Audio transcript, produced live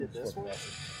This one? That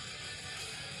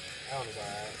one is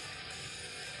alright.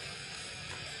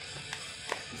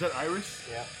 Is that Iris?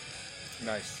 Yeah.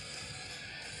 Nice.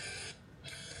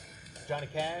 Johnny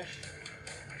Cash?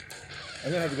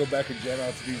 I'm gonna have to go back and jam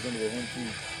out to these under the one too.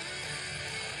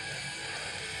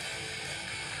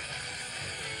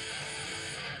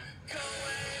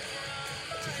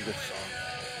 Such a good song.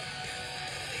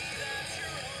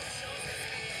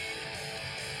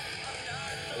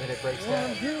 And then it breaks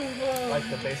down. Like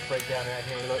the bass breakdown right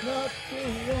here. Look. Not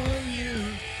the one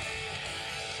you.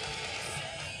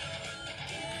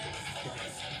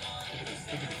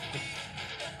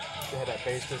 See how that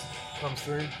bass just comes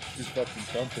through? Just fucking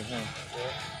thumping, huh?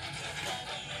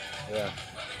 Yeah. Yeah.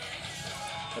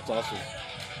 That's awesome.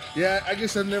 Yeah, I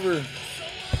guess I never.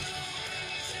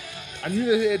 I knew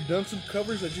that they had done some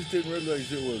covers. I just didn't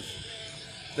realize it was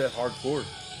that hardcore.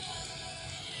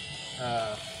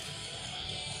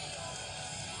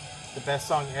 The best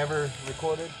song ever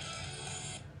recorded?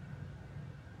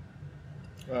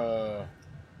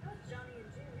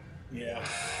 Yeah.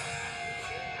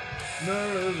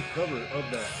 No, there's a cover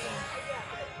of that song.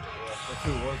 That's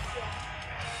who it was.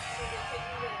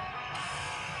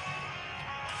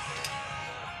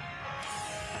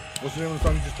 What's the name of the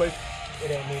song you just played?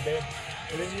 It Ain't Me, Babe.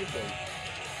 It Ain't Me, Babe.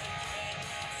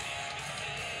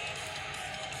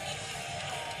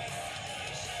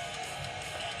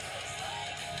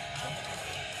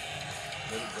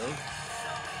 There it goes.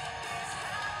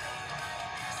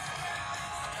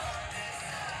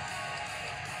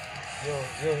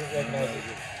 You'll recognize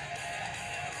it.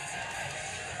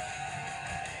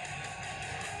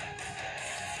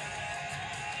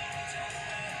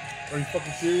 Are you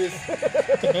fucking serious?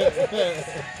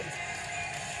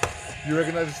 You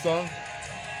recognize the song?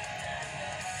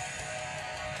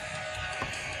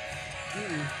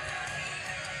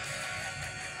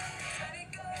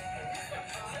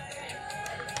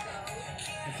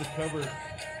 It's a cover.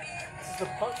 This is a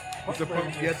punk. It's a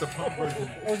punk. Yeah, it's a punk version.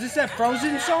 Oh, is this that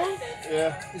Frozen song?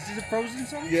 Yeah. Is this a Frozen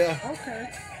song? Yeah. Okay.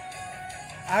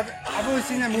 I've only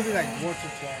seen that movie like once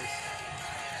or twice.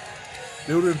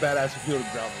 They would have been badass if they would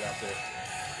have drowned it out there.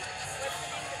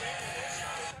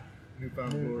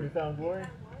 Newfound Glory. Newfound Glory?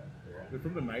 They're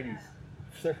from the 90s.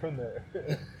 They're from the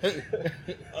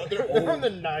they're from the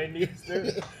 90s.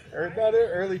 They're about the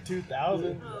early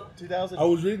 2000. I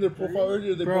was reading their profile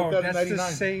earlier. They Bro, broke out that's in 99.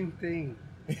 the same thing.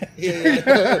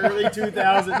 Early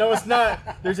 2000. No, it's not.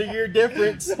 There's a year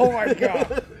difference. Oh my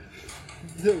god.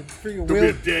 The freaking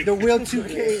wheel, the wheel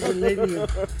 2K millennium.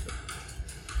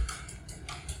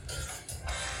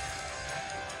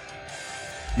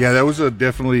 Yeah, that was a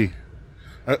definitely.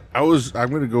 I'm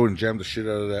gonna go and jam the shit out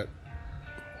of that.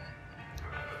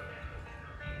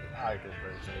 I like this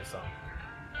version of the song.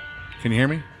 Can you hear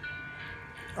me?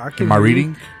 Am I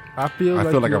reading? I feel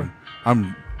like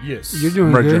I'm Yes. You're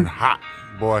doing merging good. hot,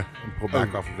 boy. I'm pull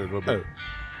back off of it a little bit.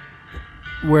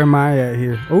 Where am I at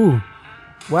here? Oh,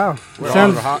 wow. We're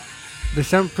Sounds, all hot. they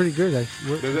sound pretty good.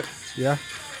 Actually. Does it? Yeah.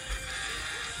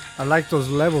 I like those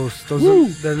levels. They're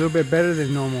a little bit better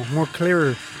than normal. More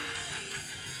clearer.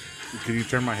 Can you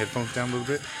turn my headphones down a little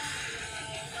bit?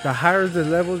 The higher the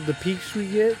levels, the peaks we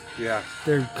get, Yeah.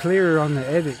 they're clearer on the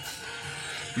edits.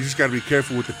 You just got to be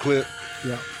careful with the clip.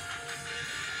 Yeah.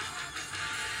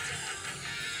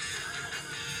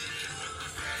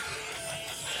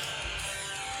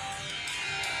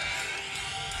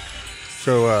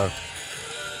 So,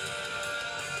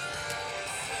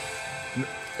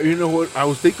 you know what? I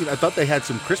was thinking, I thought they had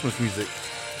some Christmas music.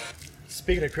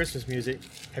 Speaking of Christmas music,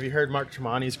 have you heard Mark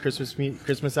Tremonti's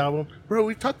Christmas album? Bro,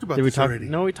 we talked about Did we this talk? already.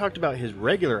 No, we talked about his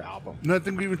regular album. No, I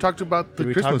think we even talked about the Did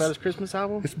we Christmas. talk about his Christmas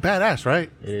album? It's badass, right?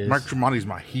 It is. Mark Tremonti's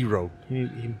my hero. He,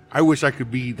 I wish I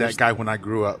could be that guy when I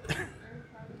grew up.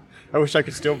 I wish I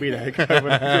could still be that guy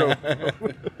when I grew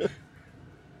up.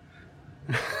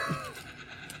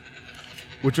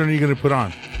 Which one are you going to put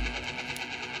on?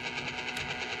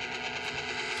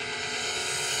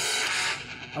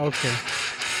 Okay.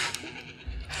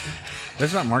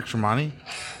 That's not Mark Tremonti.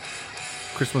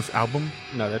 Christmas album.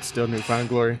 No, that's still Newfound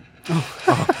Glory.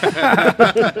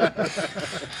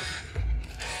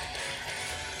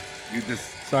 You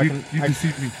just So I you can- I-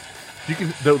 deceived me. You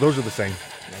can. Those are the same.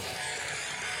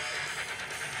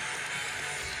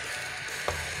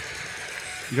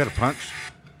 You got a punch?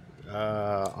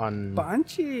 On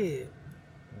Bunch it.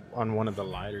 one of the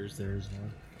lighters, there's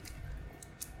one.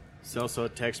 Celso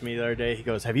texted me the other day. He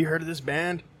goes, "Have you heard of this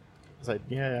band?" I was like,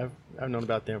 "Yeah, I've known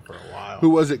about them for a while." Who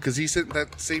was it? Because he sent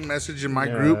that same message in my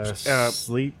group,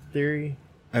 Sleep Theory,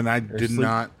 and I did Sleep-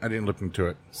 not. I didn't look into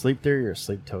it. Sleep Theory, or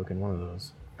Sleep Token, one of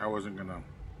those. I wasn't gonna.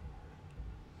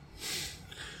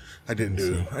 I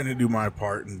didn't do my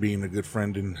part in being a good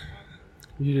friend and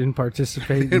You didn't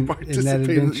participate in that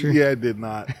adventure? Yeah, I did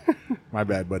not. My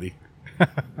bad, buddy.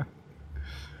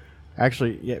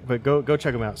 Actually, yeah, but go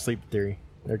check them out. Sleep Theory,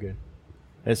 they're good.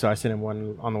 And so I sent him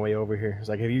one on the way over here. It's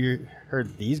like, have you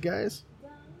heard these guys?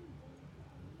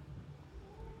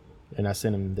 And I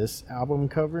sent him this album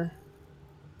cover.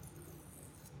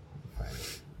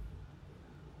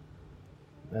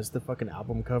 That's the fucking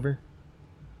album cover.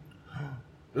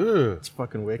 Ugh, It's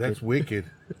fucking wicked. that's wicked.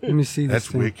 Let me see this That's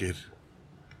thing. wicked.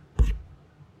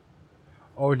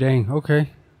 Oh, dang. Okay.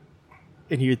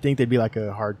 And you'd think they'd be like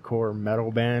a hardcore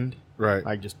metal band. Right.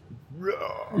 Like just...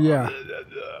 Yeah.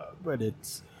 But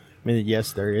it's... I mean,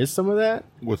 yes, there is some of that.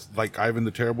 With like Ivan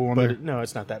the Terrible on there. But no,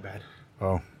 it's not that bad.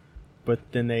 Oh, But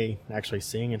then they actually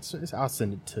sing. I'll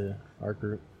send it to our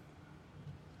group.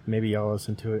 Maybe y'all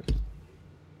listen to it.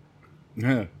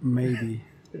 yeah. Maybe.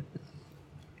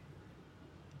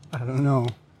 I don't know.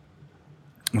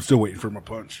 I'm still waiting for my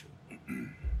punch.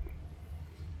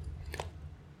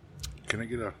 Can I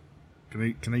get a?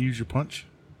 Can I use your punch?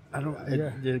 I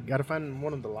don't. You gotta find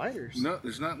one of the lighters. No,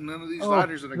 there's none of these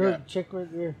lighters that I look, got. Check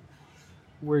right there.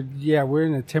 We're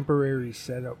in a temporary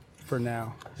setup for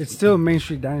now. It's still a Main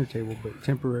Street Diner table, but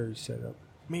temporary setup.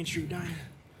 Main Street Diner.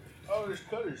 Oh, there's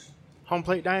cutters. Home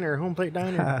Plate Diner. Home Plate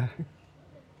Diner.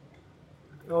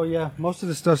 Oh yeah, most of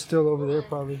the stuff's still over there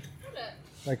probably.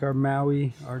 Like our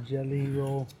Maui, our jelly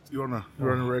roll, You wanna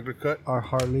run a regular cut? our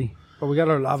Harley. But we got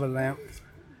our lava lamp,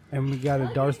 and we got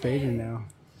a Darth Vader now.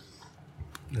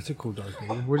 That's a cool Darth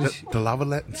Vader. Where does The lava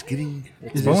lamp getting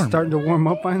is it starting to warm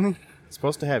up finally? It's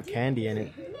supposed to have candy in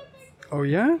it. Oh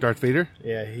yeah. Darth Vader?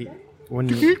 Yeah,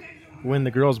 when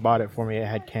the girls bought it for me, it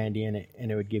had candy in it,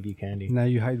 and it would give you candy. Now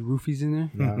you hide roofies in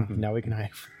there. Now we can hide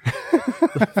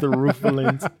the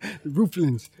rooflins. The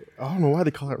rooflins. I don't know why they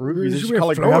call it roofies. They Just should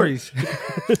call it flories.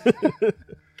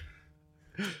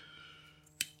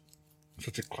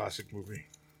 Such a classic movie.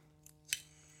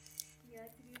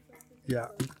 Yeah.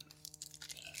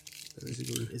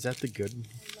 Is that the good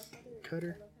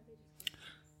cutter?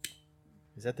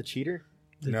 Is that the cheater?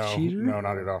 No, cheater? no,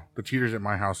 not at all. The cheater's at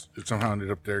my house. It somehow ended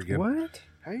up there again. What?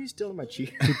 How are you stealing my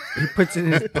cheater? He puts it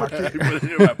in his pocket. I put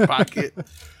it in my pocket.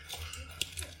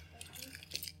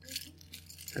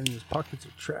 And his pockets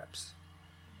are traps.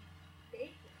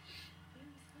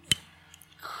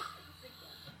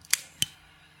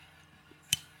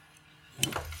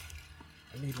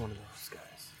 I need one of those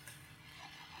guys.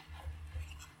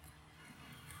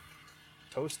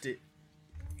 Toast it.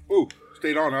 Ooh,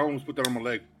 stayed on. I almost put that on my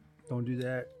leg. Don't do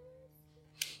that.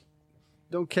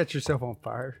 Don't catch yourself on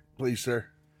fire. Please, sir.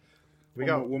 We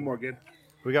got one more again.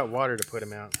 We got water to put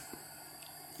him out.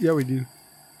 Yeah, we do.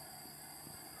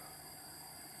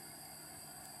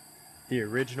 The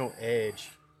original Edge.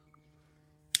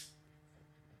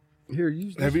 Here,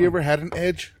 use this Have you ever had an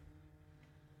Edge?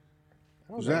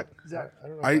 Zach? I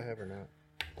don't know I- if I have or not.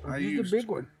 I Use used the big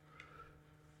one.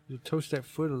 You toast that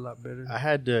foot a lot better. I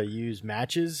had to use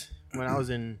matches when I was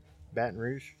in Baton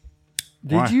Rouge.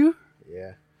 Did Why? you?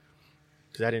 Yeah.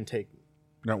 Because I didn't take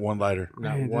Not one lighter.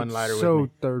 not Man, one that's lighter so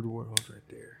with me. third world right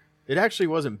there. It actually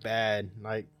wasn't bad.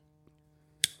 Like,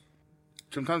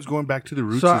 Sometimes going back to the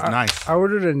roots So is nice. I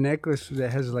ordered a necklace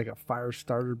that has like a fire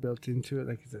starter built into it,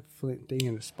 like it's a flint thing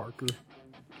and a sparkler.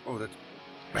 Oh, that's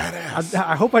badass.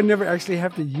 I hope I never actually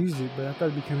have to use it, but I thought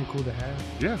it'd be kind of cool to have.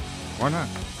 Yeah, why not?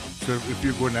 So if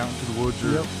you're going out into the woods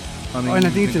or Yep. hunting, Oh, and I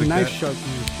think it's a things like knife that.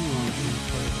 sharpener too.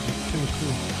 It's kind of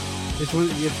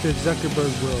cool. It's the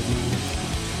Zuckerberg world, man.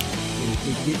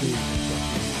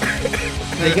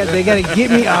 They get me. they gotta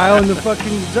get me eye on the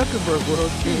fucking Zuckerberg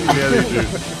world too. Yeah, they do.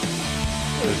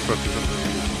 That's fucking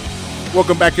amazing.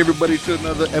 Welcome back, everybody, to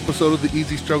another episode of the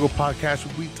Easy Struggle Podcast,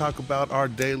 where we talk about our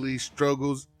daily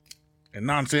struggles and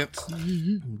nonsense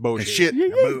bullshit. and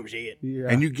shit. Bullshit. Yeah.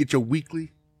 And you get your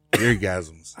weekly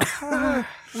orgasms.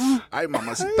 Ay,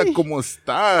 mamacita, ¿cómo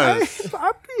estás?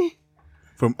 Papi.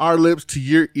 From our lips to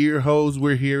your ear holes,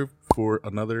 we're here for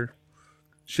another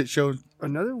shit show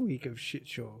Another week of shit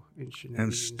show and and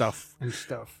shenanigans stuff. and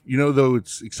stuff. You know, though,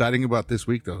 it's exciting about this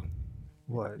week, though.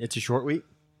 What? It's a short week.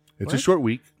 It's What? a short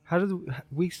week. How do the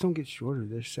weeks don't get shorter?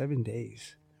 They're 7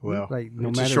 days. Well, Like, no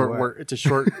it's matter a short what. work. It's a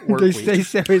short work They week. stay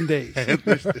 7 days.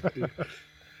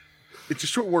 It's a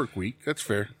short work week. That's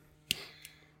fair.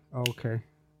 Okay.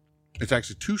 It's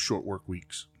actually 2 short work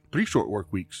weeks. 3 short work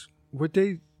weeks. What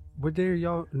day are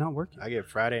y'all not working? I get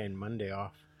Friday and Monday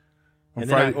off. On And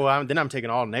Friday. then I'm taking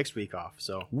all next week off.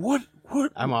 So What?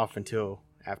 I'm off until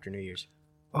after New Year's.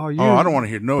 Oh, I don't want to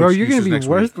hear no Bro, you're excuses gonna be next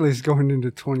week. worthless going into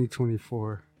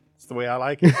 2024. It's the way I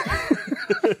like it.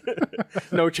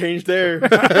 No change there.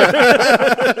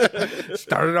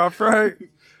 Started off right.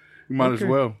 Might as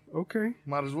well. Okay.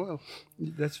 Might as well.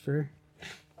 That's fair.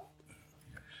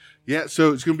 Yeah,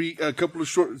 so it's going to be a couple of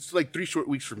it's like 3 short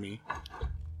weeks for me.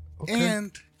 Okay.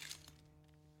 And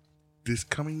this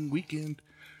coming weekend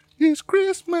is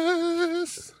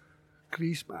Christmas.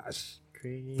 Christmas.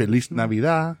 Feliz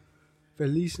Navidad.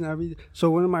 Feliz Navidad. So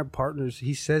one of my partners,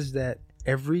 he says that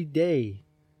every day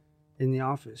in the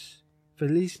office.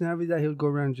 Feliz Navidad. He'll go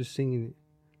around just singing it.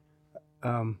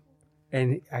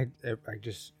 And I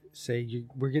just say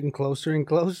we're getting closer and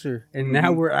closer, and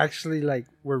now we're actually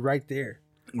we're right there.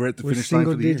 We're at the We're finish line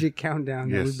for the year. single-digit countdown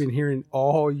that Yes. we've been hearing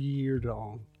all year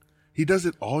long. He does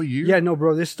it all year? Yeah, no,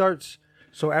 bro. This starts.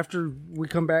 So after we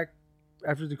come back,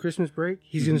 after the Christmas break,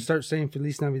 he's going to start saying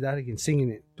Feliz Navidad again, singing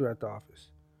it throughout the office.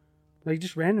 Like,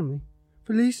 just randomly.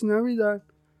 Feliz Navidad.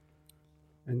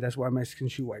 And that's why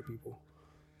Mexicans shoot white people.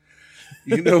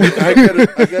 You know, I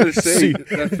gotta say,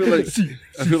 I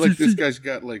feel like this guy's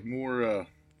got like more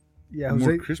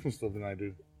Christmas stuff than I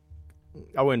do.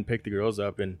 I went and picked the girls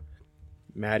up, and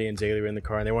Maddie and Zaylee were in the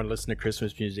car, and they wanted to listen to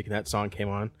Christmas music, and that song came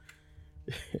on.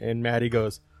 And Maddie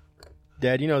goes,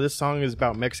 Dad, you know this song is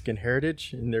about Mexican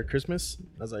heritage and their Christmas?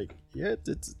 I was like, yeah,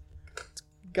 it's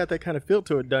got that kind of feel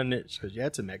to it, doesn't it? She goes, yeah,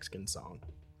 it's a Mexican song.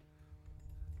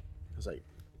 I was like,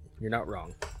 you're not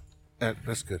wrong.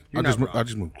 That's good. You're I'll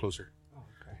just move closer. Oh,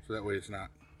 okay. So that way it's not.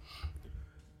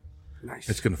 Nice.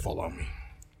 It's going to fall on me.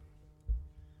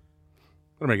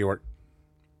 I'll make it work.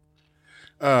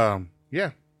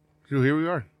 Yeah. So here we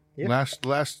are. Yeah.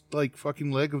 Last like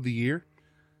fucking leg of the year.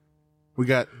 We're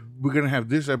going to have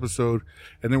this episode,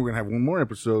 and then we're going to have one more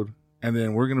episode, and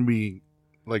then we're going to be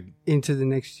like into the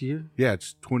next year? Yeah,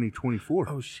 it's 2024.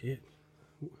 Oh, shit.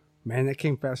 Man, that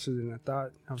came faster than I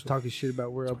thought. I was talking shit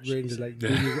about we're upgrading to like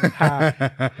video.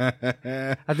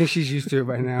 I think she's used to it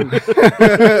by now.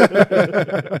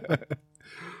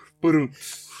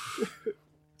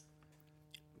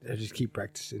 Yeah, just keep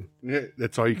practicing. Yeah,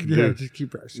 that's all you can do. Yeah, just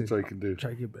keep practicing. That's all you can do. Try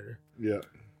to get better. Yeah.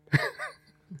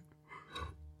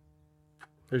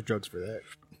 There's drugs for that.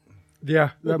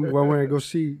 Yeah. Well, when I go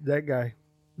see that guy,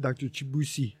 Dr.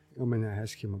 Chibusi, I'm going to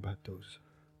ask him about those.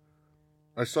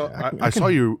 I saw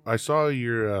your I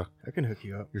can hook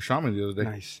you up. your shaman the other day.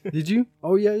 Nice. Did you?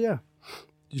 Oh, yeah. Did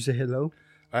you say hello?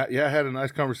 I had a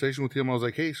nice conversation with him. I was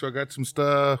like, hey, so I got some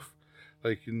stuff.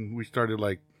 Like, and we started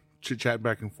like chit-chat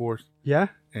back and forth. Yeah?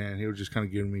 And he was just kind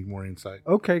of giving me more insight.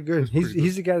 Okay, good. pretty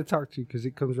He's the guy to talk to because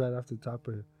it comes right off the top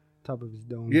of his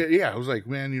dome. Yeah. I was like,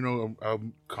 man, you know,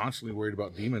 I'm constantly worried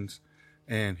about demons.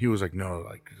 And he was like, no,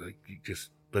 like you just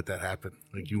let that happen.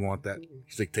 Like, you want that.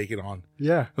 He's like, take it on.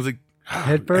 Yeah. I was like,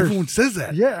 Head first. Everyone says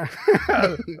that. Yeah.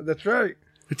 That's right.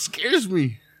 It scares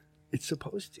me. It's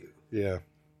supposed to. Yeah.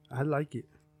 I like it.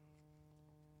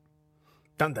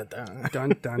 Dun, dun, dun.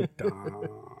 Dun, dun, dun.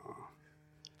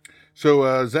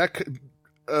 So, Zach,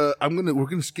 we're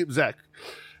gonna skip Zach,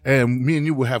 and me and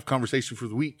you will have conversation for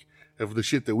the week of the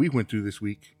shit that we went through this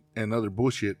week and other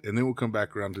bullshit, and then we'll come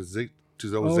back around to Zachi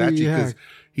because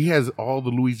he has all the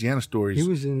Louisiana stories. He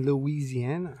was in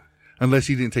Louisiana. Unless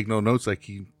he didn't take no notes, like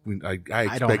I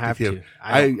don't expected have him. to.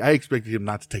 I expected him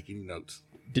not to take any notes.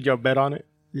 Did y'all bet on it?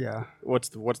 Yeah. What's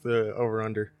the over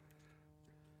under?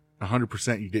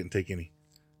 100% you didn't take any.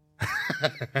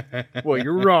 Well,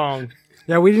 you're wrong.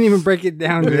 Yeah, we didn't even break it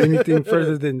down to anything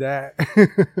further than that.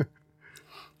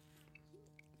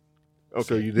 Okay.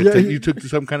 So you took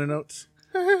some kind of notes,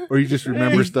 or you just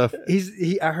remember stuff.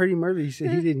 I heard him earlier. He said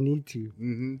he didn't need to.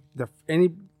 Mm-hmm.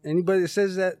 Anybody that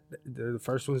says that, they're the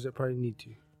first ones that probably need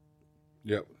to.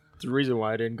 Yep. It's the reason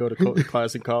why I didn't go to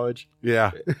class in college.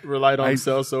 Yeah. Relied on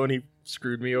Celso, and he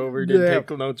screwed me over. Didn't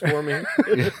take notes for me.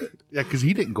 Yeah, because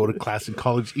he didn't go to class in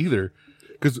college either.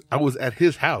 Because I was at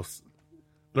his house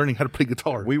learning how to play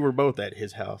guitar. We were both at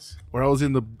his house. Where I was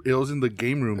in the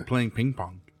game room playing ping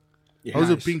pong. Yeah, I was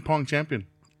a ping pong champion.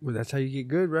 Well, that's how you get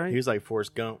good, right? He was like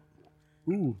Forrest Gump.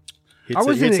 Ooh. I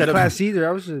wasn't in class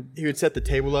either. He would set the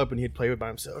table up and he'd play with by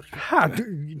himself.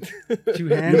 Two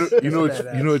hands. You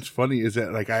know what's funny is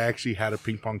that like I actually had a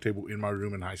ping pong table in my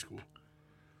room in high school,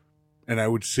 and I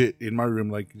would sit in my room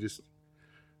like just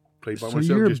play by myself.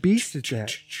 So you're just, a beast at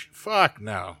that. Fuck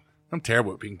no, I'm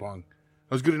terrible at ping pong.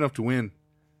 I was good enough to win.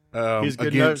 He's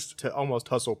good enough to almost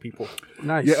hustle people.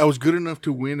 Nice. Yeah, I was good enough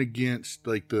to win against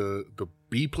like the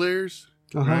B players.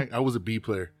 Uh-huh. Right, I was a B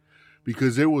player.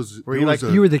 Because you were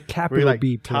the capital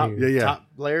B player. Top,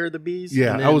 top player of the B's?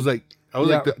 Yeah, I was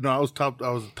top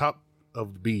of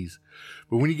the B's.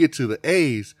 But when you get to the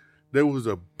A's, there was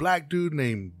a black dude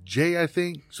named Jay, I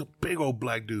think. It's a big old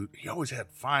black dude. He always had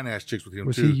fine ass chicks with him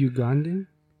was too. Was he Ugandan?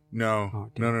 No.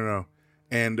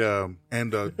 And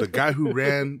the guy who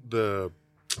ran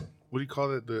what do you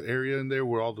call it? The area in there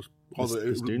where The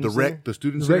student the center?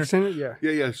 student The center. rec center, yeah.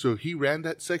 Yeah. So he ran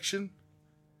that section.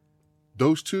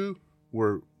 Those two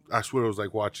were, I swear, it was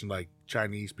like watching like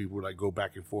Chinese people like go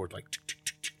back and forth, like,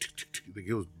 like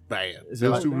it was bad. Is it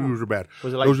Those like- two movies were bad.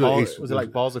 Was it like Those are the ace- was it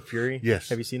like Balls of Fury? Yes.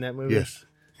 Have you seen that movie? Yes.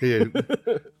 Yeah.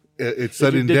 It's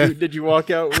sudden did death. Did you walk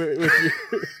out with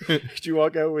your Did you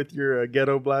walk out with your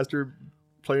ghetto blaster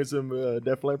playing some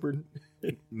Def Leppard?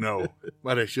 No,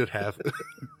 but I should have.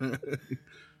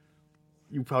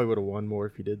 You probably would have won more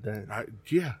if you did that.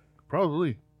 Yeah,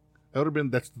 probably. That would have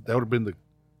been the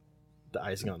The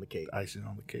icing on the cake. icing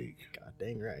on the cake. God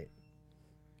dang right.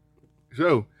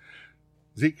 So,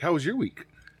 Zeke, how was your week?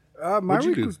 My What'd you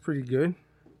week do? was pretty good.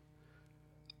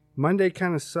 Monday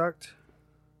kind of sucked.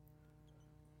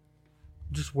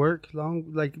 Just work long,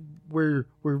 like we're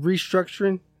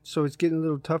restructuring, so it's getting a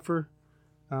little tougher.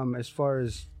 As far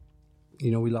as we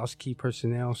lost key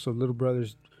personnel, so little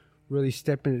brother's really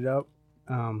stepping it up,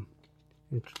 and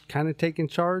kind of taking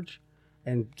charge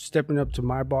and stepping up to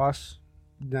my boss.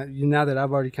 Now that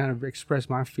I've already kind of expressed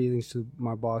my feelings to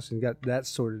my boss and got that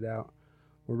sorted out,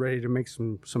 we're ready to make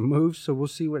some moves. So we'll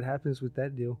see what happens with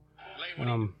that deal.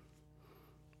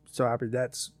 So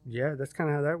that's kind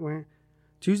of how that went.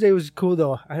 Tuesday was cool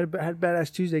though. I had a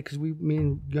badass Tuesday because me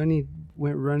and Gunny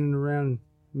went running around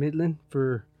Midland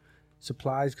for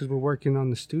supplies because we're working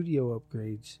on the studio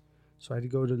upgrades. So I had to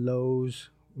go to Lowe's,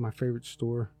 my favorite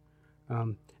store,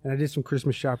 and I did some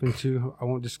Christmas shopping too. I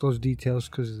won't disclose details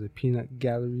because of the peanut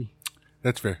gallery,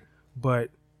 That's fair. but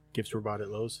Gifts were bought at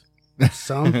Lowe's.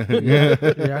 some,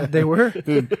 yeah, they were.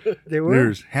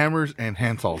 There's hammers and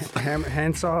handsaws.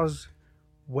 Handsaws,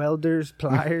 welders,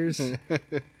 pliers,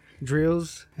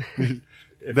 drills.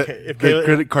 That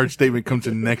credit card statement comes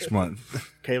in next month.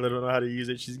 Kayla don't know how to use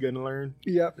it. She's gonna learn.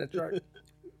 Yep, that's right.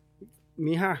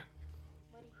 Mija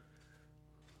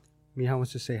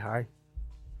wants to say hi.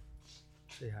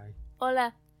 Say hi.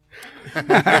 Hola.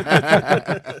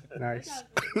 Nice.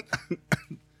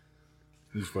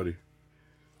 It's funny.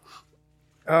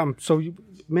 So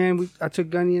I took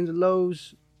Gunny into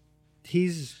Lowe's.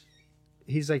 He's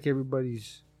like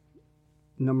everybody's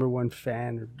number one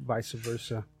fan, or vice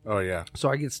versa. Oh yeah. So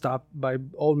I get stopped by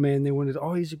old men. They wanted,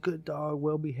 he's a good dog,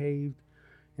 well behaved.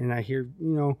 And I hear,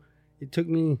 it took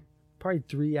me probably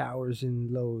 3 hours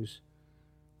in Lowe's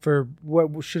for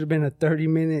what should have been a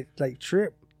 30-minute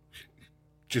trip.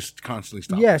 Just constantly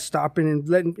stopping. Yeah, stopping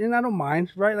and I don't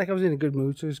mind, right? Like I was in a good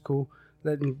mood, so it's cool.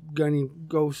 Letting Gunny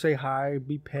go say hi,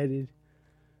 be petted.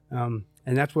 And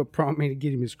that's what prompted me to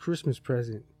get him his Christmas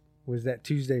present. Was that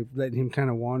Tuesday, letting him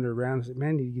kind of wander around. I said, man,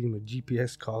 I need to get him a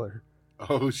GPS collar.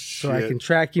 Oh shit! So I can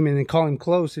track him and then call him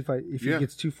close if he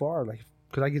gets too far,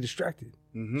 because I get distracted.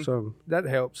 Mm-hmm. So that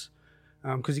helps.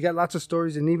 Because he got lots of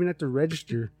stories, and even at the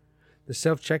register, the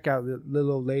self-checkout, the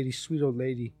little old lady, sweet old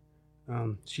lady,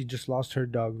 she just lost her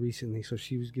dog recently, so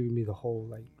she was giving me the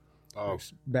whole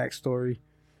backstory.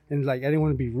 And I didn't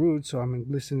want to be rude, so I'm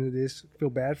listening to this,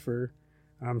 feel bad for her.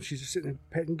 She's just sitting there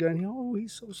petting Gunny. Oh,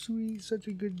 he's so sweet, such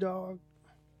a good dog.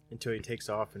 Until he takes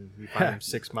off and you find him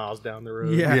 6 miles down the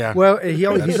road. Yeah. Well,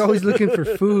 he's always looking for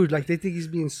food. They think he's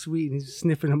being sweet, and he's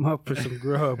sniffing them up for some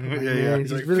grub.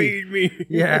 He's like, feed me.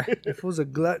 Yeah, it was a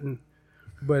glutton.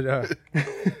 But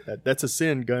that's a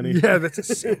sin, Gunny. yeah, that's a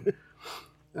sin.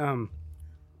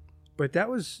 But that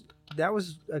was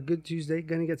a good Tuesday.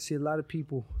 Gunny got to see a lot of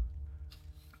people.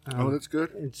 That's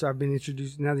good. And so I've been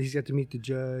introduced. Now that he's got to meet the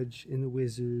judge and the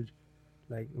wizard,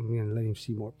 I'm gonna let him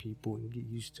see more people and get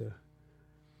used to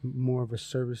more of a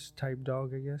service type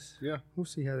dog, I guess. Yeah. We'll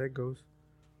see how that goes.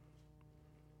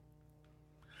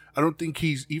 I don't think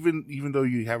he's even though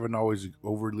you haven't always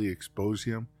overly exposed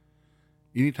him.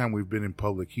 Anytime we've been in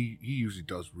public, he usually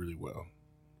does really well.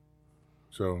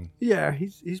 So yeah,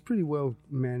 he's pretty well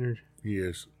mannered. he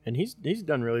is, And he's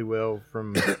done really well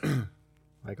from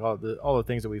all the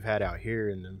things that we've had out here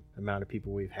and the amount of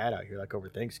people we've had out here. Over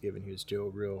Thanksgiving, he was still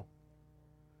real.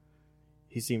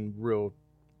 He seemed real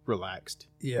relaxed.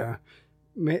 Yeah.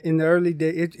 In the early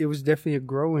days, it was definitely a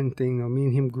growing thing, though. Me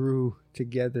and him grew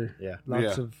together. Yeah.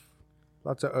 Lots of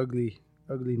ugly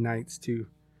nights, too.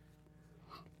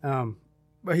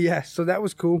 But yeah, so that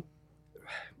was cool.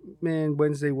 Man,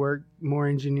 Wednesday work, more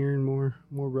engineering, more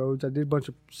roads. I did a bunch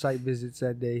of site visits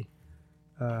that day.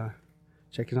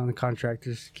 Checking on the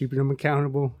contractors, keeping them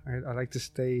accountable. I like to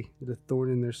stay the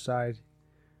thorn in their side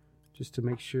just to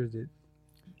make sure that.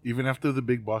 even after the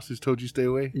big bosses told you stay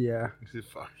away. Yeah. I said,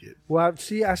 fuck it. Well,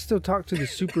 I still talk to the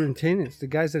superintendents, the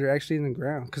guys that are actually in the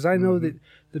ground, because I know that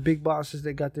the big bosses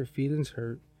that got their feelings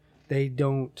hurt, they're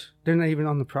not even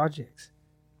on the projects.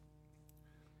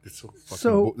 It's so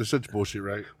fucking it's such bullshit,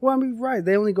 right? Well, I mean, right.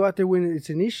 They only go out there when it's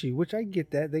an issue, which I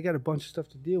get that. They got a bunch of stuff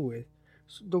to deal with.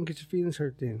 So don't get your feelings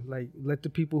hurt then. Like, let the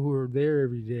people who are there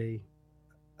every day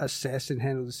assess and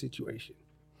handle the situation.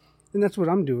 And that's what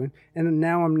I'm doing. And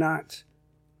now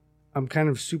I'm kind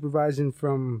of supervising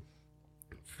from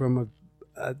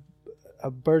a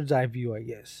bird's eye view, I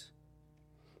guess.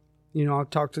 You know, I'll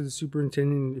talk to the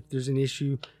superintendent if there's an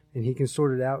issue and he can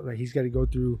sort it out. Like, he's got to go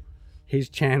through his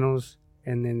channels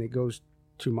and then it goes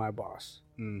to my boss.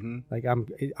 Mm-hmm. Like,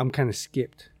 I'm kind of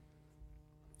skipped.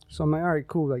 So I'm like, all right,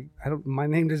 cool. Like, my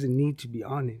name doesn't need to be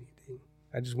on anything.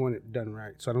 I just want it done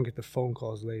right so I don't get the phone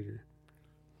calls later.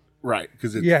 Right,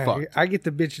 because it's fucked. I get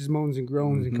the bitches moans and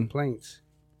groans and complaints.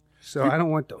 So I don't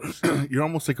want those. You're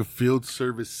almost like a field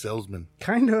service salesman.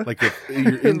 Kind of. Like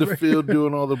you're in the field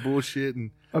doing all the bullshit.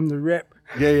 And I'm the rep.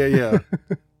 Yeah.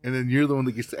 And then you're the one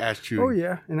that gets to ask you. Oh,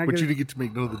 yeah. But you get to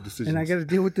make none of the decisions. And I got to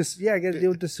deal with this. Yeah, I got to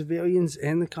deal with the civilians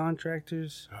and the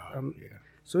contractors. Yeah.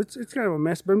 So it's kind of a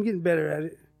mess, but I'm getting better at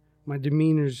it. My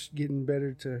demeanor's getting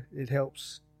better. It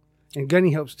helps. And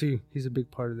Gunny helps too. He's a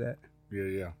big part of that.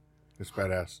 Yeah. It's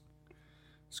badass.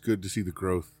 It's good to see the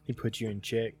growth. He puts you in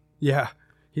check. Yeah,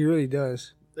 he really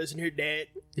does. Listen here, Dad.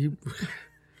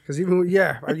 Because even when,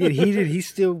 I get heated, he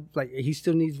still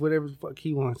needs whatever the fuck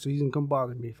he wants. So he's gonna come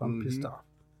bother me if I'm pissed off.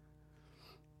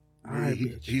 All right,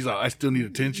 bitch. He's like, I still need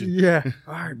attention. Yeah.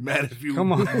 All right, mad if you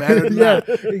come on. Mad or yeah, not.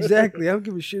 exactly. I don't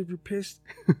give a shit if you're pissed.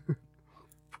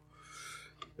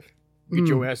 Get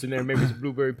your ass in there and make me some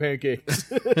blueberry pancakes.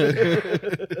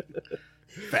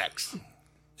 Facts.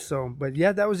 So, but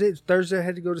yeah, that was it. Thursday I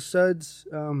had to go to Suds.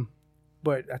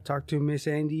 But I talked to Miss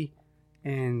Andy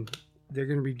and they're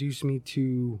going to reduce me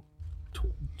to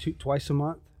twice a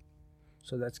month.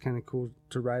 So that's kind of cool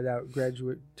to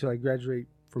graduate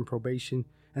from probation.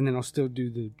 And then I'll still do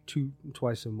the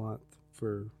twice a month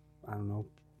for, I don't know,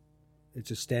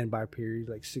 it's a standby period,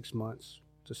 like 6 months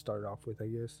to start off with, I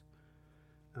guess.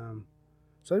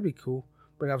 So that'd be cool.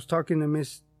 But I was talking to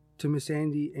Miss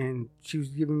Andy, and she was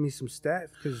giving me some stats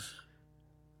because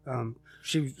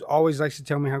she always likes to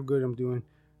tell me how good I'm doing,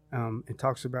 and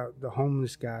talks about the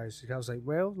homeless guys. And I was like,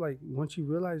 well, like once you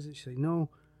realize it, she's like, no,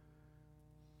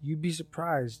 you'd be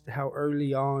surprised how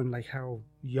early on, like how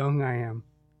young I am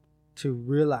to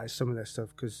realize some of that stuff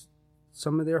because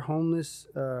some of their homeless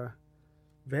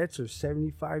vets are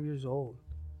 75 years old.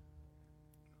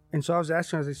 And so I was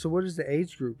asking her, I was like, so what is the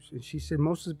age groups? And she said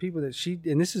most of the people that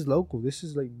and this is local, this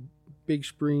is like Big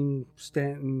Spring,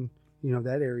 Stanton, you know,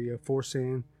 that area,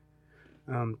 Forsan,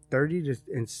 30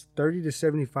 to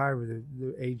 75 are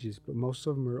the ages, but most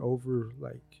of them are over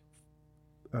like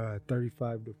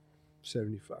 35 to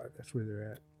 75. That's where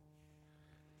they're at.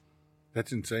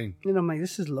 That's insane. And I'm like,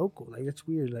 this is local. Like, that's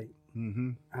weird. Like,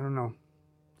 I don't know.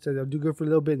 So they'll do good for a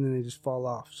little bit and then they just fall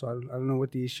off. So I don't know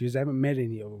what the issue is. I haven't met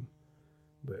any of them.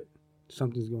 But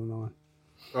something's going on.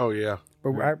 Oh yeah.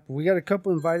 But we got a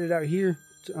couple invited out here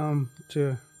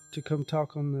to come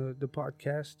talk on the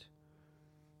podcast.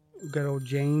 We got old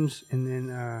James, and then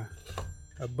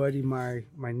a buddy my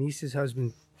niece's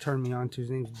husband turned me on to. His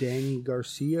name's Danny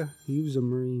Garcia. He was a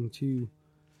Marine too.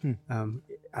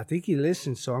 I think he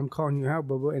listens, so I'm calling you out,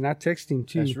 Bubba. And I text him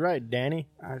too. That's right, Danny.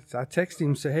 I text him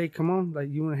and say, hey, come on, like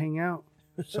you want to hang out?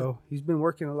 So he's been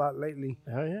working a lot lately.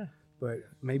 Oh yeah. But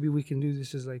maybe we can do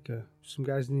this as like some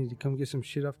guys need to come get some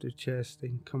shit off their chest. They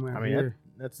can come out here.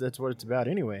 That's what it's about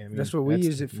anyway. I mean, that's what we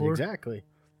use it for. Exactly.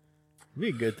 It'd be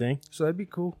a good thing. So that'd be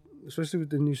cool, especially with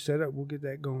the new setup. We'll get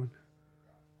that going.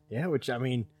 Yeah, which I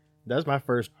mean, that was my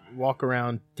first walk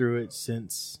around through it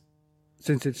since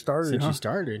it started. Since you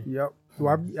started. Yep.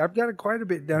 Well, I've got it quite a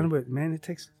bit down, but man, it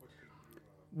takes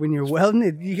when you're welding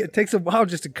it takes a while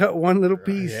just to cut one little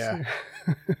piece. Yeah.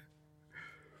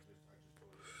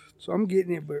 So I'm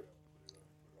getting it, but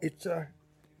it's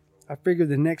I figure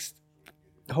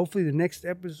hopefully the next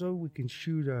episode we can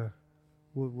shoot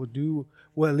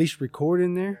we'll at least record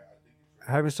in there.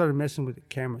 I haven't started messing with the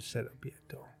camera setup yet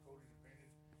though.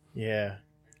 Yeah.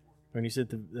 When you sent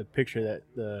the picture that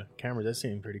the camera, that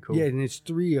seemed pretty cool. Yeah, and it's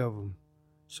 3 of them.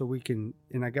 So we can,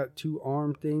 and I got 2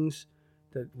 arm things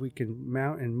that we can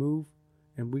mount and move,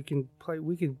 and we can play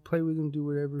with them, do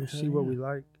whatever, and see what we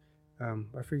like.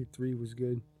 I figured 3 was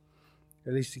good.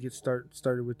 At least to get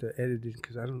started with the editing,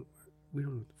 because we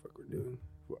don't know what the fuck we're doing.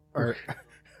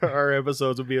 Our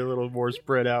episodes will be a little more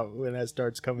spread out when that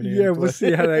starts coming in. Yeah, we'll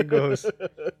see how that goes.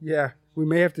 Yeah, we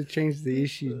may have to change the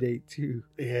issue date too.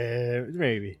 Yeah,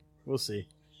 maybe. We'll see.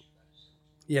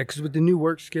 Yeah, because with the new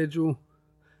work schedule,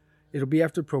 it'll be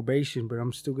after probation, but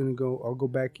I'm still going to I'll go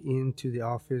back into the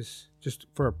office just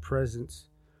for a presence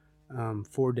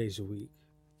 4 days a week.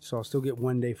 So I'll still get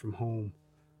 1 day from home.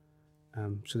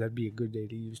 So that'd be a good day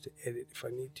to use to edit if I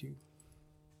need to.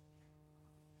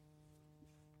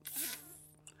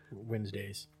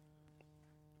 Wednesdays.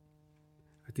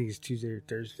 I think it's Tuesday or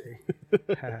Thursday.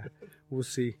 We'll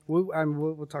see. We'll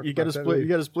talk. You about gotta that split. later. You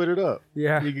gotta split it up.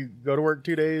 Yeah. You can go to work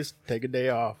 2 days, take a day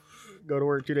off. Go to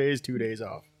work 2 days, 2 days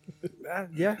off.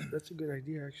 Yeah, that's a good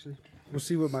idea. Actually, we'll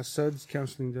see what my son's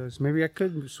counseling does. Maybe I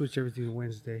could switch everything to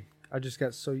Wednesday. I just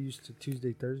got so used to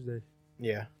Tuesday, Thursday.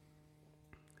 Yeah.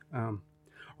 Oh,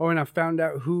 and I found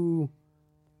out who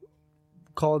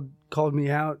called me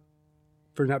out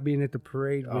for not being at the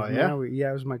parade. Oh, with yeah? Maui.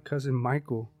 Yeah, it was my cousin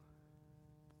Michael.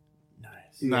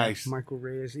 Nice. Nice. Michael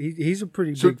Reyes. He's a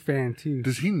pretty So, big fan too.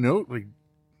 Does he know? Like,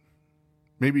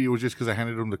 maybe it was just because I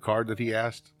handed him the card that he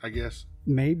asked. I guess.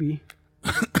 Maybe.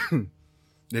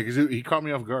 Yeah, because he caught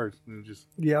me off guard. It was just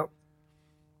Yep.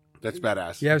 that's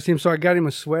badass. Yeah, it seems so. I got him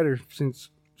a sweater since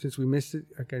we missed it.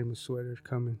 I got him a sweater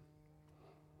coming.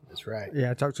 That's right.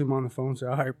 Yeah, I talked to him on the phone. So,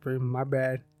 all right, Prim, my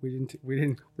bad. We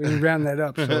didn't round that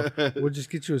up. So we'll just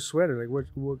get you a sweater. Like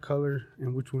what color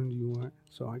and which one do you want?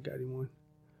 So I got him one.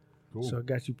 Cool. So I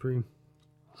got you, Prim.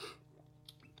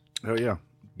 Hell yeah!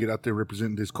 Get out there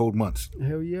representing this cold months.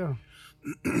 Hell yeah.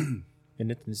 And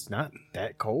it's not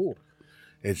that cold.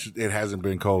 It hasn't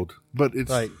been cold, but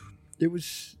it's Like It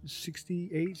was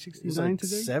 68, it was 69 like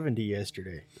today. 70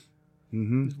 yesterday.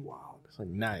 mm-hmm. It was wild. It's like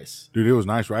nice. Dude, it was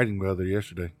nice riding weather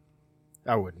yesterday.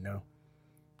 I wouldn't know.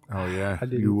 Oh yeah, I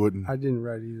didn't, you wouldn't. I didn't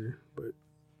ride either, but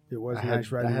it was I nice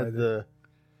had, riding I had weather.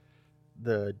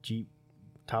 the Jeep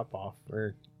top off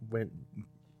or went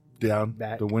Down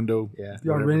back. the window. Yeah.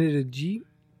 Y'all whatever. rented a Jeep?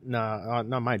 Nah,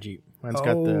 not my Jeep. Mine's Oh.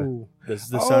 got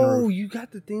the Oh, sunroof. you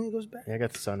got the thing that goes back? Yeah, I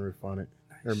got the sunroof on it.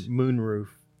 Nice. Or moonroof.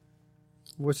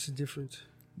 What's the difference?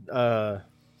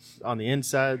 On the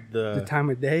inside, The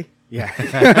time of day? yeah.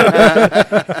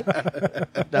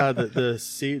 No,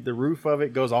 the roof of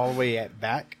it goes all the way at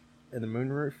back in the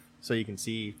moonroof, so you can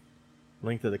see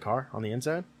length of the car on the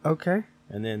inside, Okay.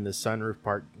 and then the sunroof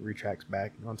part retracts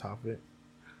back on top of it.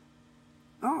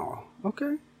 Oh,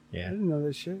 okay. I Yeah, didn't know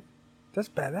that shit. That's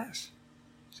badass.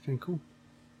 It's kind of cool.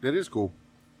 That is cool.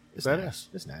 it's Badass. nice.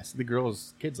 It's nice. The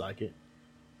kids like it.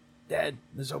 Dad,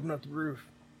 let's open up the roof.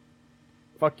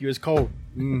 Fuck you, it's cold.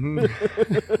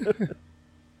 Mm-hmm.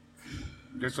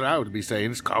 That's what I would be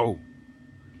saying. It's cold.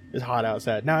 It's hot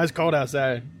outside. No, it's cold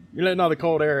outside. You're letting all the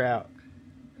cold air out.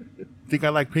 Think I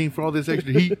like paying for all this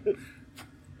extra heat? You're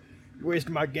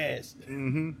wasting my gas.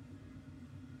 Mm-hmm.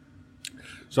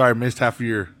 Sorry, I missed half of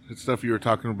your stuff you were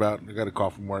talking about. I got a call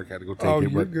from work. I had to go take Oh, it.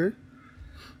 you're But good.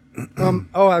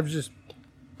 I've just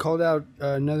called out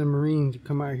another Marine to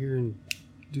come out here and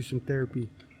do some therapy.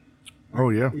 oh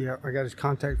yeah, Yeah, I got his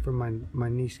contact from my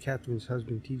niece Catherine's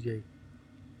husband, TJ.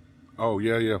 oh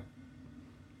yeah, yeah.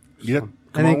 Yep.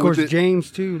 And then, of course, James,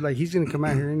 too. Like, he's going to come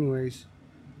out here anyways.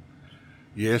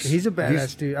 Yes, He's a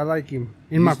badass dude. I like him.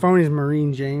 In my phone is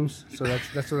Marine James, so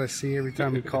that's what I see every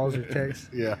time he calls or texts.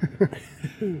 Yeah.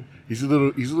 he's a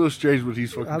little strange, but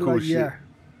he's fucking I cool like, as shit. yeah,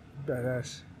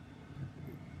 badass.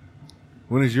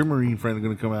 When is your Marine friend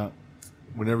going to come out?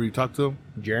 Whenever you talk to him?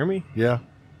 Jeremy? Yeah.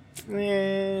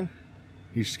 Man,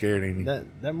 He's scared, ain't he? that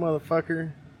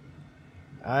motherfucker.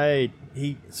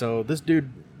 So this dude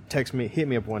hit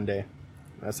me up one day.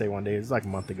 I say one day, it's like a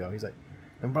month ago. He's like,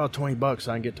 I borrowed $20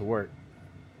 so I can get to work.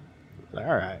 I'm like,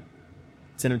 all right.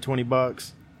 Send him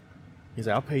 $20. He's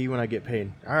like, I'll pay you when I get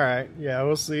paid. All right. Yeah,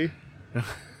 we'll see.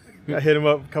 I hit him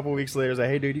up a couple weeks later. I was like,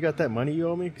 hey, dude, you got that money you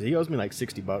owe me? Because he owes me like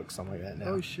 $60, something like that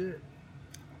now. Oh, shit.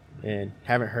 And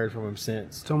haven't heard from him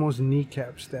since. It's almost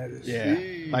kneecap status.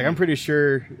 Yeah. Like, I'm pretty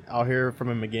sure I'll hear from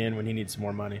him again when he needs some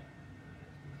more money.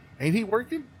 Ain't he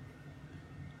working?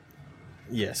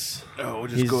 Yes. Oh, we'll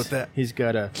just go with that. He's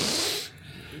got a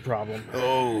problem.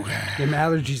 Oh. Them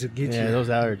allergies will get Yeah, you. those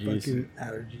allergies. Fucking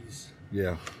allergies.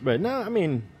 Yeah. But no, I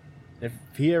mean, if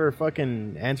he ever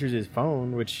fucking answers his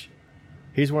phone, which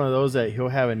he's one of those that he'll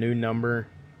have a new number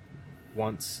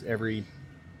once every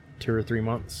 2 or 3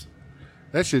 months.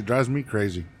 That shit drives me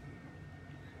crazy.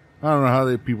 I don't know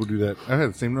how people do that. I've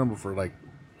had the same number for like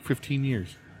 15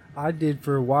 years. I did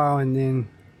for a while, and then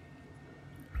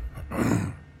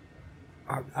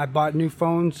I bought new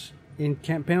phones in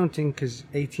Camp Pendleton because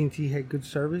AT&T had good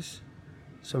service,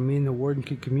 so me and the warden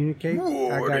could communicate.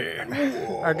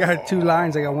 I got 2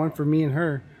 lines. I got one for me and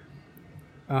her,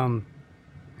 and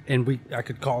I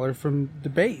could call her from the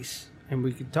base, and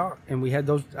we could talk. And we had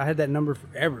those. I had that number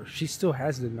forever. She still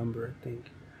has the number, I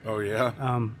think. Oh, yeah?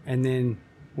 And then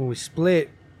when we split,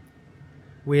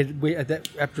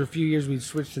 after a few years we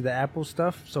switched to the Apple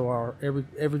stuff, so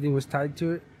everything was tied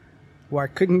to it. Well, I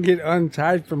couldn't get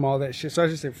untied from all that shit, so I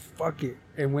just said fuck it.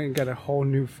 and went and got a whole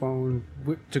new phone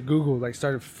to Google, like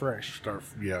started fresh.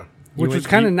 Yeah. Which was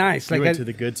kind of nice. You Like went to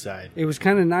the good side. it was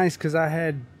kind of nice because I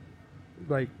had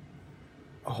like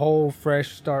a whole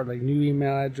fresh start, like new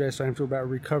email address. So I didn't feel about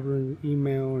recovering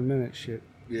email and none of that shit.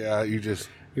 Yeah, you just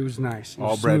It was nice. It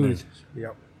all was brand new. smooth.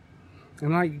 Yep.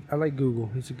 And I like Google.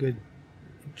 It's a good.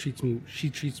 She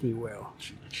treats me well.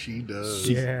 She does.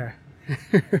 Yeah.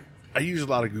 I use a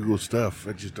lot of Google stuff.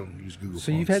 I just don't use Google.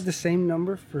 So you've had the same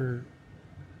number for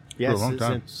Yes, long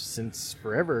time. since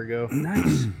forever ago.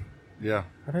 nice. Yeah.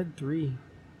 I've had 3.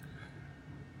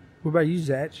 What about you,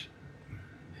 Zach?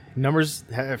 Numbers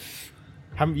have.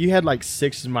 You had like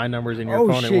 6 of my numbers in your Oh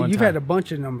phone shit, at one you've time. had a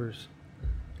bunch of numbers.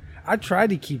 I tried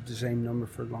to keep the same number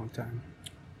for a long time.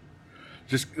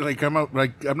 Just like I'm not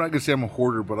gonna say I'm a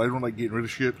hoarder, but I don't like getting rid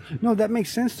of shit. No, that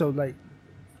makes sense though. Like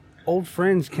old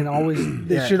friends can always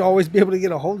they Yeah. should always be able to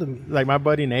get a hold of me. Like my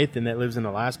buddy Nathan that lives in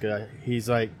Alaska. He's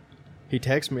like, he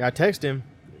texts me. I text him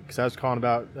because I was calling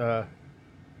about.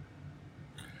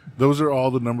 Those are all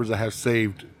the numbers I have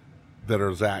saved that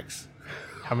are Zach's.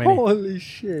 How many? Holy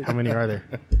shit. How many are there?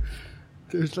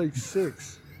 There's like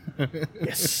 6.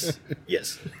 Yes.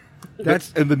 Yes.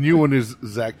 That's And the new one is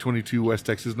Zach 22 West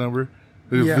Texas number.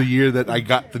 It was Yeah. the year that I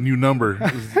got the new number. It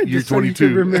was year just so you 22.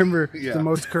 can remember Yeah. the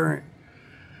most current.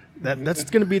 That's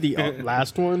gonna be the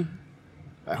last one.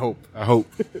 I hope. I hope.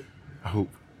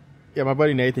 Yeah, my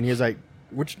buddy Nathan. He was like,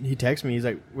 he texted me. He's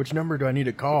like, which number do I need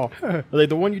to call? I was like,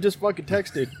 the one you just fucking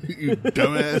texted. You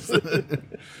dumbass.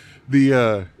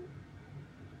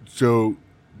 So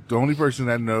the only person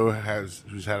I know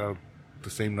who's had the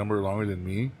same number longer than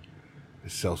me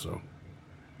is Celso.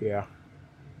 Yeah.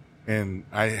 And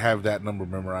I have that number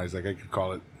memorized. Like I could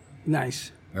call it.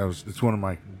 Nice. It's one of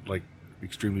my like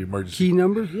extremely emergency. Key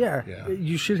numbers? Yeah. Yeah.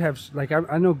 You should have like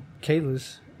I know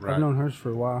Kayla's. Right. I've known hers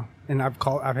for a while. And I've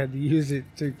had to use it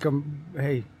to come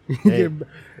Hey.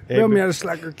 bail me out of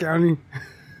Slacker County.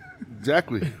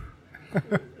 Exactly.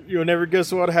 You'll never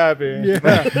guess what happened.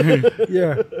 Yeah.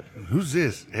 Yeah. Who's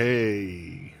this?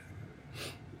 Hey.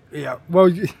 Yeah. Well,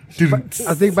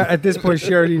 I think at this point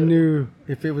she already knew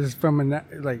if it was from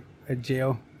a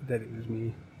jail that it was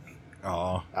me.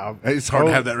 Oh, it's hard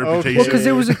to have that reputation. Well, because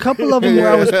there was a couple of them where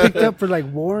I was picked up for like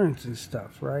warrants and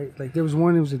stuff, right? Like there was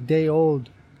one that was a day old,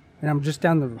 and I'm just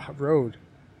down the road,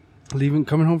 coming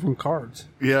home from cards,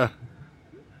 Yeah.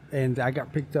 and I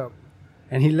got picked up,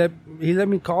 and he let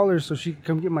me call her so she could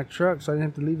come get my truck, so I didn't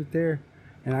have to leave it there,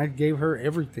 and I gave her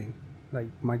everything, like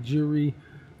my jewelry.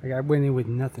 Like I went in with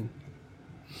nothing.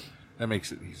 That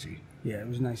makes it easy. Yeah, it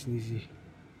was nice and easy.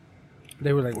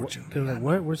 They were like,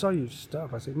 what? Where's all your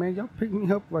stuff? I said, man, y'all picked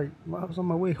me up like while I was on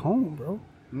my way home, bro.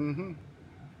 Mm-hmm.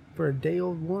 For a day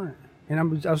old warrant. And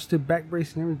I was still back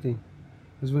bracing everything.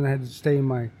 It was when I had to stay in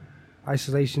my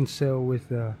isolation cell with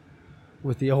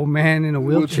the old man in a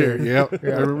wheelchair. Yeah, I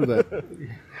remember that.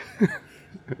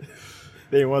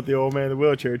 They didn't want the old man in the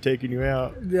wheelchair taking you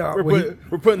out. Yeah, We're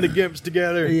putting the gimps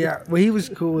together. Yeah, well, he was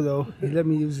cool though. He let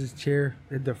me use his chair,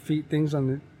 the feet things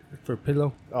for a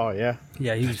pillow. Oh yeah.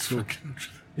 Yeah, he was cool.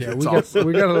 Yeah, That's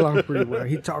we got along pretty well.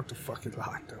 He talked a fucking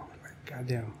lot though. Like,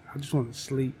 goddamn, I just want to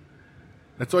sleep.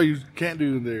 That's all you can't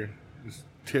do in there. It's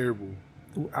terrible.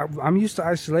 I'm used to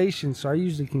isolation, so I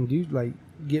usually can do like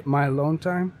get my alone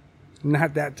time.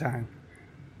 Not that time.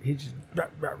 He just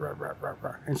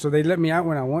and so they let me out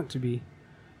when I want to be.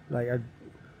 Like,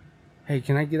 hey,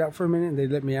 can I get out for a minute? And they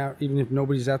let me out, even if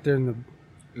nobody's out there in the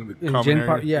common gen area?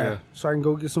 park. Yeah, so I can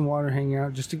go get some water, hang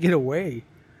out, just to get away.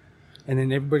 And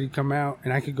then everybody come out,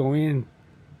 and I could go in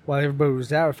while everybody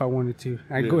was out if I wanted to.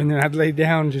 I'd go in there, and I'd lay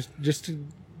down just to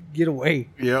get away.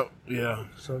 Yep. Yeah.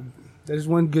 So that is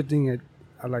one good thing that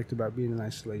I liked about being in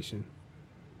isolation.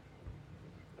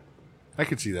 I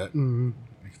could see that. Mm-hmm.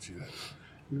 I could see that.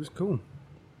 It was cool.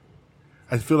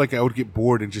 I feel like I would get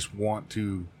bored and just want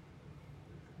to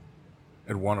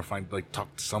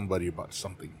talk to somebody about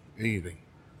something, anything.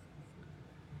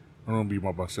 I don't want to be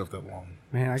by myself that long.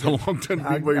 Man, It's a long time to be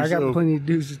by I got yourself. plenty of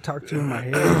dudes to talk to in my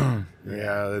head.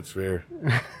 Yeah, that's fair.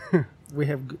 We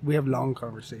have long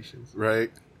conversations.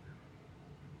 Right.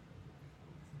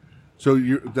 So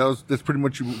that's pretty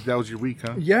much that was your week,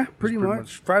 huh? Yeah, pretty pretty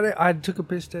much. Friday, I took a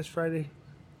piss test Friday.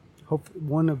 Hopefully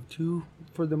 1 of 2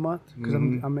 for the month because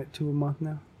I'm at 2 a month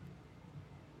now.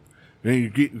 Man,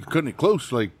 you're cutting it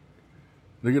close. Like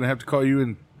they're gonna have to call you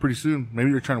in pretty soon.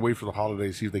 Maybe they're trying to wait for the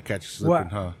holidays, see if they catch you slipping,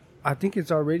 huh? I think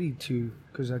it's already 2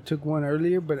 because I took one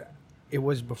earlier, but it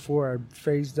was before I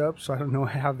phased up, so I don't know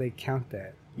how they count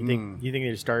that. You think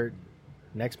they start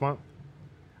next month?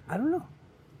 I don't know.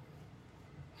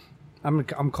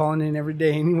 I'm calling in every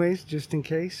day anyways, just in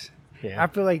case. Yeah. I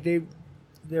feel like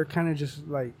they're kind of just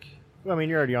like Well, I mean,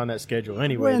 you're already on that schedule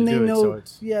anyway Well, and to they do know, it, so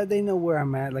it's... yeah, they know where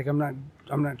I'm at. Like, I'm not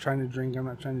trying to drink. I'm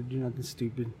not trying to do nothing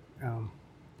stupid.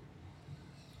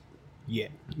 Yeah.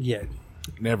 Yet.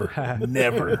 Never.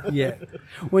 Never. Yeah.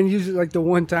 When usually, like the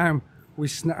one time I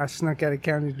snuck out of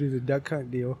county to do the duck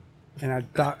hunt deal, and I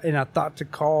thought to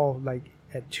call like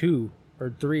at 2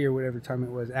 or 3 or whatever time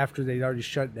it was after they'd already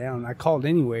shut down. I called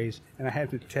anyways, and I had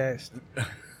to test.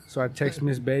 So I text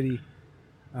Miss Betty,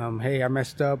 hey, I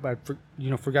messed up. I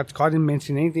forgot to call. I didn't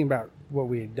mention anything about what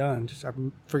we had done. Just I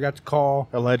forgot to call.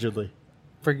 Allegedly.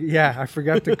 I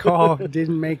forgot to call.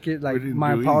 Didn't make it. Like,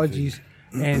 my apologies.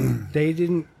 And they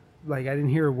didn't, like, I didn't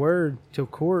hear a word till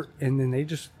court. And then they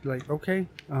just, like, okay.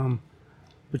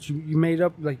 But you made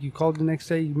up, like, you called the next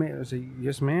day. I said,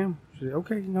 yes, ma'am. She said,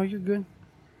 okay, no, you're good.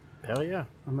 Hell yeah.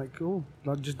 I'm like, cool.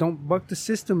 Just don't buck the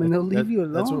system and they'll leave you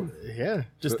alone.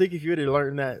 Just think if you had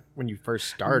learned that when you first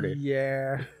started.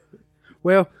 Yeah.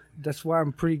 Well, that's why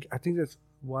I think that's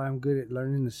why I'm good at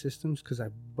learning the systems, because I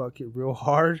buck it real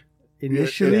hard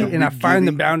initially, and I find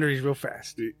the boundaries real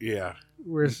fast. Yeah.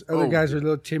 Whereas other guys are a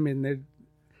little timid, and it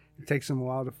takes them a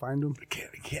while to find them. I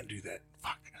can't do that.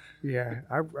 Fuck. Yeah,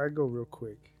 I go real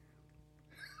quick.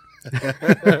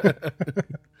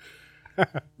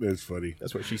 That's funny.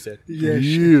 That's what she said. Yeah.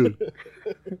 You.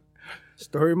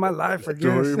 Story of my life, I guess.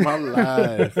 Story of my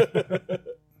life.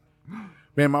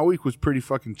 Man, my week was pretty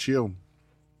fucking chill.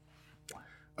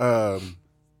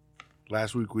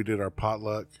 Last week we did our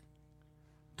potluck.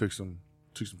 Took some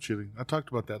chili. I talked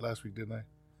about that last week, didn't I?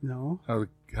 No. How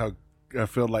I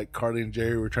felt like Carly and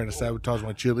Jerry were trying to sabotage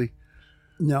my chili.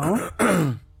 No.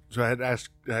 So I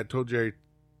had told Jerry,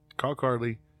 call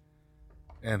Carly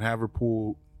and have her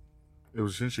pull. It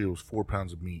was 4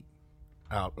 pounds of meat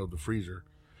out of the freezer.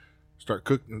 Start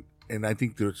cooking. And I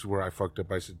think that's where I fucked up.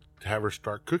 I said, have her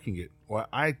start cooking it. Well,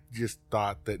 I just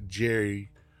thought that Jerry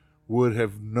would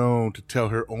have known to tell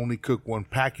her only cook one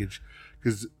package,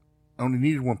 because I only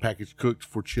needed one package cooked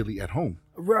for chili at home.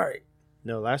 Right.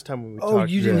 No, last time when we talked... Oh,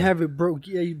 you didn't yeah. have it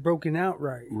broken out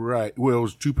right. Right. Well, it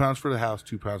was 2 pounds for the house,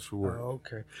 2 pounds for work. Oh,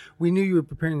 okay. We knew you were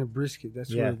preparing the brisket.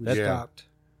 That's where we stopped.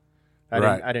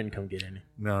 I didn't come get any.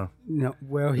 No.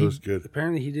 Well, it was good.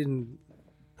 Apparently he didn't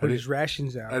put his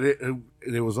rations out.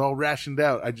 It was all rationed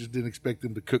out. I just didn't expect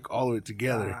them to cook all of it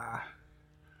together.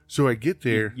 So I get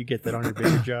there. You get that on your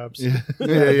bigger jobs. Yeah.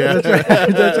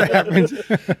 That's what happens.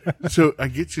 So I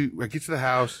get to the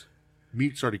house.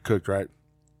 Meat's already cooked, right?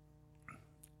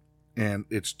 And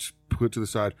it's put to the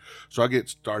side. So I get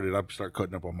started. I start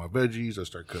cutting up all my veggies. I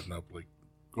start cutting up, like,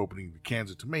 opening the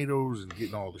cans of tomatoes and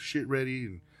getting all the shit ready,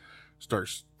 and start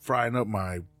frying up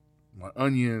my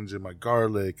onions and my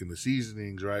garlic and the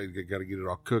seasonings, right? I got to get it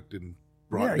all cooked and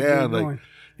brought down.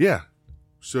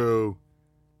 So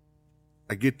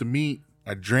I get the meat,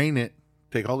 I drain it,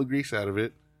 take all the grease out of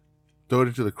it, throw it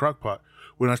into the crock pot.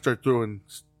 When I start throwing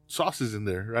sauces in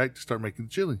there, right, to start making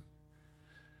chili.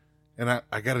 And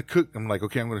I got to cook. I'm like,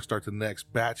 okay, I'm going to start the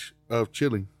next batch of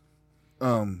chili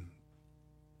for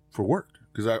work.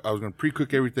 Because I was going to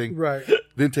pre-cook everything. Right.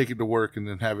 Then take it to work and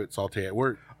then have it saute at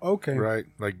work. Okay. Right?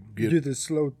 Like, do the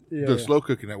slow... slow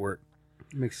cooking at work.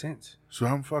 Makes sense. So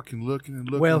I'm fucking looking and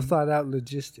looking. Well thought out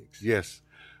logistics. Yes.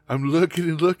 I'm looking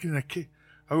and looking. I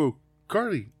go,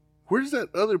 Carly, where's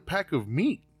that other pack of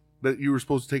meat that you were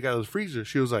supposed to take out of the freezer?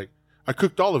 She was like, I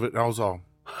cooked all of it. And I was all,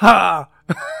 ha!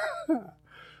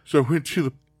 So I went to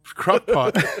the crock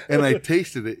pot and I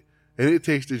tasted it. And it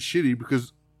tasted shitty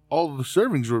because all of the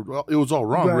servings it was all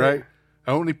wrong, right?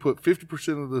 I only put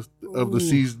 50% of the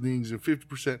seasonings and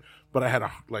 50%, but I had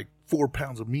like 4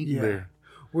 pounds of meat in there.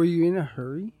 Were you in a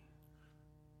hurry?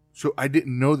 So I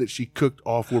didn't know that she cooked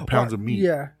all 4 pounds of meat.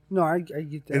 Yeah, no, I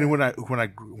get that. And then when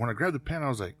I grabbed the pan, I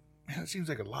was like, man, that seems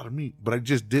like a lot of meat, but I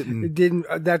just didn't. It didn't.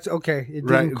 That's okay. It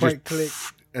didn't quite click.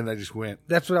 And I just went.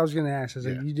 That's what I was going to ask. I was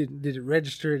like, you didn't? Did it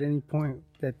register at any point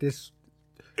that this?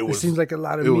 It seems like a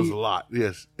lot of meat. It was a lot,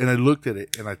 yes. And I looked at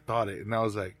it and I thought it, and I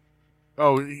was like,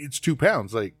 oh, it's 2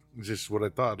 pounds. Like, it's just what I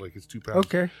thought. Like, it's 2 pounds.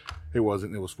 Okay. It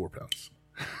wasn't. It was 4 pounds.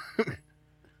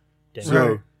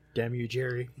 Damn you,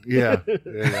 Jerry. Yeah.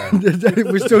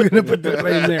 We're still going to put the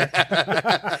blame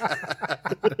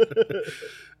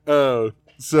there.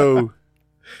 So,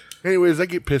 anyways, I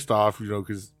get pissed off,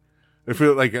 because I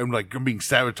feel like I'm being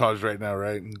sabotaged right now,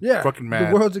 right? And fucking mad.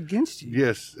 The world's against you.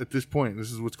 Yes, at this point,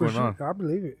 this is what's going on. I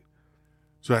believe it.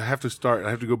 So I have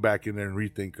to go back in there and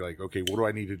rethink, like, okay, what do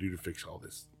I need to do to fix all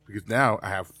this? Because now I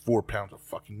have 4 pounds of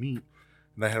fucking meat,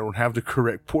 and I don't have the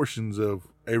correct portions of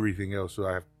everything else. So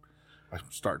I'm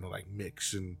starting to, like,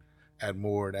 mix and add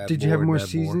more and add more. Did you have more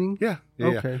seasoning? Yeah.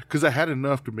 Okay. Because I had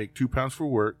enough to make 2 pounds for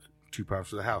work, 2 pounds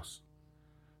for the house.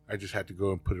 I just had to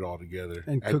go and put it all together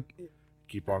And cook.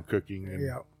 keep on cooking. And,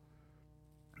 Yeah.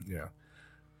 yeah.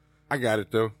 I got it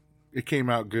though. It came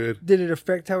out good. Did it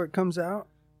affect how it comes out?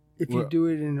 If you Well- do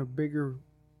it in a bigger.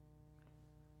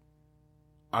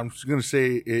 I'm just gonna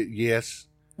say it. Yes,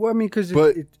 Well, I mean, because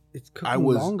But it's I cooking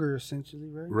was- longer, essentially,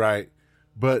 right? right.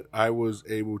 But I was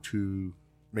able to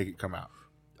make it come out,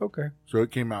 Okay. so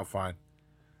it came out fine.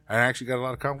 I actually got a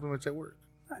lot of compliments at work.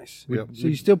 Nice. Yep. So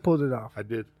you still pulled it off. I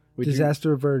did.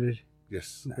 Disaster averted.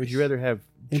 Yes. Nice. Would you rather have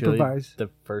chili Improvise. the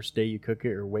first day you cook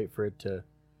it, or wait for it to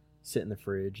sit in the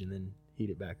fridge and then heat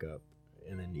it back up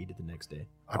and then eat it the next day?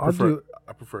 I I'll prefer. do-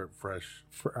 I prefer it fresh.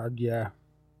 Yeah.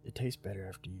 It tastes better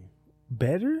after you.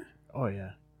 Better? Oh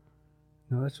yeah,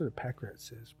 No, that's what a pack rat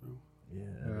says, bro.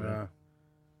 yeah.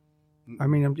 I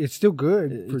mean, it's still good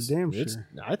for It's- damn it's- sure.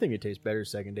 I think it tastes better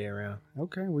second day around.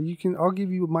 Okay, well, I'll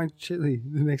give you my chili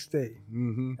the next day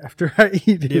Mm-hmm. after I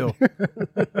eat it. Deal.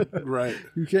 Right.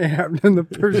 You can't have none the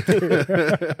first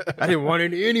day. I didn't want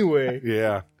it anyway.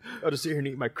 Yeah. I'll just sit here and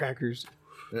eat my crackers.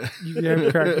 You can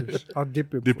have crackers. I'll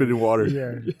dip it. Dip for it in water. you.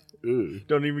 Yeah, Ugh.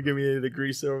 Don't even give me any of the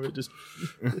grease over it. Just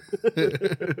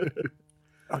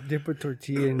I'll dip a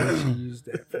tortilla and let you use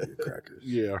that for your crackers.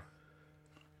 Yeah.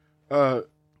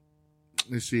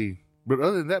 Let's see. But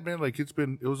other than that, man, like it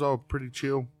was all pretty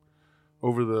chill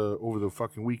over the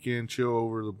fucking weekend. Chill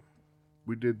over the.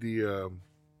 We did the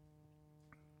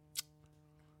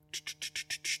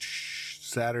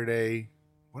Saturday.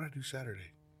 What did I do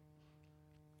Saturday?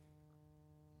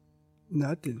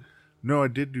 Nothing. No, I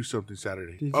did do something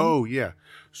Saturday. Did you? Oh yeah.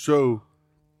 So,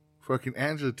 fucking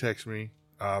Angela texted me.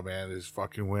 Oh man, this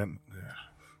fucking went.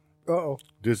 Uh-oh.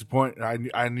 Disappointed.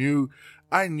 I knew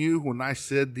when I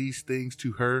said these things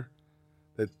to her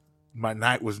that my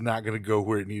night was not going to go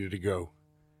where it needed to go,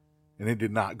 and it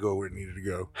did not go where it needed to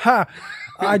go. Ha!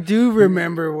 I do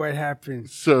remember what happened.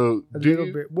 So A do little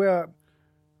you? bit. Well,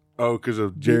 Oh, because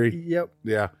of Jerry. Yep.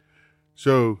 Yeah.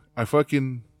 So I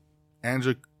fucking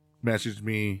Angela messaged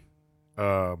me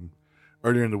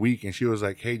earlier in the week, and she was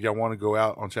like, "Hey, do y'all want to go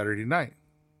out on Saturday night?"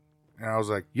 And I was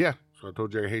like, "Yeah." So I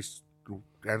told Jerry, "Hey,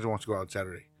 Angela wants to go out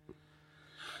Saturday.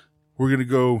 We're gonna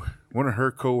go." One of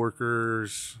her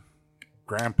coworkers,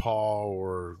 grandpa,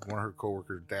 or one of her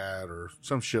coworkers' dad, or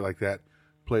some shit like that,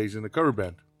 plays in the cover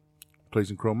band.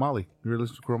 Plays in Chromoly. You ever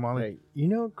listen to Chromoly? Hey, you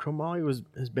know, Chromoly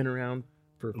has been around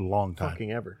for A long time.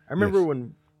 fucking ever. I remember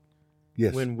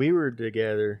Yes. when we were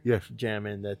together, Yes.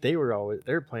 jamming, that they were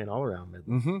playing all around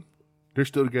Midland. Mm-hmm. They're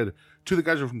still together. Two of the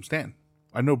guys are from Stanton.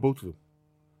 I know both of them.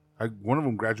 One of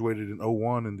them graduated in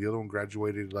 01, and the other one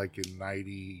graduated like in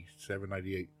 97,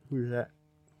 98. Who's that?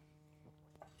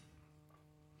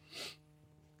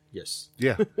 Yes.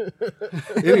 Yeah.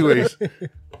 Anyways,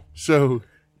 so,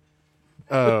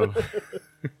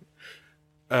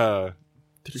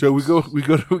 so we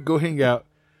go hang out.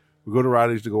 We go to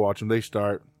Riley's to go watch them. They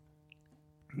start,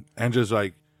 and just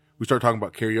like we start talking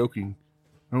about karaoke.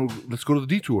 Oh, let's go to the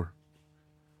detour.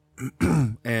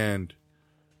 And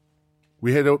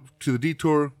we head up to the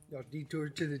detour. Y'all detour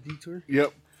to the detour?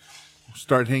 Yep.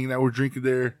 Start hanging out. We're drinking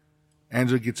there.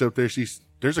 Angela gets up there.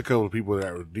 There's a couple of people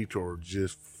that were detour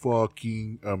just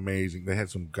fucking amazing. They had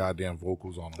some goddamn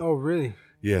vocals on them. Oh, really?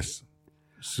 Yes.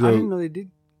 I didn't So know they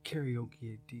did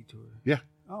karaoke at detour. yeah,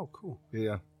 Oh, cool.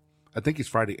 yeah. I think it's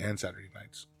Friday and Saturday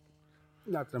nights.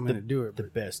 Not that I'm going to do it, The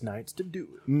but best nights to do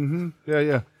it. Mm-hmm.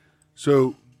 Yeah.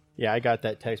 So, Yeah, I got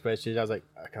that text message. I was like,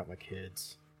 I got my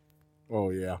kids. oh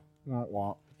yeah.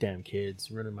 Wah. Damn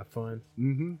kids ruining my fun.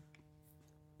 Mm-hmm.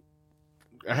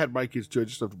 I had my kids too. I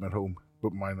just left them at home,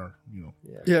 but mine are,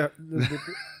 Yeah. yeah.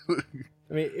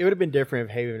 I mean, it would have been different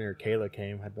if Haven or Kayla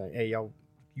came. I'd be like, hey, y'all,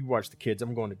 you watch the kids.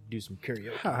 I'm going to do some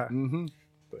karaoke. Mm-hmm.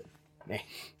 But,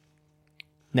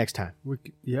 next time.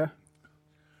 Yeah.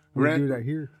 We Ran- do that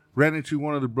here. Ran into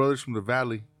one of the brothers from the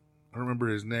valley. I don't remember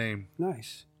his name,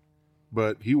 Nice.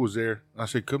 but he was there. I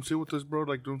said, "Come sit with us, bro.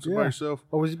 Like doing something by Yeah. yourself."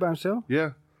 Oh, was he by himself?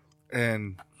 Yeah.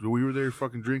 And so we were there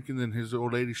fucking drinking, then his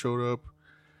old lady showed up,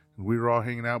 and we were all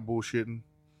hanging out bullshitting.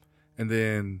 And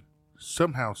then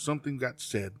somehow something got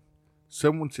said.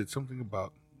 Someone said something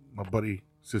about my buddy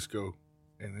Cisco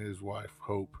and his wife,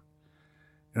 Hope.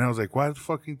 And I was like, why the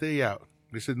fuck ain't they out?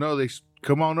 They said, no,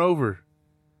 come on over.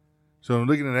 So I'm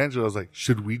looking at Angela, I was like,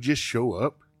 should we just show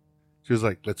up? She was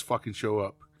like, let's fucking show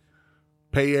up.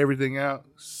 Pay everything out,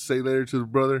 say later to the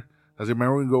brother. I was like, man,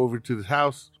 we're going to go over to the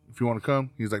house if you want to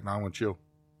come. He's like, no, I want to chill.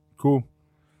 Cool.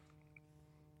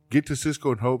 Get to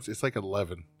Cisco and Hope's. It's like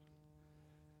 11.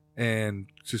 And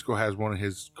Cisco has one of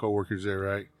his coworkers there,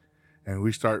 right? And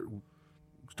we start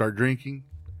drinking.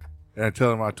 And I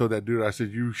told that dude, I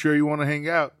said, you sure you want to hang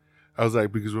out? I was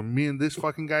like, because when me and this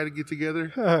fucking guy to get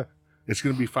together, It's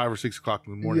going to be 5 or 6 o'clock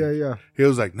in the morning. Yeah. He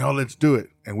was like, no, let's do it.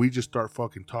 And we just start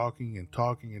fucking talking and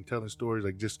telling stories,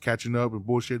 like just catching up and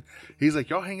bullshit. He's like,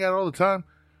 y'all hang out all the time?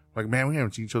 I'm like, man, we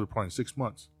haven't seen each other probably in 6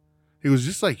 months. He was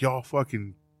just like, y'all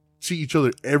fucking see each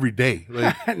other every day.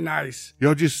 Like, nice.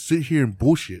 Y'all just sit here and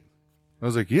bullshit. I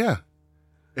was like, yeah.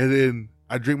 And then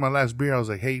I drink my last beer. I was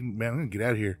like, hey, man, I'm going to get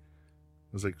out of here.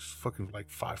 It was like fucking like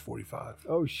 5:45.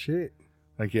 Oh, shit.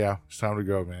 Like, yeah, it's time to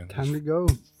go, man. Time to go.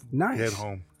 Nice. Head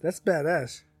home. That's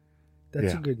badass.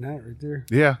 That's Yeah. a good night right there.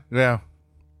 Yeah.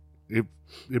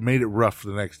 It made it rough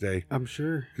the next day I'm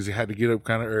sure. because you had to get up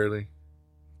kind of early,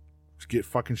 just get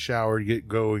fucking showered, get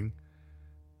going.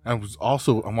 I'm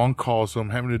on call, so I'm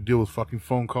having to deal with fucking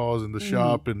phone calls in the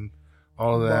shop and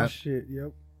all of that. Shit,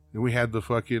 yep. And we had the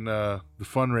fucking the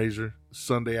fundraiser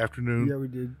Sunday afternoon. Yeah, we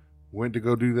did. Went to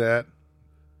go do that.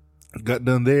 Got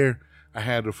done there. I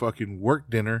had a fucking work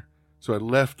dinner. So I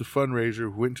left the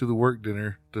fundraiser, went to the work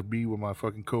dinner to be with my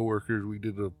fucking coworkers. We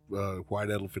did a white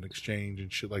elephant exchange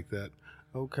and shit like that.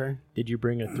 Okay. Did you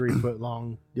bring a 3-foot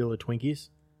long deal of Twinkies?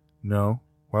 No.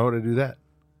 Why would I do that?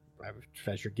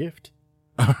 As your gift.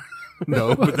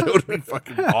 No, but that would be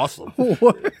fucking awesome.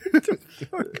 What the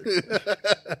fuck?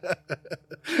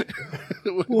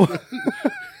 What?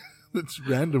 That's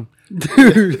random.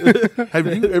 Dude. Have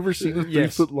you ever seen a 3-foot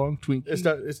Yes. long Twinkie?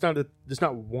 It's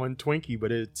not one Twinkie,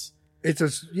 but it's It's a,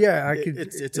 yeah,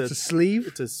 it's a sleeve.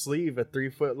 It's a sleeve, a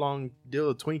 3-foot long deal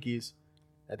of Twinkies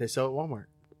that they sell at Walmart.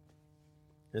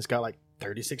 And it's got like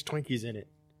 36 Twinkies in it.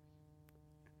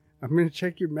 I'm going to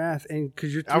check your math. And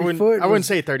because your 3 I wouldn't foot. I wouldn't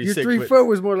say 36. Your 3 but- foot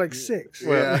was more like 6.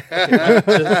 Well, Yeah.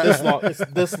 this long. It's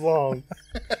this long.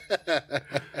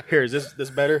 Here, is this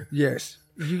better? Yes.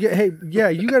 You get, hey, yeah,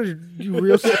 you got to do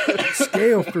real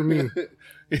scale for me.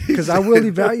 Because I will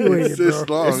evaluate It's it, this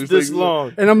bro. long. It's this like,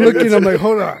 long. And I'm looking, I'm like,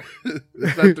 hold on.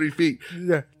 It's not 3 feet.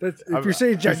 Yeah, that's if you're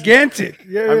saying gigantic.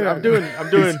 Yeah, I'm doing.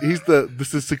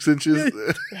 This is 6 inches.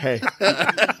 Hey,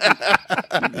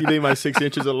 you leave my 6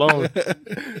 inches alone.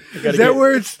 Is that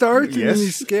where it starts and then you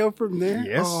Yes. scale from there?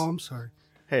 Yes. Oh, I'm sorry.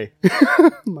 Hey,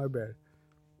 My bad.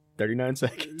 39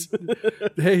 seconds.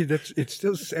 Hey, it's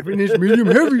still 7-inch medium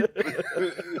heavy.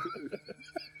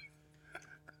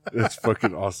 That's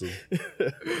fucking awesome.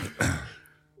 But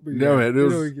No, man, it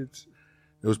was- it gets,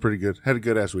 It was pretty good. Had a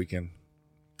good ass weekend.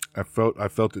 I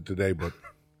felt it today, but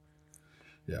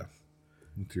yeah.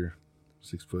 It's your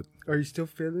 6 foot. are you still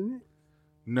feeling it?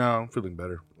 No, I'm feeling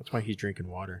better. That's why he's drinking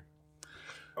water.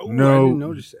 Oh, No. I didn't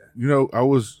notice that. You know, I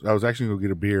was actually gonna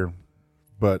get a beer,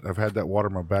 but I've had that water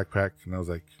in my backpack, and I was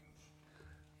like,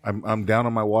 I'm down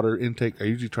on my water intake. I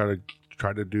usually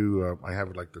try to do. I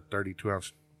have like the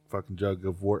 32-ounce fucking jug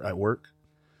of water at work,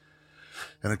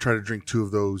 and I try to drink 2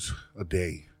 of those a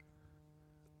day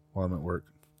while I'm at work.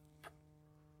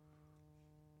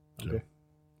 Okay.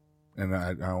 And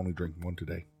I only drink 1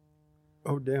 today,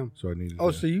 Oh, damn. so I needed.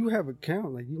 Oh, to, so you have a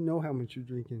count. Like, you know how much you're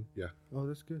drinking. Yeah. Oh,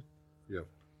 that's good. yeah.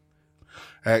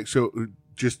 So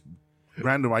just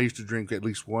random. I used to drink at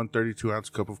least 1 32-ounce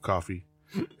cup of coffee,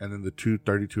 and then the 2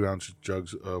 32-ounce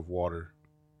jugs of water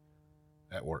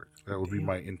at work. That would be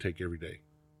my intake every day.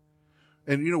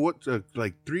 And you know what?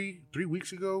 Like 3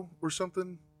 weeks ago or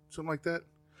something like that.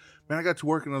 Man, I got to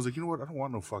work and I was like, you know what? I don't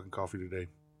want no fucking coffee today.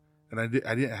 And I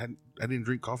didn't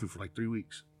drink coffee for like 3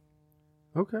 weeks.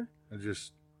 Okay.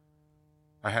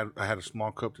 I had a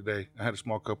small cup today. I had a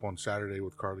small cup on Saturday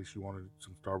with Carly. She wanted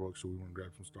some Starbucks, so we went and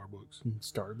grabbed some Starbucks.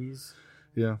 Starbies.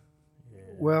 Yeah.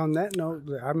 Well, on that note,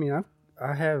 I mean,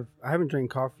 I haven't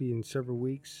drank coffee in several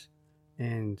weeks,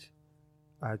 and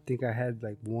I think I had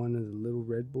like one of the little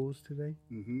Red Bulls today.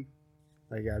 Mm-hmm.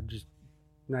 Like, I'm just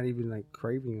not even like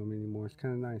craving them anymore. It's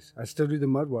kind of nice. I still do the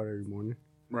mud water every morning,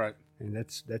 Right. and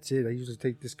that's it. I usually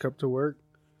take this cup to work.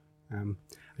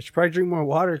 I should probably drink more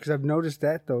water because I've noticed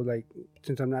that though. Like,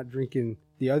 since I'm not drinking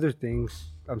the other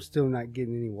things, I'm still not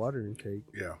getting any water intake.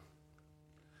 Yeah.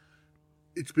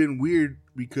 It's been weird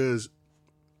because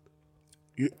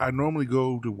I normally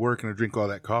go to work and I drink all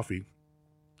that coffee,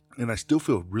 and I still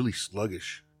feel really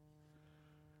sluggish.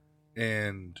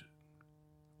 And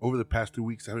over the past 2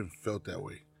 weeks, I haven't felt that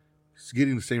way. It's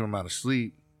getting the same amount of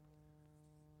sleep.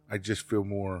 I just feel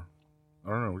more, I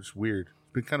don't know, it's weird.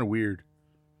 It's been kind of weird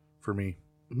for me.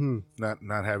 Not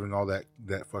having all that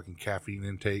fucking caffeine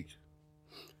intake.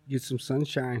 Get some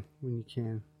sunshine when you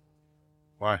can.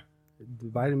 Why? The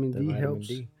vitamin D helps.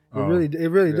 D. It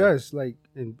really yeah. does. Like,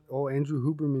 and Andrew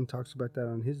Huberman talks about that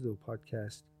on his little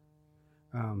podcast.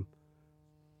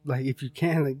 Like, if you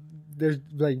can, like, there's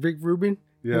like Rick Rubin.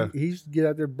 Yeah. He used to get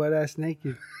out there butt ass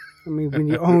naked. I mean, when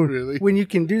you own, Really? when you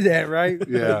can do that, right?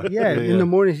 Yeah. yeah. In Yeah. the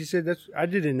mornings, he said I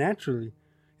did it naturally.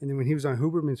 And then when he was on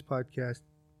Huberman's podcast,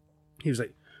 he was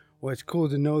like, well, it's cool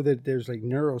to know that there's like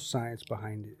neuroscience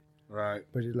behind it. Right.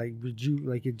 But it like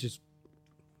it just.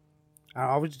 I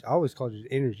always called it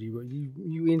energy, but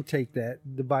you intake the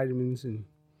vitamins and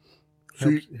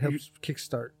helps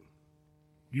kickstart.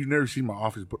 You've never seen my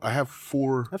office, but I have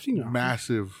 4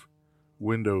 massive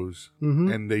windows,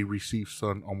 and they receive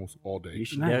sun almost all day. You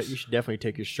should, Nice. you should definitely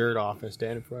take your shirt off and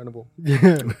stand in front of them.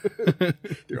 Yeah.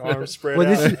 Your arms spread Well,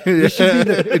 out. this should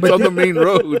be It's on the main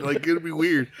road. Like, it'll be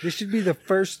weird. This should be the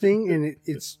first thing, and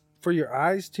it's for your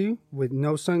eyes too, with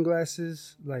no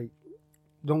sunglasses. Like,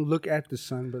 don't look at the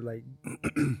sun, but like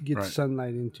get Right.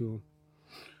 sunlight into them.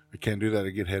 I can't do that. I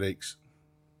get headaches.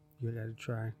 You gotta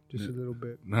try just a little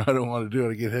bit. No, I don't want to do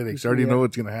it. I get headaches. I already know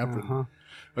what's going to happen. Uh-huh.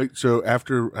 Like, so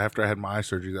after I had my eye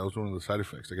surgery, that was one of the side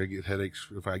effects. Like, I get headaches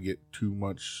if I get too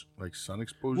much like sun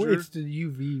exposure. Well, it's the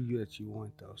UV that you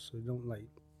want though, so don't like.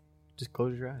 Just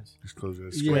close your eyes. Just close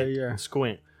it. Yeah, yeah.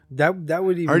 Squint. That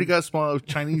would even. I already got small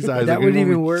Chinese eyes. That like, would you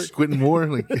even want me work. Squinting more,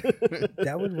 like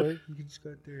That would work. You could just go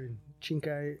out there and chink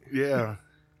eye it. yeah.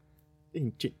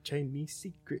 Chinese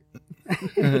secret.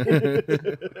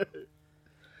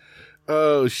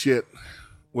 Oh shit.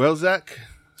 Well, Zach,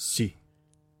 See.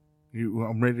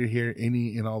 I'm ready to hear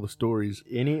any and all the stories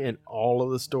Any and all of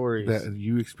the stories. that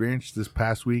you experienced this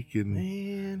past week in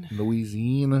Man.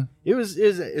 Louisiana. It was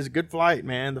a good flight,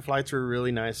 man. The flights were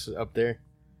really nice up there.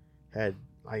 It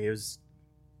was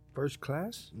First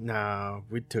class. no,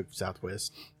 we took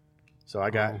Southwest. So I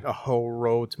got a whole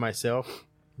row to myself.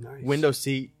 Nice. Window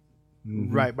seat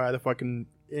Mhm. right by the fucking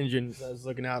engine. So I was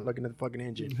looking at the fucking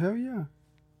engine. Hell yeah.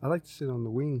 I like to sit on the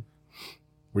wing.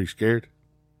 Were you scared?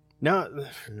 No.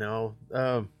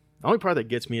 The only part that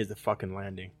gets me is the fucking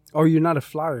landing. Oh, you're not a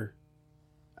flyer.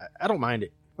 I don't mind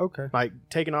it. Okay. Like,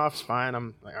 taking off is fine.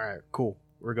 I'm like, all right, cool.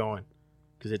 We're going.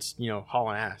 Because it's,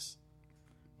 hauling ass.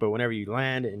 But whenever you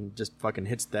land and just fucking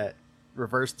hits that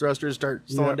reverse thruster, start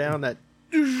slowing down, that,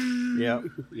 yeah.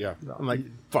 Yeah. I'm like,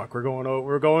 fuck, we're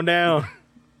going down.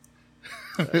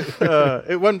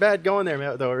 It wasn't bad going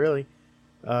there, though, really.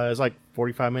 It was like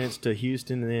 45 minutes to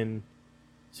Houston, and then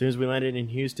as soon as we landed in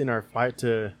Houston, our flight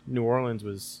to New Orleans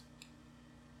was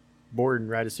boarding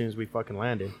right as soon as we fucking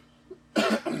landed.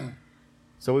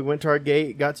 So we went to our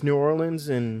gate, got to New Orleans,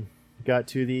 and got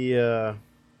to the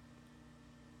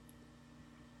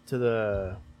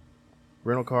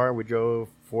rental car. We drove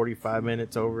 45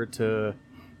 minutes over to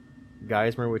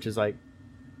Geismar, which is like,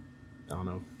 I don't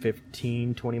know,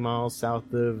 15, 20 miles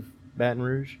south of Baton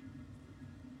Rouge.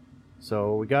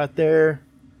 So we got there.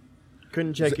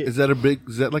 Couldn't check it. Is that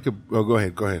like a... Oh, go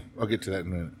ahead. I'll get to that in a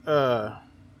minute.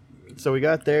 So we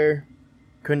got there.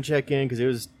 Couldn't check in because it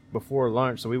was before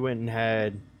lunch. So we went and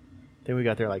had... I think we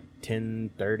got there like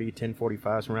 10:30,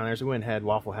 10:45, somewhere around there. So we went and had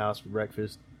Waffle House for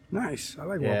breakfast. Nice. I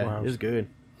like Yeah, Waffle House. it was good.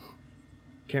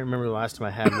 Can't remember the last time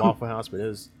I had Waffle House, but it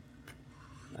was...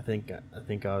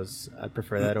 I'd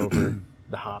prefer that over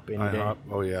the hop any day. IHOP.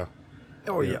 Oh, yeah.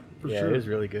 Oh yeah, for Yeah, sure. it was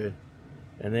really good.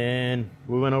 And then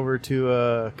we went over to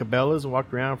Cabela's and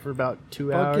walked around for about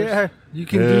 2 hours. Fuck yeah, you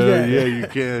can do Hell that. yeah, you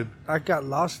can. I got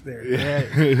lost there.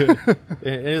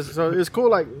 Yeah. So it's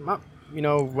cool. Like,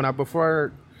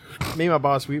 before me and my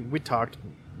boss, we talked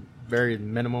very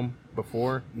minimum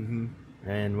before,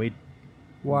 and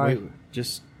Why? we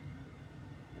just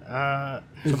Is it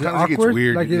Sometimes it awkward? gets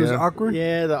weird, Like it was yeah. awkward?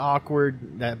 yeah, the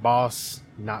awkward, that boss,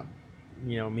 not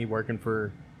me working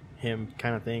for him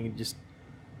kind of thing. It just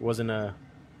wasn't a.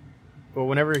 Well,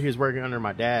 whenever he was working under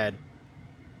my dad,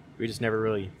 I never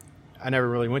really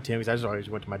went to him because I just always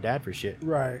went to my dad for shit.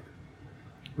 Right.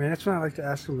 Man, that's when I like to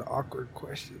ask him the awkward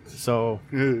questions. So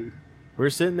we're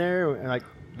sitting there, and like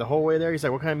the whole way there, he's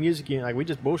like, "What kind of music you?" Like, we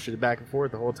just bullshitted back and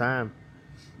forth the whole time.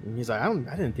 And he's like, I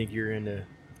didn't think you were into the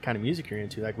kind of music you're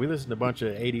into. Like, we listened to a bunch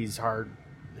of '80s hard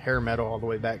hair metal all the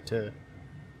way back to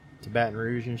Baton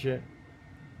Rouge and shit.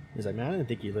 He's like, man, I didn't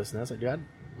think you listened. I was like, dude, I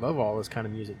love all this kind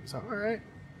of music. So, all right.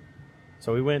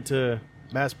 So we went to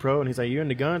Bass Pro, and he's like, you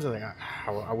into guns? I was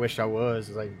like, I wish I was.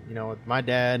 It's like, with my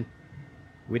dad,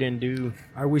 we didn't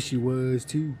I wish he was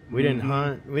too. We didn't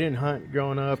hunt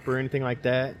growing up or anything like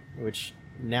that. Which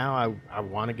now I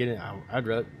want to get in.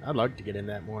 I'd like to get in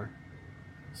that more.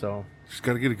 So Just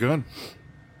got to get a gun.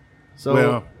 So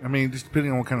Well, I mean, just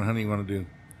depending on what kind of hunting you want to do.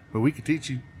 But we could teach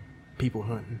you. people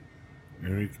hunting.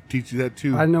 And we could teach you that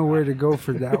too. I know where to go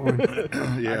for that one.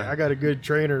 Yeah. I got a good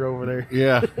trainer over there.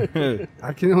 Yeah.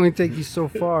 I can only take you so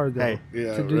far though. Hey,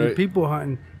 yeah, to do right. the people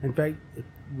hunting. In fact,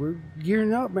 we're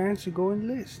gearing up, man. So go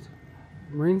enlist.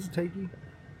 Marines will take you.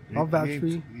 I'll vouch for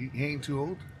you. He ain't too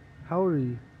old. How old are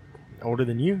you? Older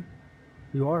than you.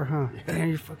 You are, huh? Damn,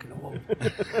 you're fucking old.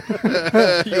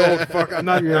 You old fuck. I'm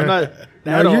not. Yeah. I'm not No,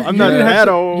 that old. you're I'm not gonna have that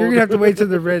to- old. You're gonna have to wait till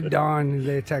the Red Dawn and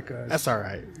they attack us. That's all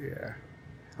right. Yeah.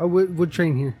 Oh, we'll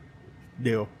train here.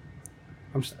 Deal.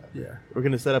 Yeah. We're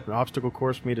gonna set up an obstacle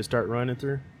course for me to start running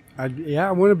through. I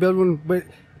want to build one, but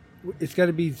it's got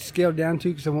to be scaled down too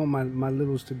because I want my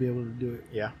littles to be able to do it.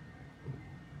 Yeah.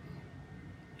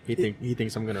 He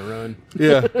thinks I'm gonna run.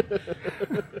 Yeah.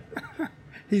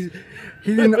 He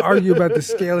didn't argue about the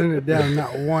scaling it down,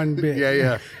 not one bit.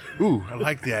 Yeah. Ooh, I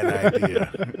like that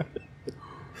idea.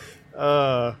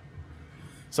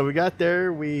 So we got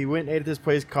there. We went and ate at this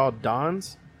place called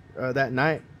Don's that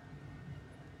night,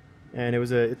 and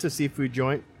it's a seafood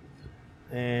joint,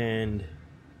 and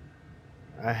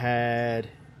I had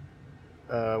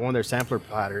one of their sampler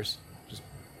platters. Just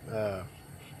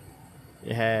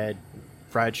it had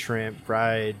fried shrimp,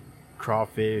 fried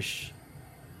crawfish,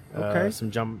 Okay.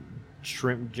 some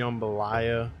shrimp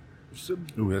jambalaya. So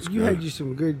Ooh, that's you good. had you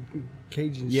some good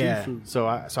Cajun Yeah, seafood. so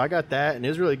I got that, and it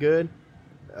was really good.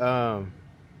 And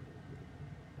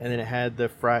then it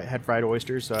had fried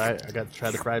oysters, so I got to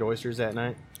try the fried oysters that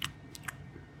night.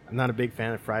 I'm not a big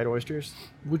fan of fried oysters.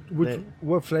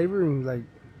 What flavor? And like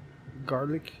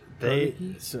garlic?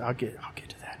 Garlicky? So I'll get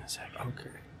to that in a second. Okay.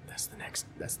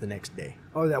 That's the next day.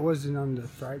 Oh, that wasn't on the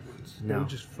fried ones. They No. were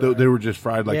just fried. They were just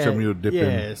fried like something you would dip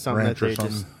in something ranch that or they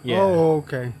something. just yeah. Oh,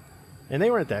 okay. And they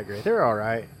weren't that great. They were all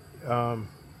right.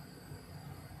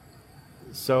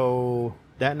 So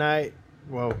that night,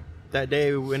 that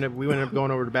day we went up going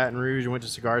over to Baton Rouge and went to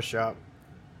a cigar shop.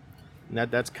 And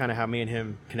that's kind of how me and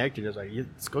him connected. I was like,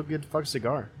 let's go get a fucking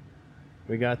cigar.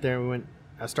 We got there and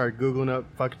I started Googling up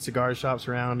fucking cigar shops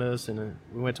around us, and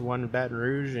we went to one in Baton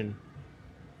Rouge, and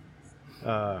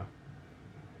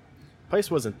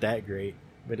place wasn't that great,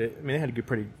 but they had a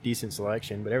pretty decent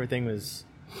selection, but everything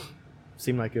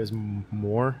seemed like it was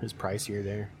pricier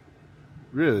there.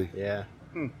 Really? Yeah.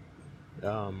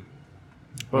 I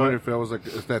wonder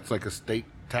if that's like a state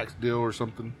tax deal or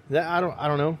something. I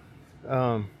don't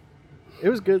know. It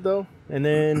was good though. And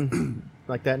then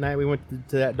like that night we went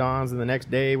to that Don's, and the next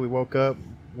day we woke up,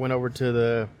 went over to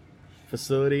the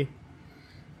facility,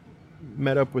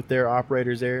 met up with their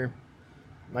operators there.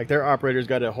 Like their operators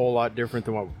got a whole lot different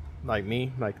than what like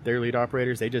me. Like their lead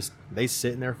operators, they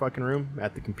sit in their fucking room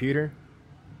at the computer,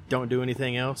 don't do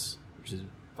anything else, which is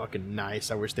fucking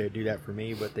nice. I wish they would do that for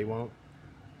me, but they won't.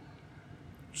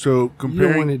 So You comparing,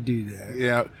 don't want to do that.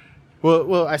 yeah,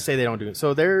 Well, I say they don't do it.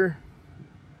 So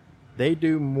they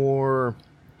do more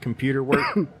computer work.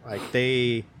 Like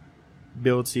they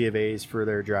build C of A's for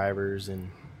their drivers,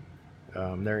 and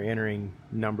they're entering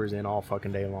numbers in all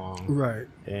fucking day long. Right.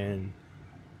 And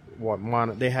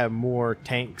they have more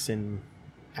tanks and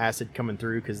acid coming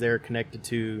through because they're connected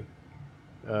to.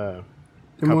 They're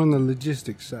more on the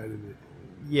logistics side of it.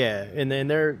 Yeah, and then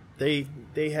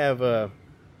they have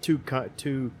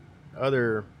two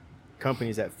other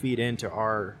companies that feed into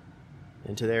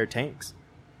their tanks,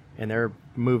 and they're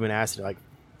moving acid at like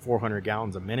 400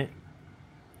 gallons a minute.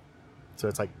 So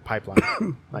it's like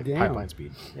pipeline, like Damn. pipeline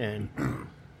speed, and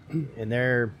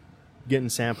they're getting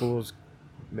samples,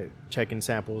 checking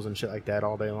samples and shit like that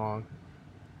all day long,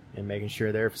 and making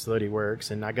sure their facility works.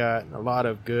 And I got a lot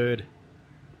of good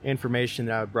information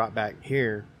that I brought back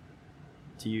here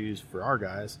to use for our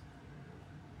guys.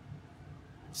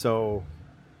 So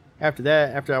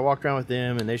after I walked around with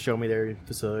them and they showed me their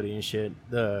facility and shit,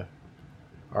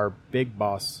 our big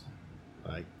boss,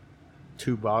 like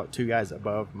two guys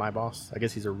above my boss, I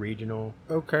guess he's a regional.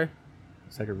 Okay.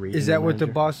 It's like a regional. Is that what the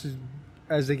manager. bosses,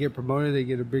 as they get promoted, they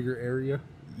get a bigger area?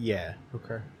 Yeah,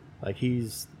 Okay. like I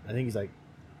think he's like,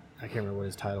 I can't remember what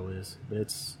his title is, but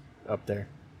it's up there.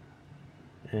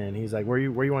 And he's like, where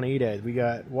you want to eat at? We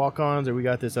got walk-ons, or we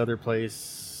got this other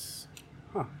place.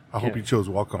 I hope you chose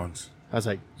walk-ons. I was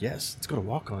like, yes, let's go to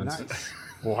walk-ons. Nice.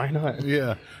 Why not?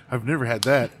 Yeah, I've never had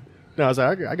that. No, I was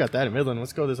like, I got that in Midland.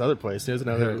 Let's go to this other place. There's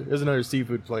another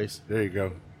seafood place. There you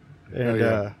go. And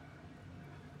yeah.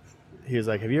 he was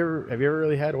like, have you ever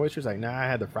really had oysters? Like, nah, I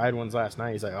had the fried ones last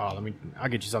night. He's like, I'll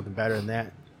get you something better than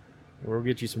that. We'll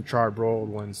get you some char broiled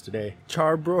ones today.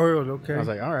 Charbroiled, okay. I was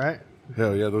like, all right.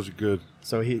 Hell yeah, those are good.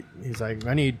 So he's like,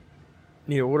 I need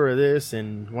an order of this,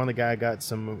 and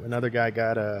another guy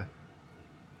got a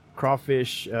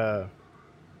crawfish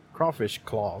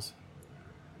claws.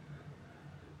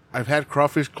 I've had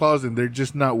crawfish claws, and they're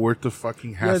just not worth the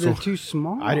fucking yeah, hassle. they're too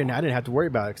small. I didn't have to worry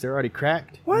about it because they're already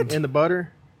cracked. What? In the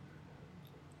butter.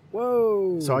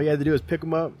 Whoa. So all you had to do was pick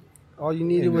them up. All you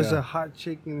needed And, was a hot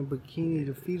chick in a bikini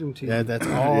to feed them to you. Yeah, that's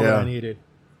all Yeah. I needed.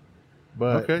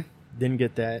 But Okay. didn't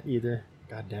get that either.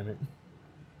 God damn it.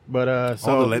 But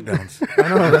so all the letdowns. I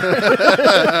know.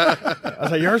 I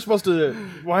was like, you're supposed to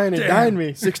wine and dine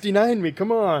me, 69 me.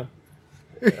 Come on.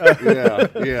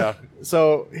 Yeah.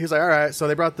 So he's like, all right. So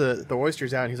they brought the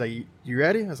oysters out, and he's like, you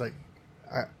ready? I was like,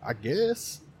 I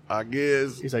guess.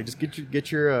 He's like, just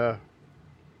get your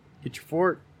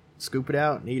fork, scoop it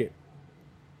out, and eat it.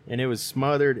 And it was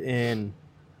smothered in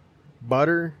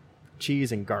butter,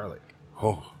 cheese, and garlic.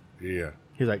 Oh, yeah.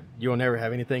 He's like, you'll never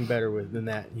have anything better than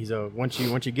that. He's like, once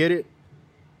you get it,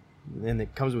 then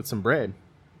it comes with some bread.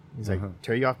 He's like,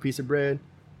 tear you off a piece of bread,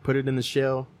 put it in the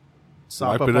shell,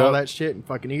 sop up all that shit, and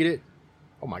fucking eat it.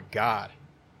 Oh my God,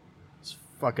 it's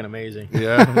fucking amazing.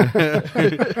 Yeah.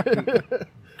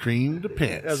 Cream to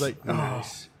pants. I was like,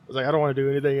 I don't want to do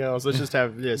anything else. Let's just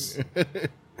have this.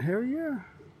 Hell yeah.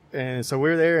 And so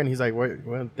we're there, and he's like,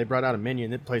 well, they brought out a menu,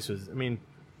 and that place was, I mean,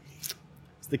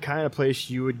 it's the kind of place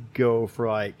you would go for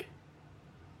like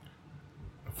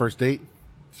first date.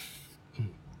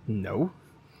 No,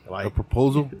 like a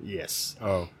proposal. Yes.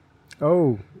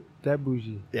 Oh, that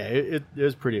bougie. Yeah, it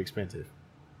was pretty expensive.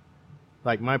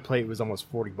 Like my plate was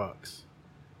almost $40,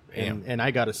 and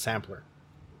I got a sampler.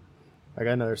 I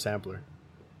got another sampler.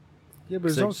 Yeah,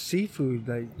 but it's all seafood.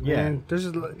 Like, yeah, man, there's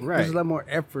a lot more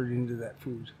effort into that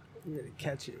food. You gotta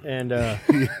catch it. And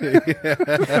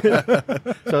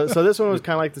so this one was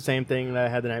kind of like the same thing that I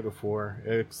had the night before,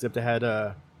 except it had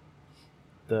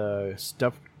the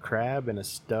stuffed crab and a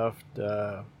stuffed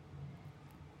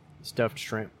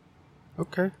shrimp.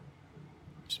 Okay.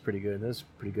 Which is pretty good. That was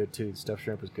pretty good too. The stuffed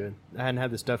shrimp was good. I hadn't had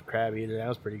the stuffed crab either. That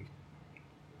was pretty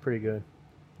good.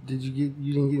 You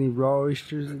didn't get any raw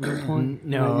oysters at that point?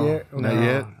 No. Not yet? Not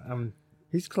yet.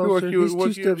 He's closer. He's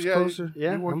two steps closer.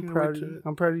 Yeah, I'm proud of you.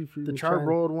 I'm proud of you for the char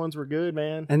rolled ones were good,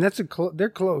 man. And that's they're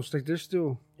close. Like they're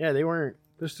still. Yeah, they weren't.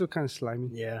 They're still kind of slimy.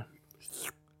 Yeah.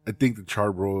 I think the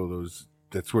char roll,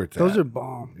 that's where it's those at. are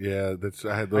bomb. Yeah,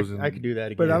 I had those. I could do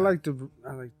that again. But I like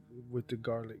with the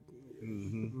garlic.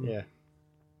 Mm-hmm. Yeah.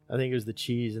 I think it was the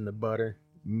cheese and the butter.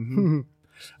 Mm-hmm.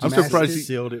 I'm surprised you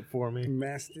sealed it for me.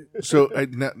 Masked it. So,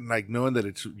 like knowing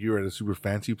that you're at a super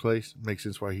fancy place makes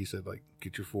sense why he said like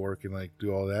get your fork and like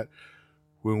do all that.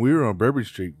 When we were on Bourbon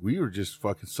Street, we were just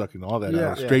fucking sucking all that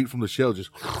out straight from the shell. Just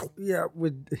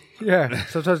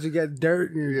Sometimes you got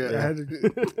dirt and you had to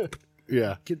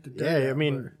get the dirt. Yeah, I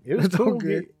mean it was cool.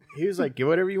 Good. He was like, "Get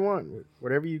whatever you want,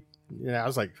 whatever you." I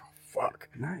was like, "Fuck,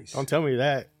 nice." Don't tell me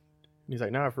that. And he's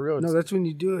like, "Nah, for real." No, that's when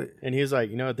you do it. And he was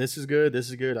like, "You know what? This is good. This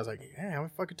is good." I was like, "Yeah, how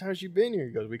many fucking times you been here?"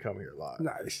 He goes, "We come here a lot."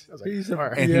 Nice. I was like, "All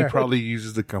right." And he probably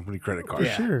uses the company credit card.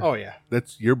 Yeah. Sure. Oh yeah.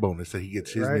 That's your bonus that he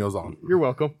gets his meals on. You're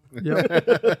welcome.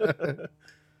 Yep.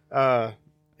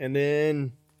 And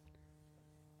then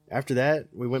after that,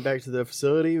 we went back to the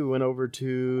facility. We went over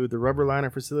to the rubber liner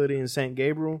facility in St.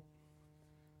 Gabriel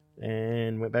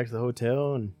and went back to the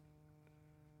hotel. And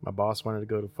my boss wanted to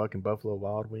go to fucking Buffalo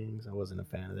Wild Wings. I wasn't a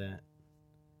fan of that.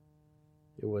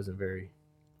 It wasn't very...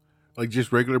 Like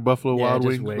just regular Buffalo Wild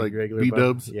Wings? Like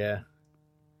B-dubs? Yeah.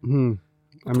 I mean,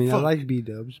 I like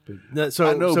B-dubs, but...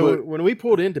 So when we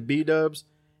pulled into B-dubs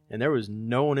and there was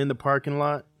no one in the parking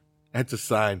lot... That's a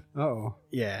sign. Uh-oh.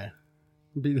 Yeah.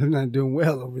 B-dubs not doing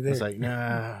well over there. It's like,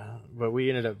 nah. But we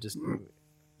ended up just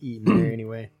eating there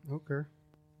anyway. Okay.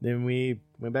 Then we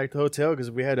went back to the hotel because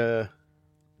we had a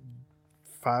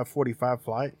 5:45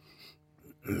 flight.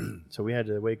 So we had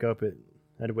to wake up at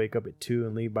 2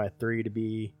 and leave by 3 to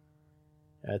be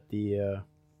at the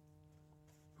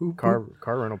car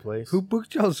rental place. Who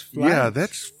booked y'all's flight? Yeah,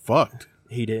 that's fucked.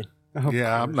 He did.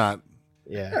 I'm not.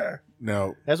 Yeah.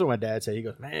 No. That's what my dad said. He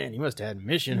goes, "Man, you must have had a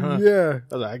mission, huh?" Yeah.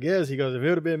 I was like, "I guess." He goes, "If it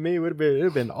would have been me, it would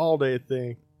have been an all day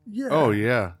thing." Yeah. Oh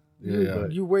yeah. Yeah.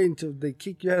 You wait until they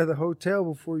kick you out of the hotel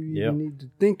before you even need to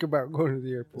think about going to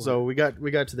the airport. So we got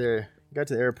to the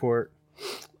airport,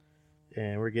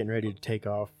 and we're getting ready to take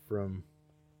off from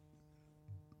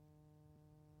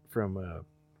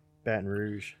Baton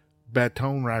Rouge.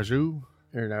 Baton Rouge?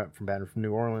 Or not from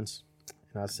New Orleans.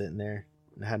 And I was sitting there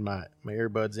and I had my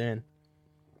earbuds in.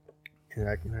 And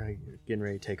I'm getting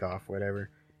ready to take off, whatever.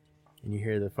 And you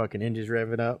hear the fucking engines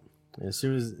revving up. And as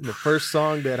soon as the first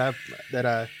song that I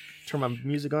turned my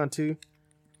music on to,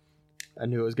 I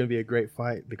knew it was going to be a great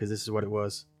fight because this is what it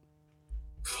was.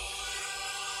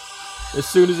 As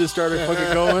soon as it started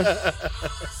fucking going,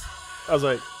 I was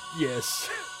like, yes.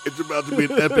 It's about to be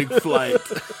an epic flight.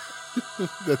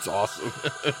 That's awesome.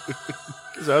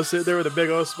 So I was sitting there with a big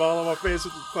old smile on my face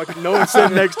with fucking no one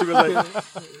sitting next to me. Like,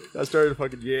 I started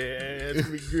fucking, yeah, it's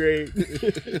going to be great.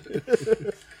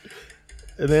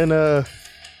 And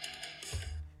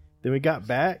then we got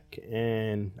back,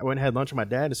 and I went and had lunch with my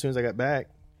dad as soon as I got back.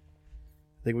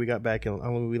 I think we got back,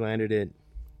 and we landed at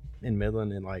in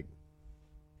Midland at like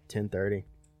 10:30.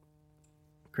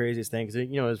 Craziest thing, because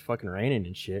it was fucking raining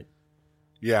and shit.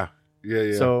 Yeah.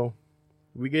 So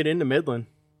we get into Midland,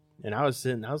 and I was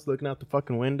looking out the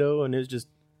fucking window, and it was just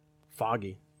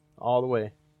foggy all the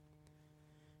way.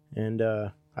 And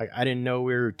I didn't know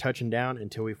we were touching down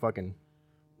until we fucking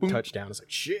touched down. It's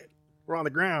like, shit, we're on the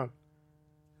ground.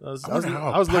 I was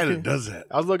looking, does that.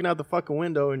 I was looking out the fucking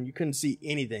window, and you couldn't see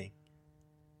anything.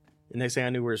 And next thing I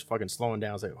knew, we were just fucking slowing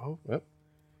down. I was like, oh, well,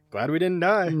 glad we didn't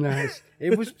die. Nice.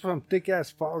 It was from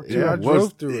thick-ass fog, too. Yeah, I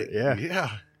drove through it.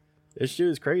 Yeah. This shit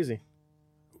is crazy.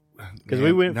 Because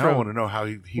we went now from... I want to know how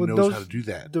he knows how to do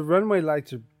that. The runway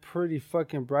lights are pretty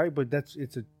fucking bright, but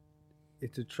it's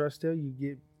a trust tale. You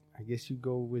get, I guess you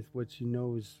go with what you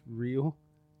know is real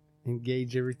and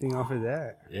gauge everything off of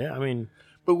that. Yeah, I mean...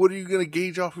 But what are you going to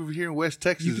gauge off of here in West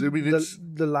Texas? I mean, it's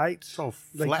the lights. So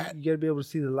like, flat. You got to be able to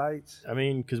see the lights. I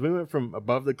mean, because we went from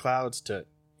above the clouds to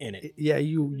in it. Yeah,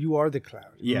 you are the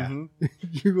cloud. Yeah. Mm-hmm.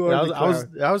 You are the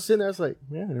cloud. I was sitting there, I was like,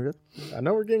 man, I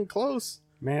know we're getting close.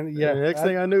 Man, yeah. And the next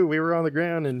thing I knew, we were on the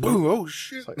ground and... Boom, oh,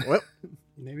 shit. Like, well...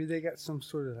 Maybe they got some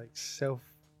sort of like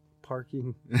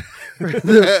self-parking. I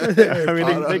mean,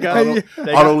 they got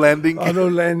auto landing.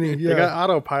 Auto landing, yeah. They got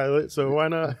autopilot, so why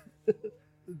not?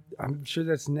 I'm sure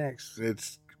that's next. We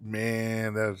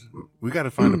got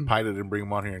to find a pilot and bring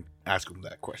him on here and ask him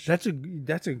that question. That's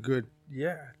a great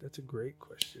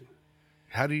question.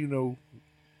 How do you know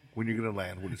when you're going to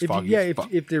land when it's foggy? Yeah,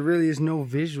 if there really is no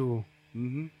visual.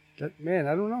 Mm-hmm. Man,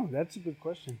 I don't know. That's a good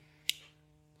question.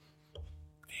 Damn,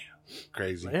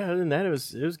 crazy. Yeah, other than that, it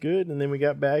was good. And then we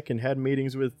got back and had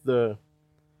meetings with the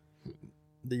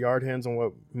yard hands on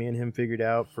what me and him figured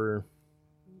out to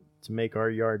make our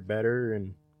yard better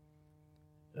and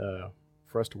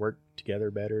for us to work together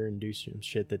better and do some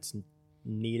shit that's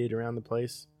needed around the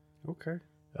place. Okay.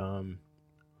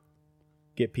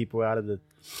 Get people out of the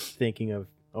thinking of,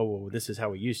 oh, well, this is how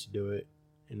we used to do it,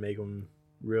 and make them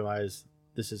realize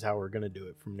this is how we're going to do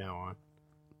it from now on.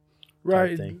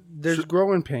 Right. There's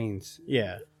growing pains.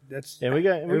 Yeah. We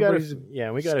got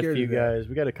a few guys.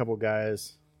 We got a couple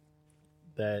guys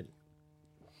that,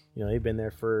 they've been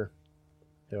there for,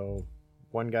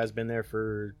 one guy's been there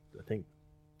for, I think,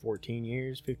 14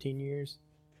 years, 15 years.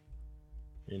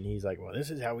 And he's like, well, this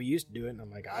is how we used to do it. And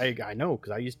I'm like, I know,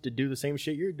 because I used to do the same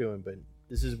shit you're doing, but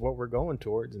this is what we're going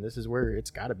towards, and this is where it's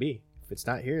got to be. If it's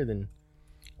not here, then...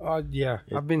 yeah.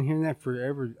 I've been hearing that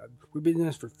forever. We've been doing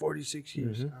this for 46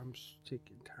 years. Mm-hmm. I'm sick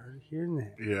and tired of hearing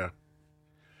that. Yeah.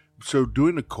 So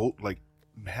doing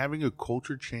having a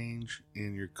culture change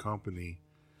in your company,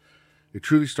 it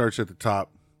truly starts at the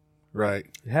top. Right.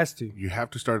 It has to. You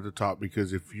have to start at the top,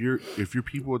 because if your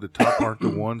people at the top aren't the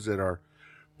ones that are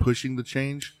pushing the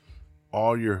change,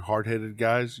 all your hard-headed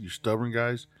guys, your stubborn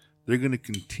guys, they're going to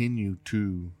continue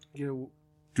to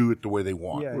do it the way they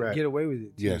want. Yeah, right. Get away with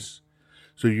it. Too. Yes.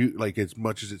 So you, as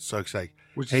much as it sucks, hey,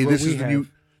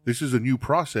 this is a new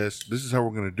process. This is how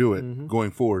we're going to do it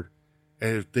going forward.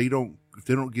 And if they don't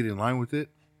get in line with it,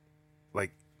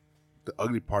 the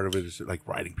ugly part of it is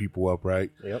writing people up,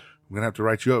 right? Yep. I'm going to have to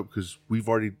write you up because we've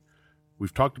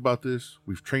talked about this.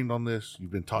 We've trained on this.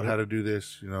 You've been taught how to do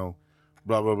this, blah,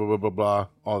 blah, blah, blah, blah, blah,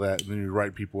 all that. And then you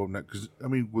write people up. Because,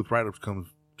 with write-ups comes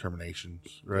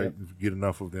terminations, right? Yep. If you get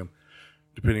enough of them,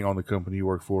 depending on the company you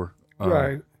work for.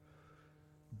 Right.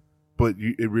 But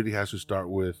it really has to start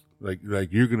with,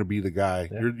 you're going to be the guy.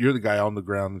 Yeah. You're the guy on the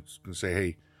ground that's going to say,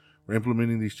 hey, we're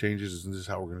implementing these changes, and this is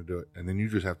how we're going to do it. And then you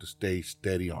just have to stay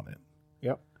steady on it.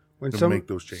 Yep. Make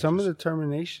those changes. Some of the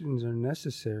terminations are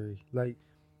necessary.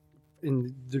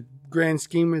 In the grand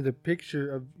scheme of the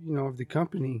picture of of the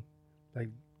company,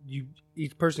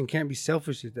 each person can't be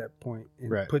selfish at that point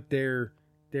and put their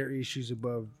issues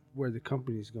above where the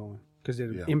company is going, because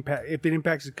if it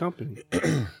impacts the company.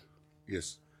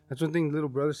 Yes. That's one thing little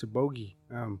brother said, Bogey.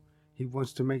 He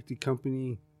wants to make the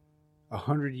company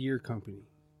 100-year company,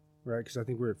 right? Because I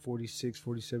think we're at 46,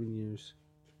 47 years.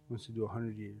 Wants to do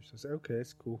 100 years. I said, okay,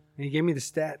 that's cool. And he gave me the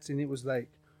stats, and it was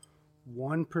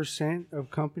 1%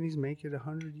 of companies make it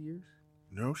 100 years.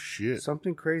 No shit.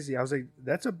 Something crazy. I was like,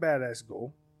 that's a badass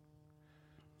goal.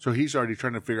 So he's already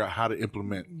trying to figure out how to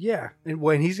implement. Yeah. And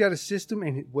when he's got a system,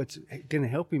 and what's going to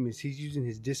help him is he's using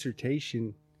his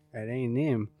dissertation at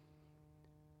A&M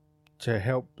to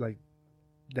help,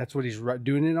 that's what he's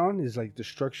doing it on, is the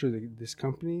structure of this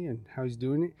company and how he's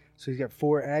doing it. So he's got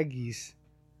 4 Aggies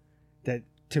that,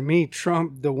 to me,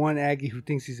 trump the one Aggie who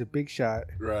thinks he's a big shot.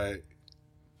 Right.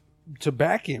 To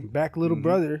back little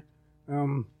brother,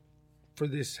 for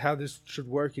this, how this should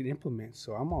work and implement.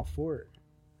 So I'm all for it.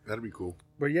 That'd be cool.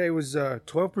 But yeah, it was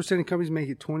 12% of companies make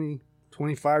it 20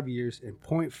 25 years, and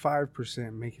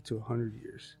 0.5% make it to 100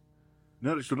 years.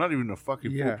 No, so not even a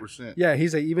fucking 4%. Yeah,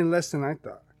 he's like even less than I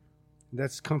thought.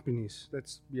 That's companies.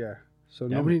 That's So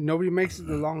nobody makes it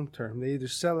the long term. They either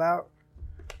sell out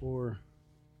or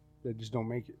they just don't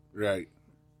make it. Right.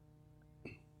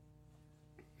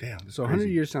 Damn. So 100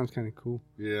 years sounds kind of cool.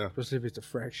 Yeah. Especially if it's a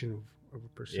fraction of a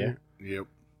percent. Yeah. Yep.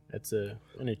 That's an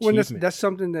achievement. Well, that's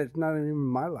something that's not even in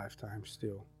my lifetime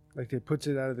still. Like it puts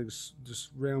it out of this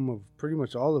realm of pretty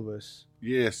much all of us.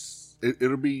 Yes.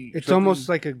 It'll be. It's almost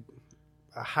like a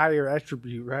higher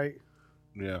attribute, right?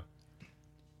 Yeah.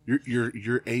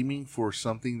 You're aiming for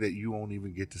something that you won't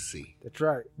even get to see. That's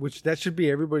right. Which that should be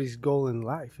everybody's goal in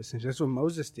life. Essentially, that's what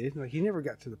Moses did. Like he never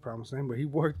got to the promised land, but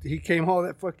he came all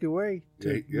that fucking way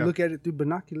to look at it through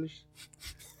binoculars.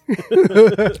 It's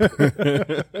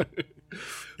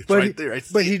right there.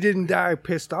 But he didn't die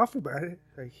pissed off about it.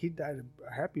 Like he died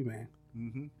a happy man.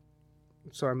 Mm-hmm.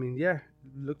 So I mean,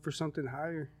 look for something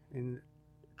higher and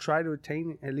try to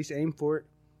attain it. At least aim for it.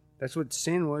 That's what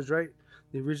sin was, right?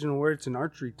 The original word, it's an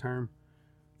archery term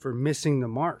for missing the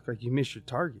mark. Like you miss your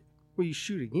target. Well, you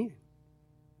shoot again.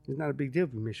 It's not a big deal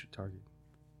if you miss your target.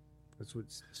 That's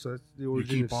the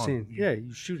origin of sin.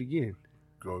 You shoot again.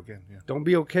 Go again, yeah. Don't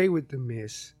be okay with the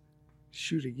miss.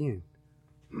 Shoot again.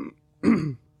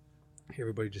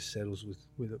 Everybody just settles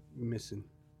with a missing.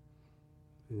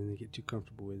 And then they get too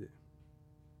comfortable with it.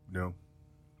 No.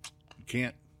 You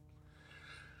can't.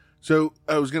 So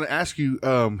I was going to ask you,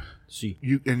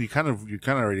 you kind of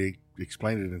already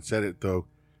explained it and said it though.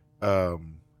 So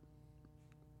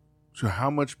how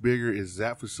much bigger is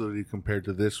that facility compared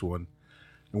to this one,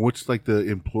 and what's like the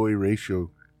employee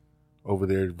ratio over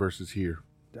there versus here?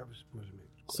 That was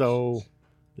so.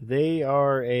 They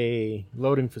are a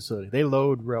loading facility. They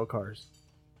load rail cars,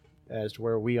 as to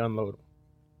where we unload them.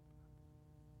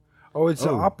 Oh, it's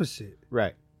the opposite.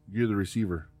 Right. You're the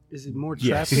receiver. Is it more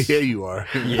Yes. traffic? Yeah, you are.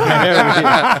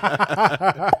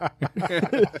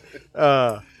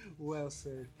 Well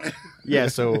said. Yeah,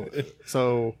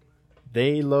 so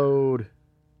they load,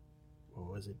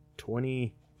 what was it,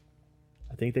 20,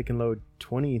 I think they can load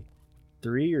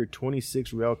 23 or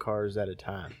 26 rail cars at a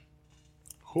time.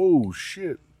 Oh,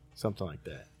 shit. Something like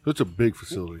that. That's a big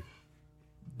facility.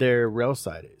 Their rail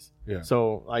side is. Yeah.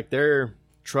 So, like, their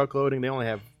truck loading, they only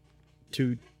have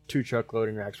two truck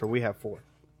loading racks where we have 4.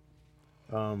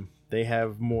 They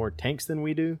have more tanks than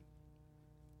we do.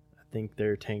 I think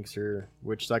their tanks are,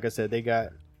 which, like I said, they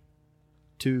got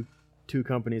two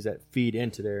companies that feed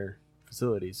into their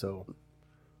facility. So,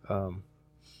 I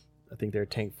think their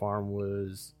tank farm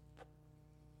was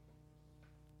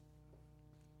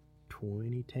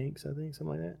 20 tanks, I think,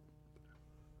 something like that.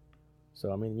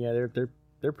 So I mean, yeah, they're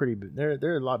pretty.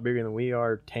 They're a lot bigger than we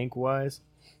are tank wise,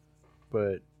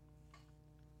 but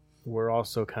we're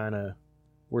also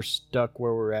we're stuck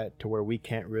where we're at to where we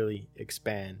can't really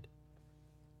expand.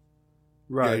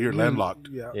 Right, yeah, you're landlocked.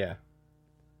 Yeah.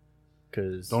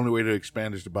 Because the only way to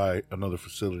expand is to buy another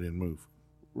facility and move.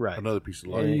 Right. Another piece of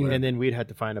land. And then we'd have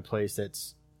to find a place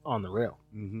that's on the rail.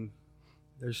 Mm-hmm.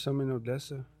 There's some in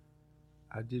Odessa.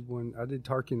 I did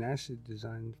Tarkin acid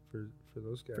design for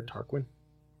those guys. For Tarquin?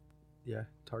 Yeah,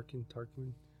 Tarkin.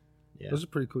 Yeah. Those are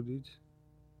pretty cool dudes.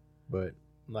 But,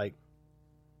 like,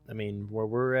 I mean, where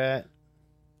we're at,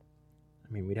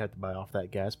 I mean, we'd have to buy off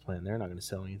that gas plant. They're not going to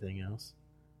sell anything else.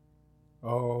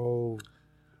 Oh.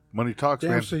 Money talks,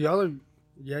 damn, man. so y'all are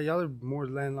more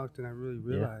landlocked than I really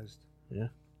realized. Yeah.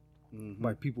 Mm-hmm.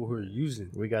 By people who are using.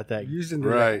 We got that.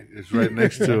 Right. It's right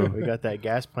next to them. We got that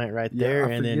gas plant right there.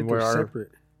 Yeah, and then where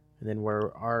separate.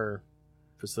 our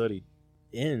facility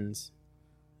ends,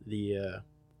 the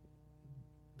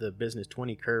business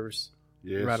 20 curves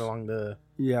right along the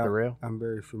rail. I'm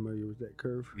very familiar with that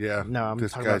curve. Yeah. No, I'm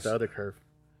talking about the other curve.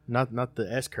 Not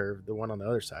the S curve, the one on the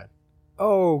other side.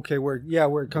 Oh, okay. Where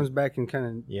it comes back and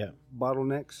kind of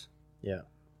bottlenecks. Yeah.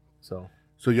 So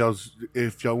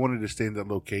if y'all wanted to stay in that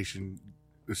location,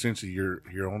 essentially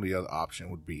your only other option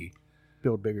would be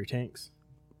build bigger tanks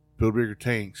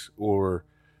or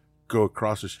go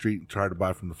across the street and try to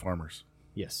buy from the farmers.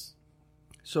 Yes.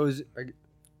 So is it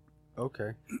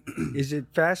okay? Is it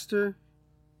faster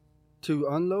to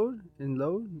unload and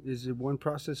load? Is it one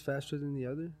process faster than the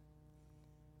other?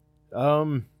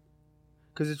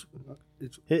 Because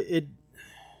it's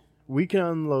we can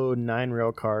unload 9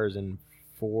 rail cars in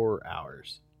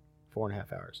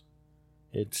 4.5 hours.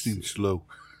 It seems slow.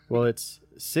 Well, it's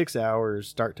 6 hours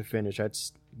start to finish.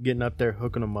 That's getting up there,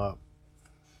 hooking them up,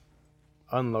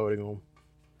 unloading them,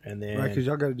 and then because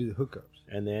y'all got to do the hookups,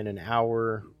 and then an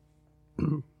hour,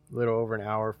 little over an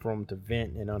hour for them to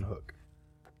vent and unhook.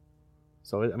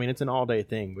 So I mean, it's an all day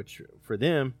thing, which for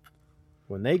them,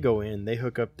 when they go in, they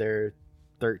hook up their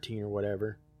 13 or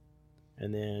whatever,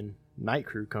 and then night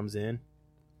crew comes in,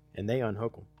 and they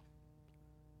unhook them.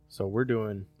 So we're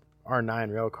doing our 9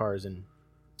 rail cars in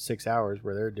 6 hours,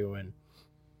 where they're doing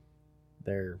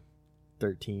their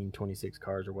 13, 26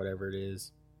 cars or whatever it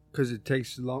is. Because it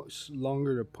takes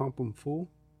longer to pump them full?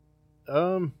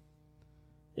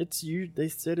 They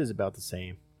said it's about the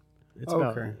same. It's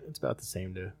about the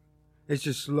same to. It's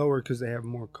just slower because they have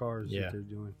more cars Yeah. that they're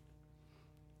doing.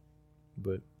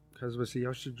 But Because we see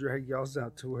y'all should drag y'all's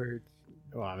out to where it's...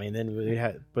 well, I mean, then we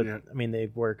had, but Yeah. I mean, they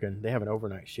have an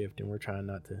overnight shift, and we're trying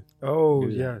not to. Oh,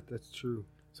 do that. yeah, that's true.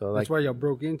 So like, That's why y'all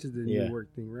broke into the Yeah. new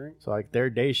work thing, right? so like their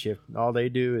day shift, all they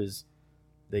do is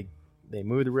they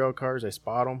move the rail cars, they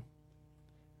spot them,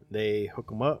 they hook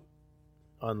them up,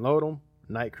 unload them.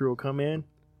 Night crew will come in,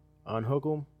 unhook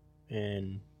them,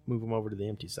 and move them over to the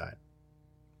empty side.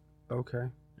 Okay.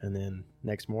 And then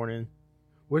next morning,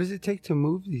 What does it take to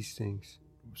move these things?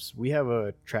 we have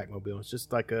a track mobile. It's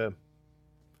just like a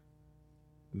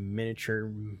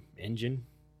miniature engine,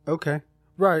 Okay.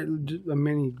 Right, a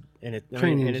mini... and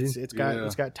Train and engine.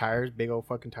 it's got tires, big old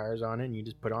fucking tires on it, and you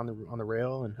just put it on the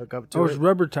rail and hook up to Oh, it. it's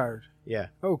rubber tired. Yeah,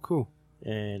 Oh, cool.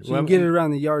 and So you can get it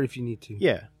around the yard if you need to.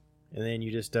 Yeah, and then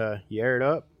you just you air it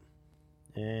up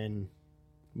and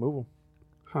move them.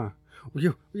 Huh.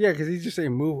 Well, yeah, because he's just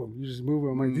saying move them. You just move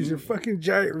them. Like, these are fucking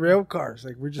giant rail cars.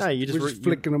 Like, we're just, No, you just we're just you-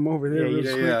 flicking them over there.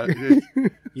 Yeah, real you quick. Yeah.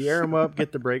 You air them up,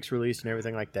 get the brakes released and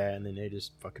everything like that, and then they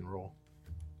just fucking roll.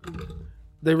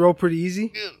 They roll pretty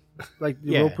easy? Like,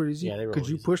 they Yeah. roll pretty easy? Yeah, they roll Could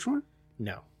you easy. push one?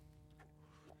 No,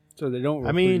 So they don't roll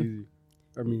I mean- pretty easy.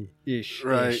 I mean, ish.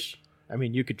 Right. Ish. I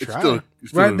mean, you could It's try. still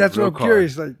Right, a that's what real I'm car.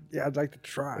 curious. Like, yeah, I'd like to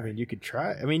try. I mean, you could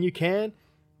try. I mean, you can.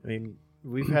 I mean,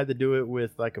 we've had to do it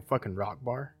with like a fucking rock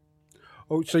bar.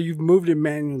 Oh, so you've moved it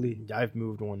manually, I've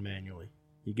moved one manually.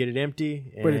 You get it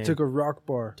empty, and but it took a rock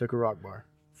bar. took a rock bar,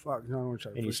 Fuck, no, I don't want to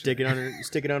try to and you push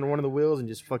stick it under one of the wheels and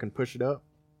just fucking push it up.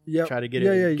 Yep. Try to get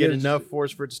Yeah, it yeah, you get gotta enough just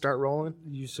force for it to start rolling.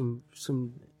 Use some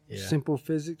Yeah. simple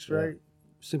physics, Yeah. right?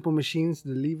 Simple machines,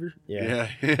 the lever. Yeah.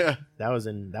 Yeah. That was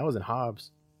in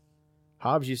Hobbs.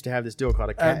 Hobbs used to have this deal called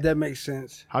a cat. That makes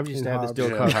sense. Hobbs used in to have this Hobbs. deal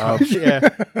Yeah, called Hobbs.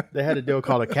 yeah. They had a deal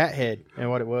called a cat head, and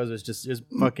what it was just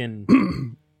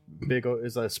fucking big.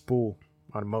 It's a spool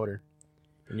on a motor,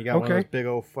 and you got one of Okay. those big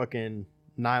old fucking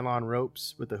nylon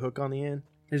ropes with the hook on the end.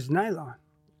 It's nylon.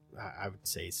 I would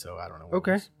say so. I don't know. What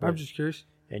Okay, it was, but- I'm just curious.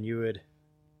 and you would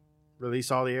release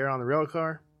all the air on the rail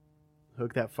car,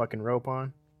 hook that fucking rope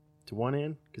on to one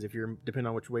end, because if you're depending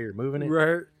on which way you're moving it,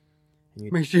 Right. and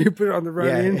you, Make sure you put it on the right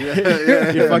Yeah, end. yeah,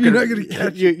 yeah. you're, fucking, You're not gonna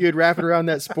catch it. you'd wrap it around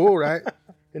that spool, right?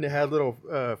 And it had a little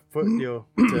foot deal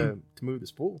to move the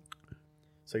spool.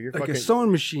 So you're Like fucking a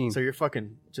sewing machine. so you're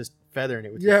fucking just feathering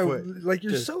it with Yeah, your foot. like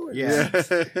you're Just- sewing. yeah.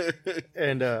 Yeah.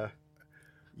 And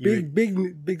you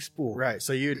Big spool. right.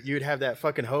 So you'd have that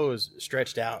fucking hose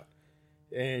stretched out,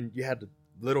 and you had the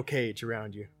little cage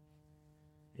around you,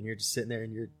 and you're just sitting there,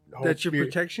 and That's your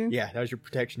protection? Yeah, that was your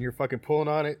protection. You're fucking pulling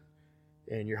on it,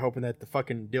 and you're hoping that the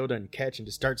fucking deal doesn't catch and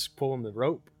just starts pulling the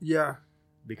rope, Yeah.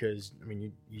 because I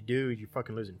mean you're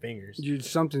fucking losing fingers.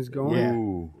 Something's going. Yeah.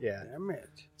 Ooh. Yeah. Damn it.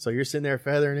 So you're sitting there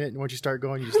feathering it, and once you start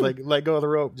going, you just let go of the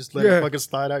rope, just let Yeah. it fucking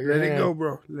slide out your Let hand. it go,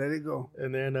 bro. Let it go.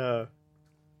 And then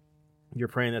you're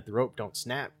praying that the rope don't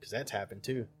snap, because that's happened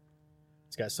too.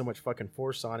 It's got so much fucking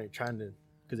force on it, trying to,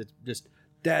 because it's just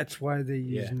That's why they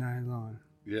use Yeah. nylon.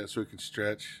 Yeah, so it can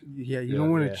stretch. Yeah, you Yeah,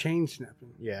 don't want yeah. to chain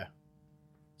snapping. yeah.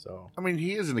 So, I mean,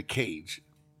 he is in a cage.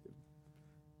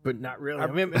 but not really. I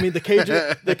mean the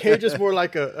cage is more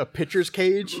like a pitcher's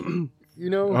cage, you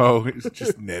know. Oh, it's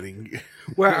just netting.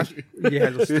 Well, yeah,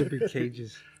 those stupid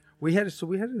cages. We had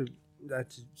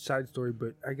that's a side story,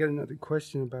 but I got another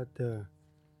question about the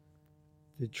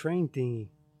train thingy.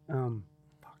 Fuck,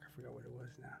 I forgot what it was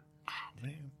now. Oh,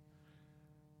 man.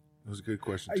 That was a good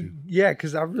question, too. Yeah,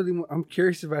 because I'm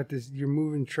curious about this. You're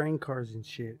moving train cars and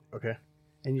shit, Okay.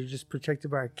 and you're just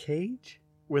protected by a cage.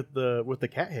 With the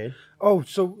cat head. Oh,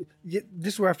 so this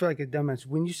is where I feel like a dumbass.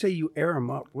 When you say you air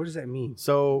them up, what does that mean?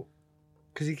 So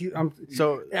Because I used to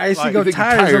like, go you think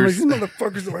tires. I'm like, tires. these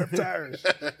motherfuckers don't have tires.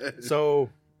 so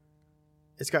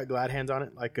it's got glide hands on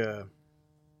it, like a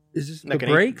Is this like the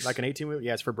an brakes? like an 18 wheel.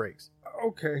 Yeah, it's for brakes.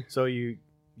 Okay. So you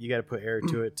got to put air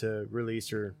to it to release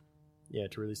to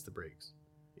release the brakes.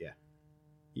 Yeah,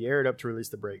 you air it up to release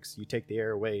the brakes. You take the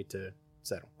air away to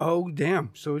settle. Oh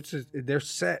damn! So they're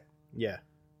set. Yeah,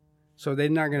 So they're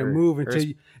not going to Or- move or until it's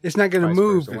you. It's not going to vice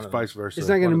move. versa. It's vice versa. It's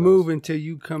not going to one of move those. until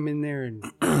you come in there and.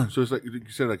 So it's like you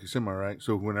said, like a semi, right?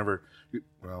 So whenever, you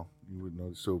would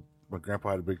know. So my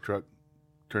grandpa had a big truck,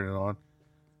 turn it on,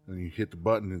 and you hit the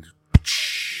button, and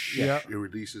Yeah. it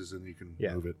releases and you can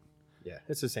Yeah. move it. Yeah,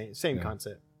 it's the same Yeah.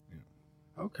 concept.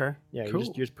 Okay. Yeah, Cool.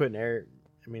 you're just putting air.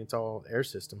 I mean, it's all air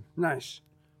system Nice.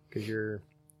 because you're.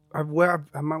 I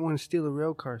might want to steal a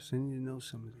rail car, so I need to know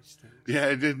some of these things. Yeah,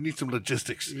 it did need some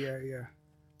logistics. Yeah.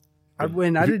 I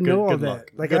Good- didn't know all good that.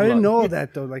 luck. Like, Good I didn't luck. know all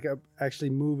that, though. Like, actually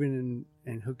moving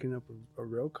and hooking up a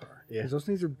rail car. Yeah. 'Cause those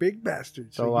things are big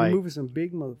bastards. So, So, like- you're moving some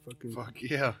big motherfucking Fuck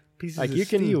yeah. pieces Like of you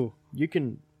can steel. you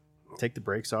can take the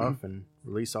brakes off and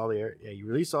release all the air. Yeah, you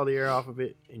release all the air off of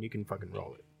it, and you can fucking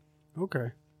roll it.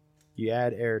 Okay. You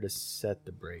add air to set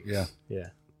the brakes. Yeah. Yeah.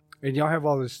 And y'all have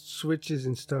all the switches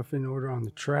and stuff in order on the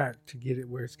track to get it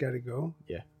where it's got to go?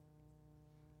 Yeah.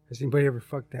 Has anybody ever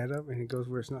fucked that up and it goes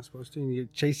where it's not supposed to and you're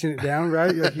chasing it down,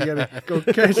 right? Like you got to go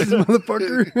catch this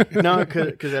motherfucker? No,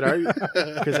 because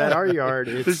at our yard,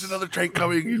 There's it's another train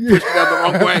coming. You're pushing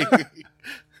down the wrong way.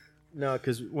 no,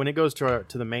 because when it goes to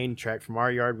the main track from our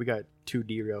yard, we got 2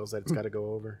 derails that it's got to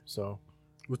go over. So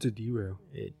What's a derail?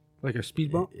 it Like a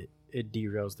speed bump? it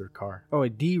derails their car. Oh, a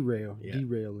derail. Yeah.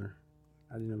 Derailer.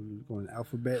 I didn't know we were going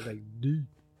alphabet like D.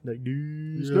 Like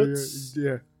these Yeah, nuts.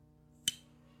 yeah.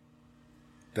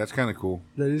 That's kind of cool.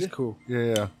 That is cool.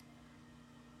 Yeah.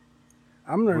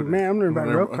 I'm learning about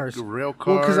rail cars. Rail Well,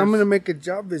 cars. because I'm going to make a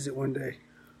job visit one day.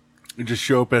 You just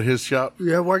show up at his shop.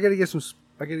 Yeah, well, I got to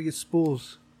get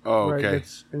spools. Oh, okay. Right,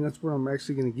 that's what I'm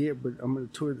actually going to get, but I'm going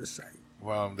to tour the site.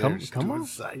 Wow, I'm Come- there. come on.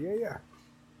 Yeah.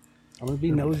 I'm going to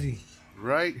be nosy.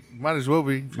 Right? Might as well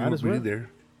be. If you Might as want to well. be there.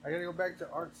 I got to go back to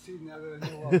art too now that I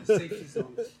know all the safety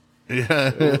zones.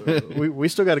 Yeah. We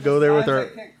still got to go there with I our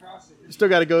can't cross it. still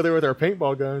got to go there with our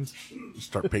paintball guns.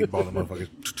 Start paintballing motherfuckers.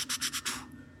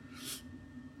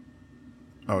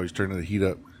 Oh, he's turning the heat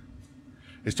up.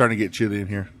 It's starting to get chilly in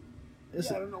here. I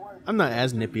don't know why. I'm not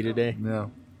as nippy today.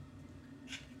 No.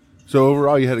 So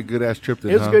overall, you had a good ass trip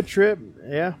then, It was huh? a good trip.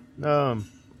 Yeah. Like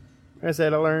I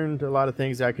said, I learned a lot of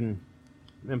things I can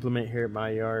implement here at my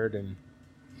yard and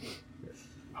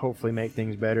hopefully make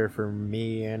things better for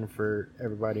me and for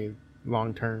everybody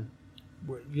long term.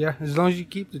 But yeah, as long as you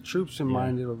keep the troops in Yeah.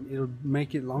 mind, it'll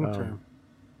make it long term.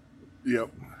 Yep.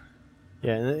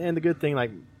 Yeah, and the good thing,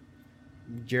 like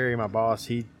Jerry, my boss,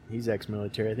 he's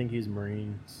ex-military. I think he's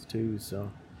Marines too.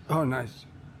 So Oh, nice.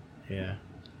 yeah,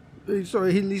 So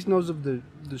he at least knows of the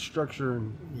structure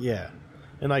and yeah,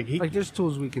 and like he like there's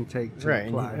tools we can take to right,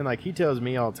 apply. and like he tells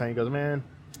me all the time. He goes, "Man,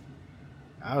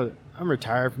 I'm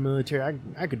retired from military.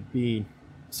 I could be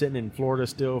sitting in Florida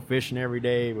still fishing every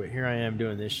day, but here I am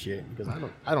doing this shit because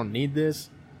I don't need this,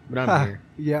 but I'm here."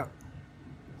 Yeah,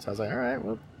 So I was like, "All right,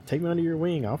 well, take me under your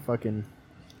wing. I'll fucking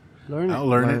learn it. I'll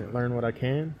learn it. learn what I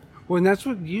can." Well, and that's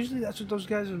what those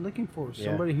guys are looking for. Yeah.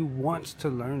 Somebody who wants to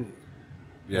learn it.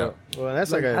 Yeah. Well,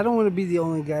 that's Like, like, I don't want to be the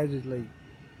only guy that like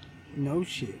know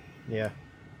shit. yeah.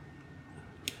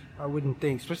 I wouldn't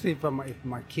think, especially if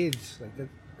my kids like that.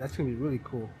 That's gonna be really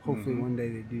cool. Hopefully, one day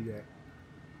they do that.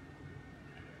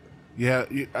 Yeah,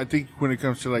 I think when it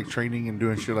comes to like training and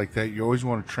doing shit like that, you always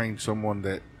want to train someone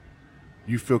that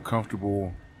you feel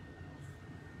comfortable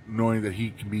knowing that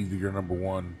he can be your number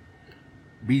one,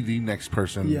 be the next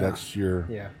person. Yeah. That's your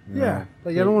Yeah. you Yeah, know.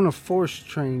 like I don't want to force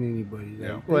train anybody. Like,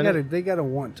 Yeah. Well, they gotta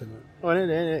want to learn. Well,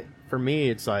 and for me,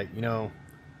 it's like, a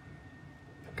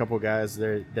couple of guys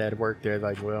there that work there,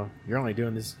 like, well, you're only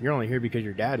doing this, you're only here because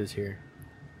your dad is here.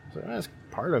 So that's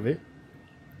part of it.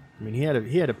 I mean, he had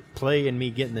to play in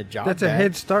me getting the job. That's a back.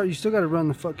 head start. You still got to run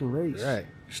the fucking race. right?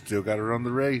 Still got to run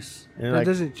the race. And That like,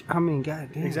 doesn't. I mean,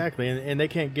 goddamn. exactly, and they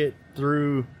can't get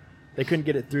through. They couldn't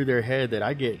get it through their head that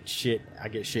I get shit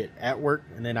at work,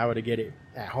 and then I would get it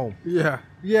at home. Yeah.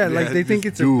 Like they think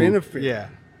just it's dual. a benefit. Yeah,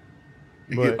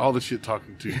 You But- get all the shit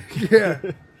talking to you. Yeah.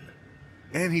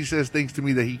 And he says things to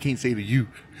me that he can't say to you.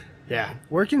 yeah.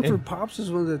 Working for And- Pops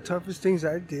is one of the toughest things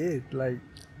I did. Like,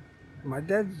 my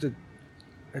dad's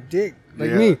a dick. Like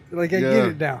Yeah. me. Like, I Yeah. get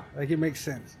it now. Like, it makes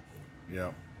sense.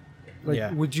 Yeah. Like,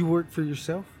 Yeah. would you work for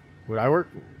yourself? Would I work?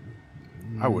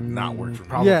 I would not work for me.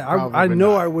 Probably- yeah, I probably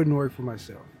know not. I wouldn't work for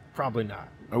myself. Probably not.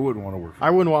 I wouldn't want to work for I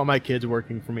wouldn't want my kids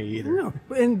working for me either. No,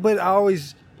 but I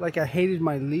always like I hated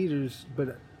my leaders.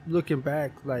 But looking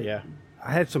back, like Yeah.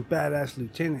 I had some badass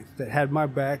lieutenants that had my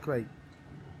back like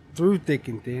through thick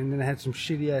and thin. Then I had some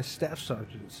shitty ass staff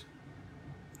sergeants.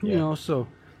 You Yeah. know, so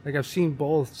like I've seen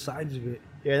both sides of it.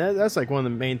 Yeah, that's like one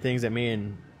of the main things that me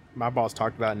and my boss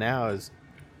talked about now is,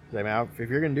 like, man, if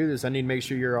you're gonna do this, I need to make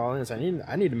sure you're all in. So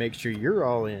I need to make sure you're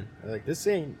all in. Like, this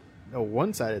ain't a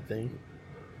one-sided thing.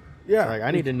 Yeah, Like,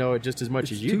 I need to know it just as much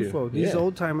it's as you twofold. do. These Yeah.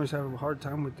 old timers have a hard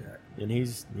time with that. And he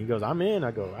goes, I'm in.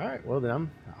 I go, all right, well then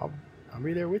I'll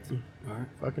be there with you. All right.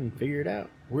 Fucking figure it out.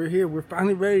 We're here. We're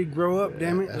finally ready to grow up.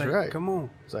 Damn it! That's like, right. Come on,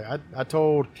 It's like I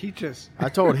told teach us. I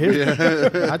told his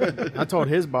I told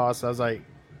his boss, I was like,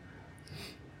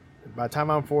 by the time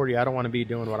I'm 40, I don't want to be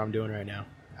doing what I'm doing right now.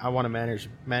 I want a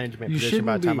management You position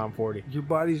by the time be. I'm 40. Your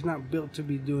body's not built to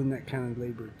be doing that kind of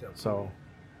labor. Though.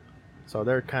 So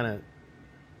they're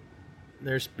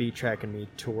speed tracking me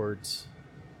towards.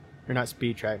 They're not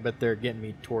speed track, but they're getting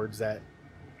me towards that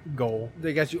goal.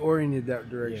 They got you oriented that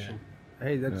direction. Yeah.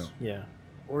 Hey, that's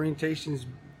orientation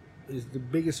is the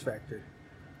biggest factor.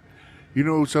 You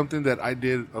know, something that I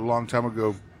did a long time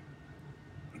ago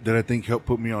that I think helped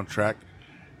put me on track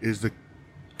is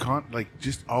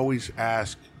just always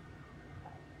ask,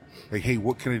 like, hey,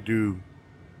 what can I do?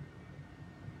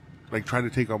 Like, try to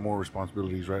take on more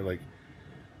responsibilities, right? Like,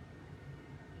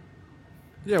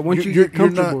 yeah, once you get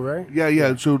comfortable, right?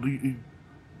 Yeah. So you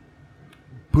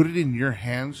put it in your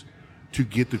hands to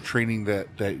get the training that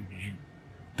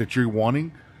you're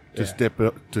wanting to step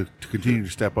up to continue to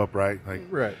step up, right? Like,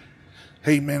 Right.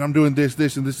 Hey man, I'm doing this,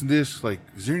 and this. Like,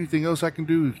 is there anything else I can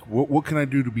do? What can I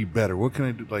do to be better? What can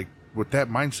I do? Like, with that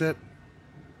mindset,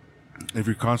 if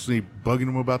you're constantly bugging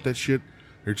them about that shit,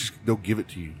 they'll give it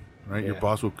to you, right? Yeah. Your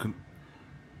boss will,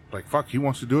 like, fuck, he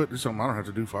wants to do it. This is something I don't have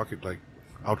to do. Fuck it. Like,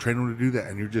 I'll train him to do that,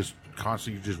 and you're just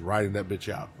constantly just riding that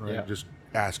bitch out, right? Yeah. Just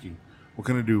asking, what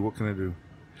can I do? What can I do?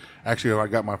 Actually, I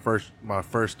got my first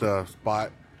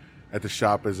spot at the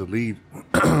shop as a lead.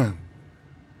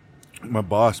 My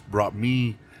boss brought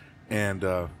me, and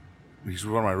he's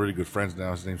one of my really good friends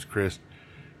now. His name's Chris.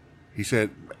 He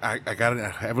said, I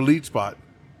have a lead spot,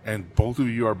 and both of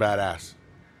you are badass.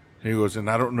 He goes, and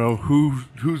I don't know who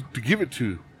to give it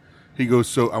to. He goes,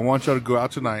 so I want y'all to go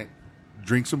out tonight,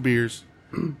 drink some beers,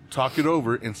 talk it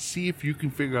over, and see if you can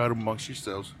figure out amongst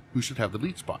yourselves who should have the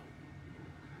lead spot.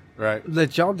 Right?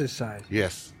 Let y'all decide.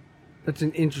 Yes. That's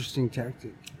an interesting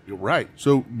tactic. You're right.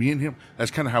 So me and him,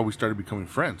 that's kind of how we started becoming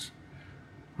friends.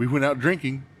 We went out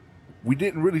drinking. We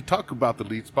didn't really talk about the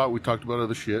lead spot. We talked about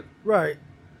other shit. Right.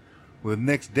 Well, the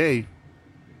next day,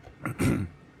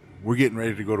 we're getting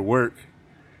ready to go to work,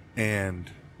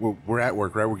 and we're at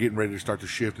work, right? We're getting ready to start the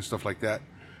shift and stuff like that.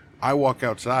 I walk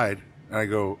outside, and I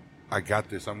go, I got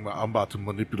this. I'm about to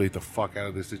manipulate the fuck out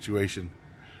of this situation.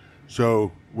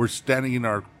 So we're standing in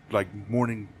our, like,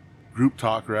 morning group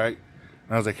talk, right?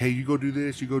 And I was like, hey, you go do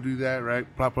this, you go do that, right?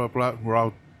 Blah, blah,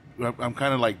 blah. I'm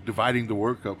kind of like dividing the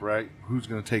work up, right? Who's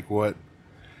going to take what?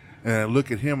 And I look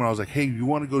at him and I was like, hey, you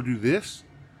want to go do this?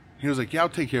 He was like, yeah, I'll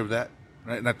take care of that.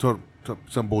 Right? And I told him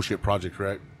some bullshit project,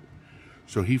 right?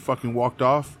 So he fucking walked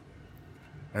off,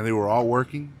 and they were all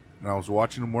working, and I was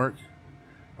watching them work.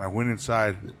 And I went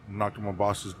inside and knocked on my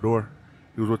boss's door.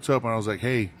 He goes, what's up? And I was like,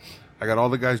 hey, I got all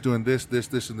the guys doing this, and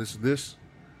this, and this.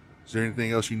 Is there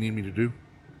anything else you need me to do?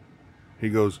 He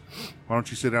goes, why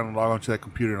don't you sit down and log onto that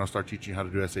computer, and I'll start teaching you how to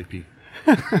do SAP.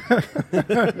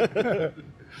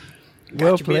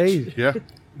 Well played. Yeah.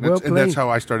 Well And that's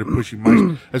how I started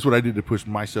pushing that's what I did to push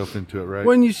myself into it, right?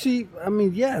 When you see, I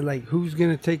mean, yeah, like, who's going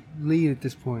to take lead at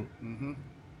this point? Mm-hmm.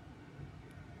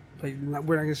 Like,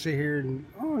 we're not going to sit here and,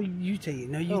 oh, you take it.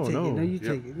 No, you take it. no. No, you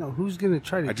take it. No, who's going to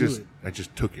try to do it? I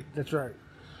just took it. That's right.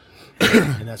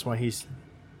 And that's why he's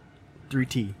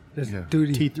 3T. That's Yeah.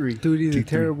 duty. T3. Duty the T3.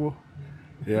 terrible.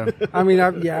 Yeah. I mean,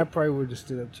 I probably would have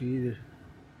stood up to you either.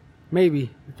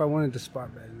 Maybe, if I wanted the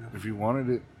spot bad enough. If you wanted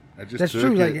it, I just That's took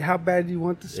true. it. Like, how bad do you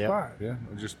want the Yep. spot? Yeah,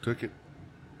 I just took it.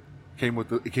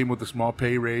 It came with a small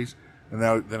pay raise, and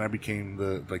then I became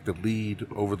the lead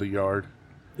over the yard,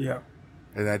 Yeah.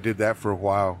 and I did that for a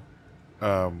while.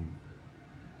 And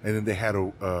then they had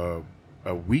a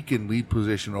weekend lead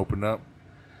position open up,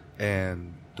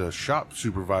 and the shop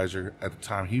supervisor at the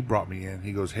time, he brought me in.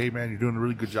 He goes, hey man, you're doing a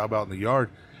really good job out in the yard.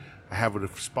 I have a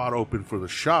spot open for the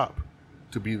shop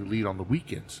to be the lead on the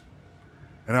weekends.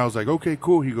 And I was like, okay,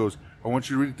 cool. He goes, I want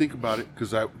you to really think about it,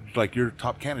 because you're a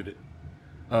top candidate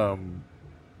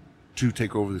to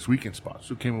take over this weekend spot.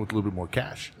 So it came in with a little bit more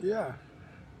cash. Yeah.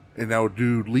 And I would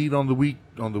do lead on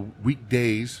the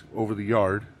weekdays over the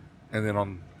yard, and then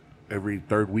on every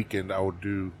third weekend I would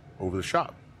do over the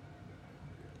shop.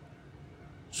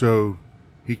 So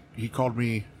he called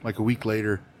me like a week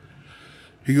later.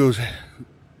 He goes,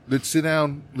 let's sit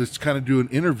down, let's kind of do an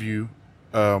interview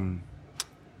for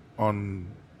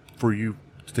you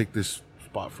to take this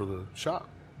spot for the shop.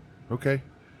 Okay.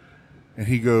 And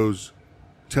he goes,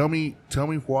 tell me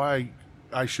why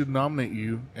I should nominate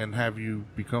you and have you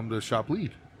become the shop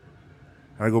lead.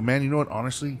 And I go, man, you know what?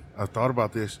 Honestly, I've thought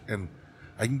about this, and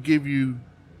I can give you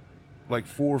like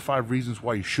 4 or 5 reasons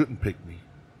why you shouldn't pick me.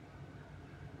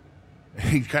 And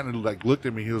he kind of like looked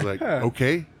at me. He was like,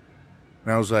 okay.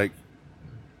 And I was like,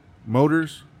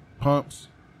 motors, pumps,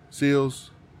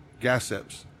 seals, gas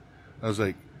seps. I was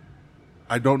like,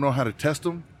 I don't know how to test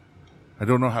them. I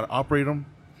don't know how to operate them.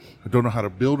 I don't know how to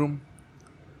build them.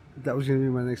 That was going to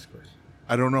be my next question.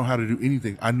 I don't know how to do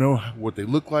anything. I know what they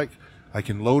look like. I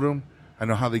can load them. I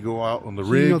know how they go out on the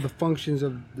rig. You know the functions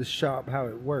of the shop, how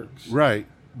it works. Right.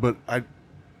 But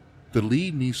the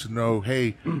lead needs to know,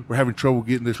 hey, we're having trouble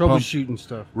getting this troubleshooting pump.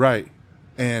 Stuff. Right.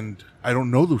 And I don't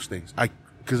know those things.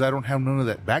 Because I don't have none of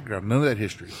that background, none of that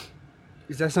history.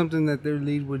 Is that something that their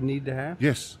lead would need to have?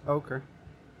 Yes. Okay.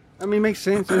 I mean, it makes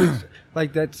sense.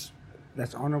 Like that's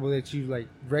honorable that you like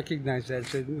recognize that.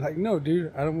 Said like, no,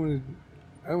 dude, I don't want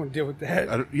to deal with that.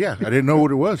 I didn't know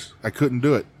what it was. I couldn't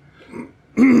do it.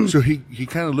 So he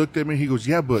kind of looked at me. He goes,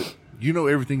 yeah, but you know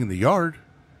everything in the yard.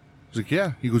 I was like,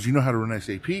 yeah. He goes, you know how to run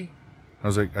SAP? I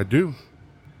was like, I do.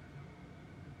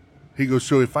 He goes,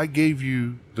 so if I gave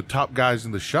you the top guys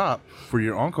in the shop for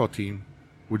your on-call team,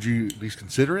 would you at least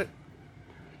consider it?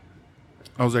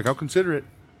 I was like, I'll consider it.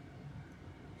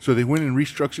 So they went and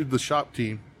restructured the shop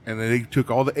team, and then they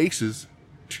took all the aces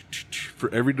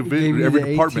for every division, every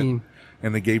department,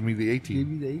 and they gave me the A team. Gave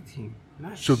you the A team.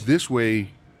 Nice. So this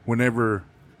way,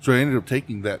 so I ended up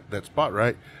taking that spot,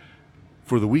 right,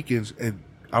 for the weekends, and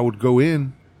I would go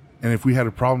in, and if we had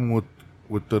a problem with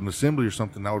an assembly or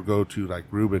something, I would go to like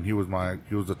Ruben. He was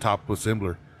the top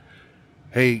assembler.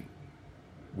 Hey,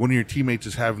 one of your teammates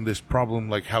is having this problem.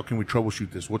 Like, how can we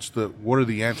troubleshoot this? What are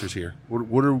the answers here?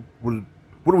 What are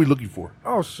we looking for?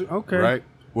 Oh, so, okay. Right.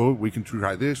 Well, we can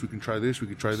try this. We can try this. We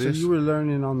can try this. So you were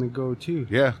learning on the go too.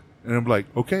 Yeah. And I'm like,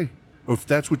 okay, if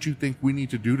that's what you think we need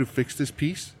to do to fix this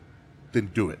piece,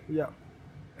 then do it. Yeah.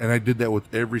 And I did that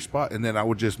with every spot. And then I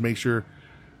would just make sure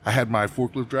I had my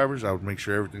forklift drivers. I would make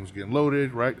sure everything was getting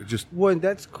loaded, right? Well,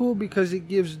 that's cool because it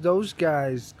gives those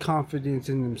guys confidence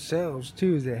in themselves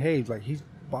too. Is that, hey, like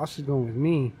boss is going with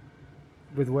me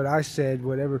with what I said,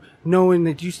 whatever, knowing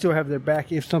that you still have their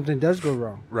back if something does go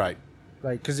wrong. Right.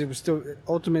 Like, because it was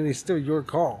ultimately still your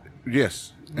call.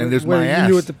 Yes. And there's my ass. Whether you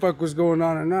knew what the fuck was going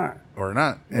on or not. Or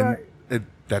not. And right.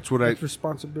 That's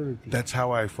responsibility. That's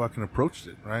how I fucking approached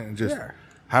it, right? And just, yeah.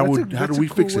 how do we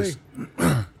fix this?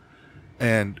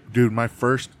 And dude, my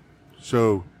first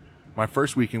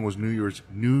weekend was New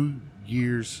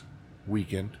Year's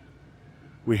weekend.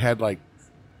 We had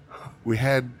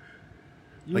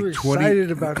you were 20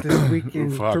 excited about this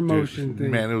weekend promotion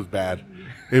thing. Man, it was bad.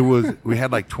 We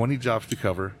had like 20 jobs to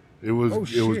cover. It was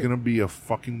going to be a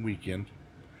fucking weekend.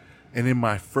 And in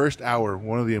my first hour,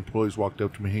 one of the employees walked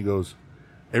up to me. He goes,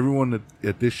 everyone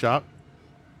at this shop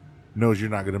knows you're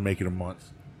not going to make it a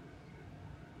month.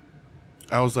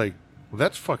 I was like, well,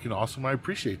 that's fucking awesome. I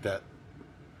appreciate that.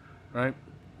 Right?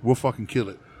 We'll fucking kill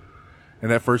it. And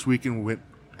that first weekend went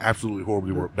absolutely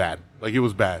horribly bad. Like, it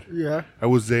was bad. Yeah. I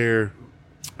was there,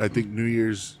 I think New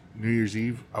Year's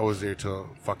Eve. I was there till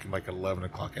fucking like 11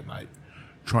 o'clock at night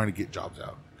trying to get jobs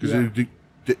out. Because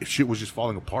shit was just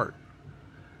falling apart.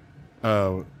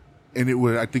 And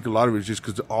I think a lot of it was just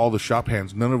because all the shop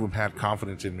hands, none of them had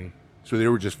confidence in me. So they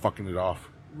were just fucking it off.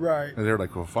 Right. And they were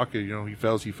like, well, fuck it. He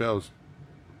fails.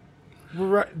 Well,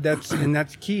 right.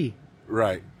 That's key.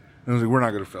 Right. And I was like, we're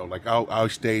not going to fail. Like, I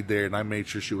stayed there and I made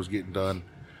sure shit was getting done.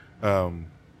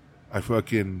 This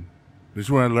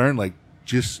is when I learned, like,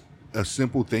 just a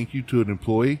simple thank you to an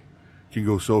employee can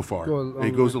go so far.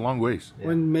 It goes a long ways. Yeah.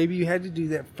 When maybe you had to do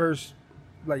that first,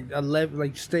 like 11,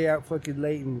 like stay out fucking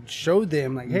late and show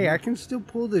them, like, hey, I can still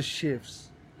pull the shifts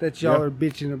that y'all are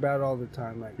bitching about all the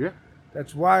time. Like,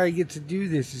 that's why I get to do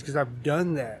this, is because I've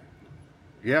done that.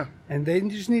 Yeah. And they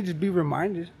just need to be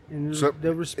reminded, and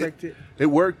they'll respect it. It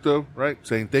worked, though, right?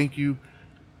 Saying thank you,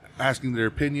 asking their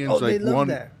opinions. Oh, like, they love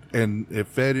that. And it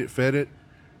fed it.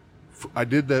 I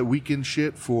did that weekend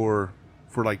shit for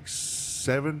like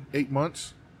 7-8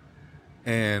 months.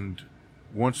 And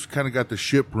once kind of got the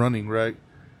ship running, right,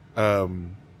 I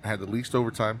had the least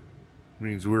overtime. It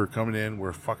means we were coming in,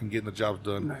 we're fucking getting the jobs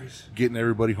done, nice, getting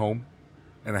everybody home.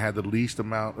 And I had the least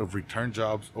amount of return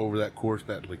jobs over that course,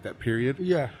 that period.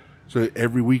 Yeah. So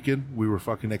every weekend we were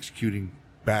fucking executing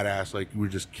badass. Like, we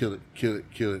just kill it.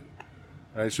 All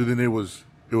right. So then it was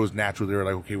natural. They were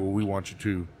like, okay, well, we want you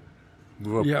to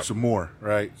move up some more.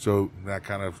 Right. So that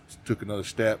kind of took another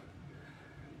step.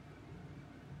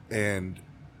 And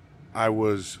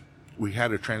we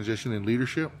had a transition in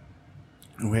leadership.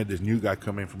 And we had this new guy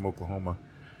come in from Oklahoma.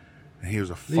 And he was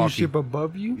a leadership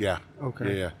above you? Yeah.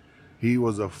 Okay. Yeah. He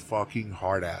was a fucking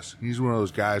hard ass. He's one of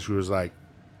those guys who was like,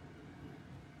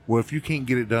 well, if you can't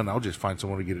get it done, I'll just find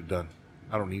someone to get it done.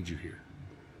 I don't need you here.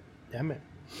 Damn it.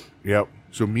 Yep.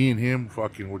 So me and him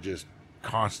fucking were just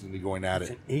constantly going at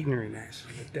It's it. an ignorant ass.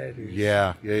 What that is.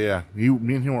 Yeah. Me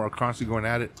and him were constantly going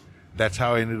at it. That's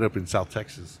how I ended up in South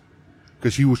Texas.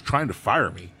 Because he was trying to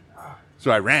fire me. So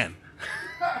I ran.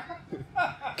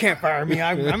 Can't fire me.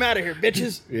 I'm out of here,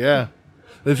 bitches. Yeah.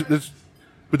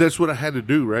 But that's what I had to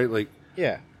do, right? Like,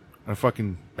 Yeah. I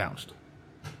fucking bounced.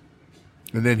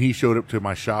 And then he showed up to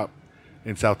my shop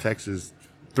in South Texas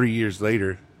 3 years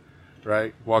later,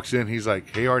 right? Walks in, he's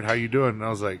like, "Hey, Art, how you doing?" And I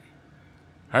was like,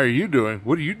 "How are you doing?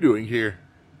 What are you doing here?"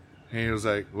 And he was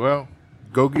like, "Well,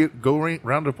 go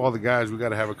round up all the guys. We got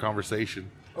to have a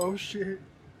conversation." Oh shit.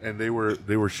 And they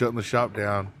were shutting the shop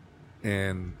down,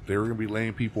 and they were gonna be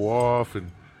laying people off,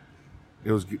 and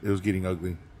it was getting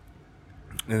ugly.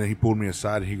 And then he pulled me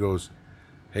aside and he goes,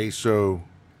 "Hey, so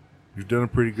you've done a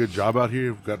pretty good job out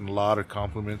here. We've gotten a lot of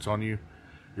compliments on you.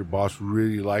 Your boss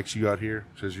really likes you out here.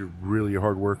 Says you're really a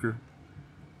hard worker."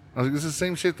 I was like, "This is the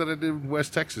same shit that I did in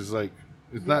West Texas. Like,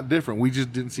 it's not different. We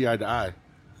just didn't see eye to eye."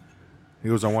 He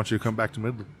goes, "I want you to come back to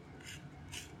Midland."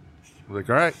 I was like,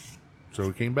 "All right." So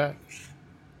we came back.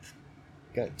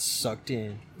 Got sucked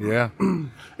in. Yeah.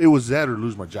 It was that or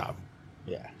lose my job.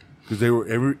 Yeah. Because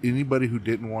anybody who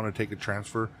didn't want to take a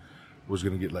transfer was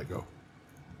going to get let go.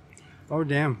 Oh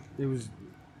damn! It was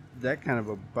that kind of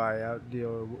a buyout deal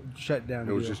or shut down.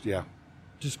 It was deal.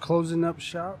 Just closing up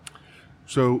shop.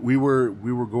 So we were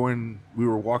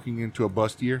walking into a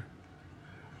bust year,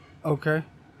 Okay.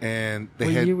 and they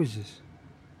What had year was this?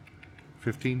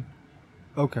 15.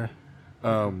 Okay.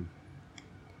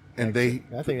 And they,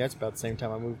 I think that's about the same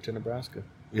time I moved to Nebraska.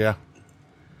 yeah,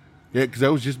 because I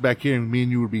was just back here, and me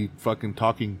and you would be fucking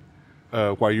talking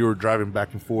while you were driving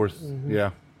back and forth. Mm-hmm.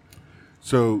 Yeah.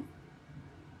 So,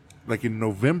 like in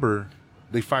November,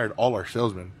 they fired all our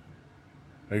salesmen.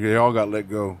 Like they all got let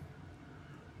go.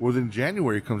 Well, then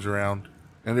January comes around,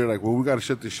 and they're like, "Well, we got to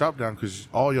shut this shop down because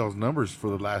all y'all's numbers for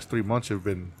the last 3 months have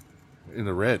been in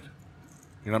the red.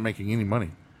 You're not making any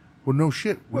money." Well, no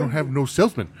shit. We don't have no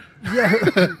salesmen. Yeah.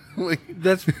 Like,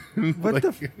 That's what like-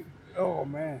 the. Oh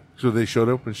man. So they showed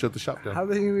up and shut the shop down. How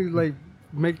they gonna like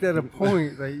make that a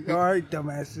point? Like, all right,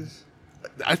 dumbasses.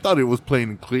 I thought it was plain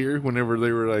and clear whenever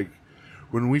they were like,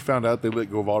 when we found out they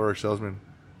let go of all our salesmen.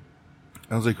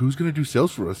 I was like, who's going to do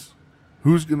sales for us?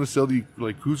 Who's going to sell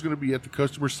who's going to be at the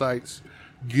customer sites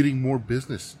getting more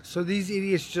business? So these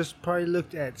idiots just probably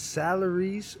looked at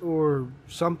salaries or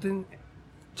something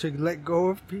to let go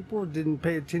of people. Didn't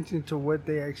pay attention to what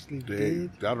they actually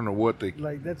did. I don't know what they.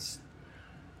 Like that's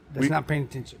We- not paying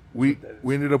attention. We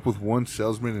ended up with one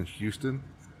salesman in Houston,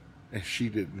 and she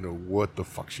didn't know what the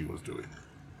fuck she was doing.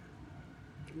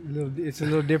 It's a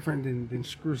little different than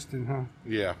Scrooston, huh?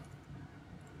 Yeah.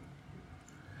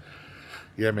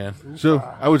 Yeah, man. So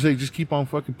I would say just keep on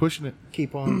fucking pushing it.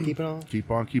 Keep on keeping on.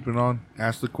 Keep on keeping on.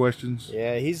 Ask the questions.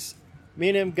 Yeah, me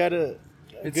and him got a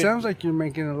It good- sounds like you're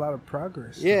making a lot of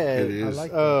progress. Yeah, It is. I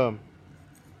like that.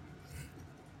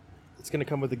 It's gonna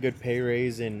come with a good pay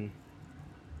raise in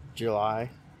July,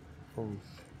 from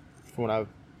what I've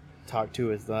talked to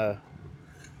with the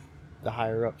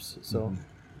higher ups. So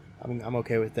I'm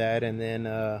okay with that. And then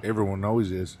Everyone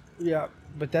always is. Yeah,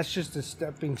 but that's just a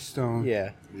stepping stone.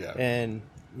 yeah, Yeah. and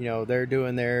they're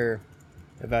doing their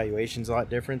evaluations a lot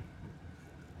different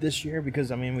this year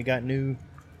because we got new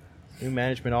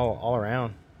management all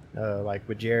around, like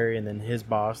with Jerry and then his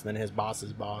boss and then his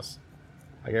boss's boss.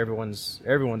 Like everyone's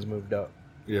moved up.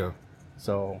 Yeah.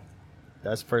 So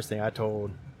that's the first thing I told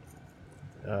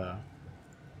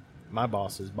my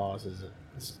boss's boss is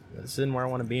this isn't where I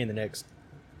want to be in the next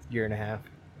year and a half.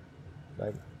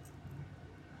 Like,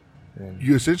 and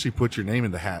You essentially put your name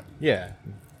in the hat. yeah,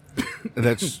 And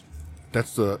I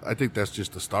think that's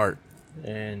just the start.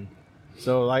 and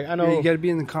so like I Yeah, know you got to be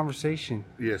in the conversation.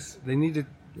 Yes. They need to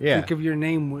Yeah. think of your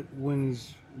name when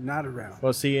he's not around.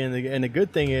 Well, see, and the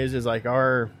good thing is like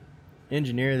our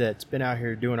engineer that's been out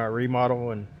here doing our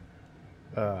remodel and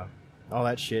all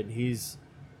that shit. He's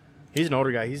an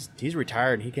older guy. He's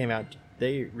retired. And he came out.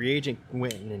 Reagent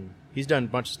went and he's done a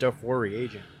bunch of stuff for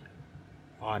Reagent.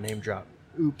 Oh, name drop.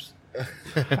 Oops.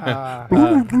 But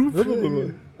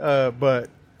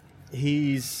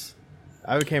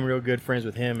I became real good friends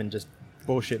with him and just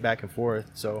bullshit back and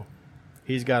forth. So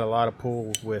he's got a lot of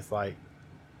pull with like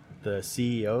the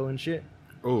CEO and shit.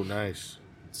 Oh, nice.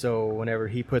 So whenever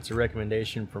he puts a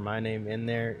recommendation for my name in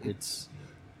there, it's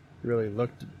really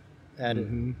looked at it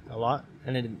a lot,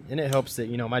 and it helps that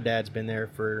my dad's been there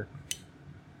for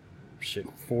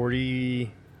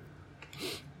 40,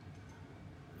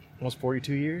 almost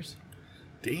 42 years.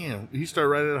 Damn. He started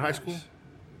right out of high school?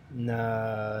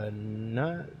 Nah,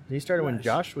 not. He started when Nice.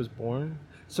 Josh was born.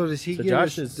 So does he So get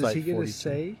Josh a, is does like he get 42. a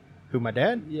say Who, my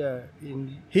dad? Yeah,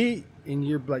 in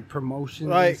your like promotions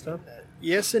and stuff.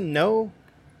 Yes and no.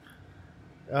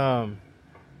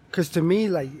 Because to me,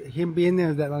 like him being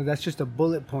there that long, that's just a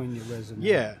bullet point in your resume.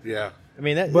 Yeah. Yeah. I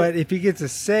mean that. But if he gets a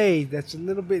say, that's a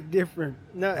little bit different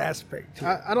aspect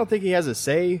to it. I don't think he has a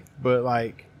say, but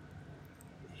like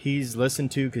he's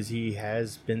listened to because he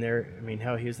has been there. I mean,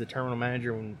 hell, he was the terminal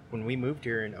manager when we moved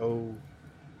here in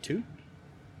 2002.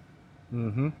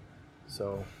 Mm-hmm.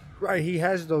 So. Right, he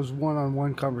has those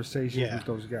one-on-one conversations with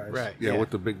those guys. Right. Yeah,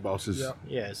 with the big bosses. Yeah.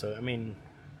 Yeah. So I mean.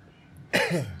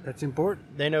 That's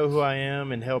important. They know who I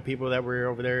am, and hell, people that were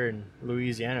over there in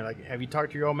Louisiana, like, have you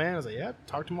talked to your old man? I was like, yeah,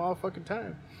 talk to him all the fucking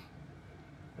time.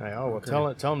 Like, oh,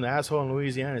 well, tell him the asshole in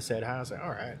Louisiana said hi. I was like, all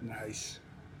right. Nice.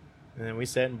 And then we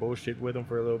sat and bullshit with them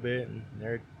for a little bit, and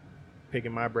they're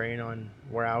picking my brain on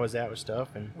where I was at with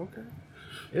stuff. And okay,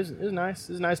 it was nice.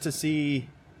 It was nice to see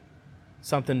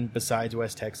something besides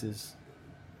West Texas.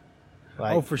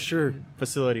 Like, for sure.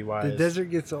 Facility-wise. The desert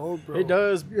gets old, bro. It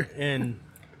does, and...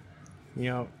 You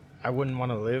know, I wouldn't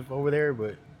want to live over there,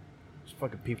 but it's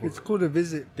fucking people. It's cool to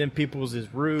visit. Them people's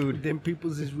is rude.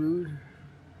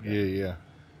 Yeah.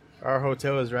 Our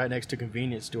hotel is right next to a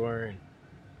convenience store, and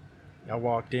I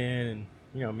walked in, and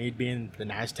you know, me being the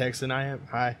nice Texan I am,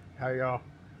 hi, how y'all?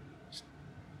 Just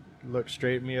look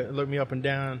straight at me, look me up and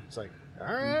down. It's like, all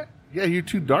right. Yeah, you're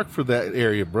too dark for that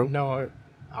area, bro. No,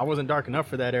 I wasn't dark enough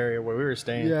for that area where we were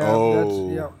staying. Yeah.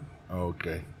 Oh.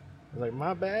 Okay. I was like,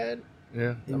 my bad.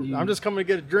 Yeah. I'm just coming to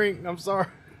get a drink. I'm sorry.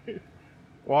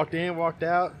 Walked in, walked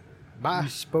out. Bye. You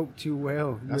spoke too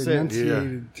well. You I said,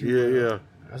 enunciated too well. Yeah.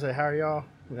 I said, how are y'all?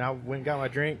 And I went and got my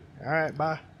drink. All right,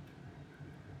 bye.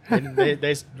 And they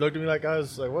looked at me like I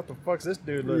was like, what the fuck's this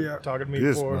dude talking to me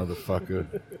This for?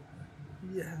 motherfucker.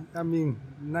 Yeah, I mean,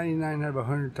 99 out of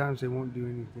 100 times they won't do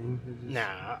anything. They just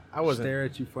Nah, I wasn't. stare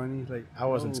at you funny. Like I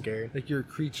wasn't scared. Like you're a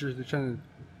creature. They're trying to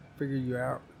figure you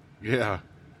out. Yeah.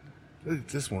 Look at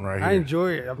this one right here. I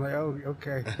enjoy it. I'm like, oh,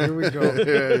 okay, here we go.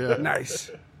 Yeah.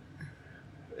 Nice.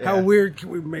 Yeah. How weird can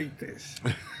we make this?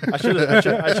 I should have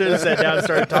sat down and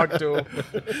started talking to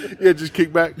him. Yeah, just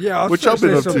kick back. Yeah, I'll what y'all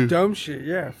start been saying up some to? dumb shit.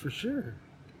 Yeah, for sure.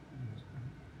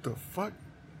 The fuck?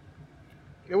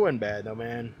 It wasn't bad though,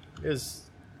 man. It's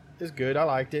good. I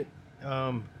liked it.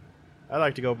 I'd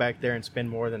like to go back there and spend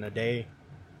more than a day.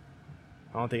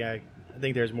 I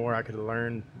think there's more I could have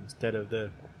learned instead of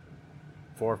the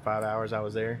 4 or 5 hours I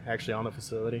was there actually on the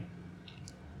facility.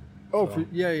 Oh, So-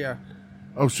 yeah.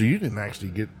 Oh, so you didn't actually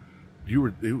get... it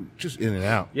was just in and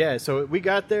out. Yeah, so we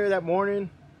got there that morning.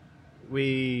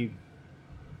 We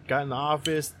got in the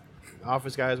office.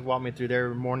 Office guys walked me through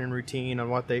their morning routine on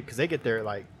what because they get there at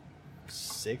like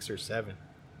 6 or 7.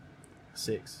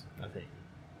 6, I think.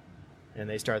 And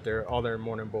they start all their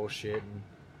morning bullshit.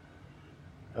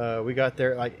 And we got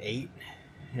there at like 8,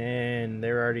 and they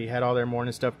already had all their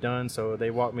morning stuff done. So they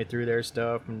walked me through their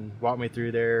stuff and walked me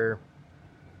through their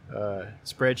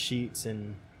spreadsheets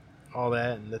and all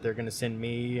that, and that they're going to send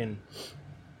me, and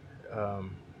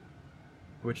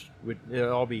which would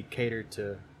it'll all be catered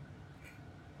to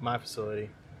my facility.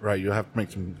 Right, you'll have to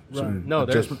make some No,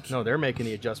 adjustments. they're making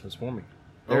the adjustments for me.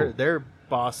 Oh. Their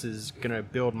boss is going to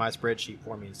build my spreadsheet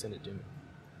for me and send it to me.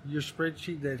 Your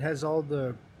spreadsheet that has all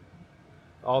the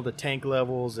tank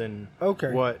levels and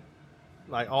Okay.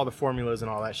 like all the formulas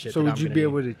and all that shit. So that would I'm you gonna be need.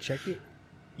 able to check it?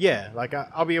 Yeah, like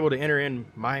I'll be able to enter in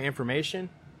my information.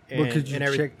 And, But could you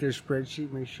and check their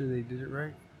spreadsheet, make sure they did it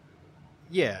right?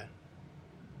 Yeah.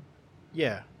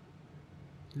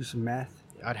 Do some math.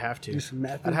 I'd have to. Do some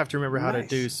math. I'd have to remember how to Nice.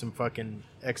 do some fucking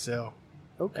Excel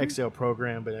Okay.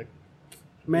 program, but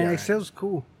Man, yeah. Excel's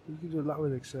cool. You can do a lot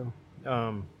with Excel.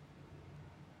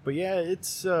 but yeah,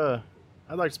 it's I'd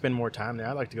like to spend more time there.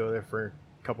 I'd like to go there for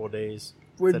a couple of days.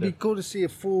 Would instead be cool to see a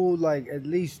full, like, at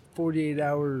least 48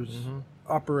 hours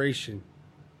operation.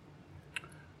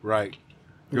 Right.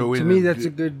 Go To in me, and that's do-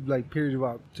 a good, like, period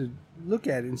to look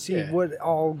at and see Yeah. what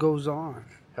all goes on.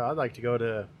 Hell, I'd like to go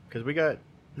to because we got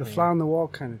The fly on the wall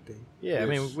kind of thing. I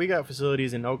mean Yes. we got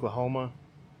facilities in Oklahoma,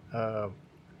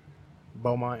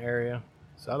 Beaumont area,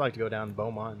 so I'd like to go down to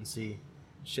Beaumont and see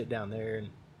shit down there and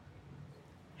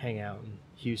hang out in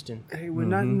Houston. Hey, we're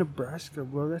not in Nebraska,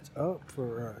 bro. That's up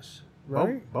for us,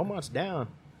 right? Beaumont's down.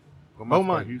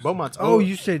 by Houston. Beaumont's Oh, up.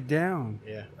 you said down.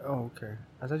 Yeah. Oh, okay.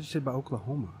 I thought you said about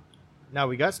Oklahoma. Now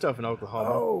we got stuff in Oklahoma.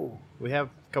 Oh. We have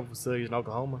a couple facilities in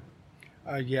Oklahoma,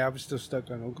 Yeah, I was still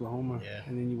stuck on Oklahoma. Yeah.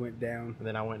 And then you went down. and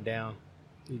then I went down.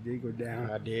 You did go down.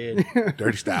 I did.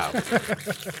 Dirty style.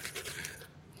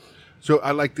 So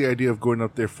I like the idea of going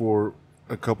up there for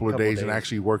a couple of days and days.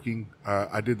 actually working.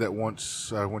 I did that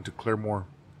once. I went to Claremore,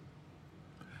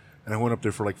 and I went up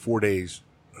there for like 4 days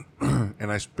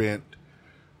and I spent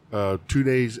 2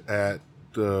 days at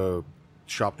the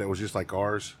shop that was just like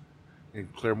ours in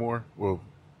Claremore,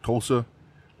 Tulsa.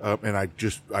 And I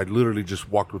literally just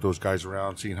walked with those guys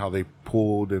around, seeing how they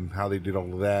pulled and how they did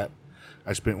all of that.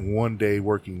 I spent 1 day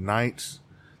working nights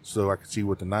so I could see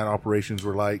what the night operations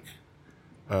were like.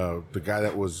 The guy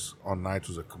that was on nights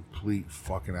was a complete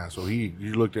fucking asshole. He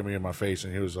looked at me in my face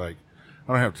and he was like,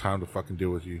 I don't have time to fucking deal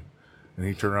with you. And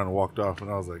he turned around and walked off,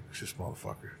 and I was like, this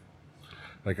motherfucker.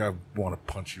 Like, I want to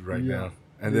punch you right now.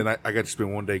 And then I got to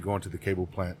spend 1 day going to the cable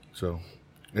plant. So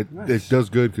it does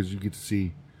good because you get to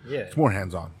see. Yeah, it's more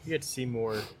hands-on. You get to see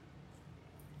more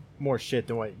shit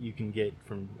than what you can get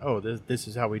from. Oh, this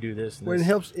is how we do this. And well,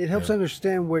 this. it helps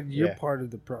understand what your part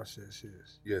of the process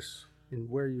is. Yes, and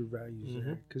where your values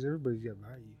are, because everybody's got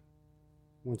value.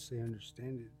 Once they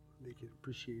understand it, they can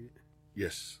appreciate it.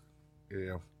 Yes,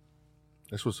 yeah,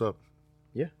 that's what's up.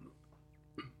 Yeah,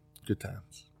 good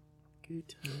times.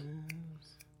 Good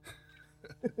times.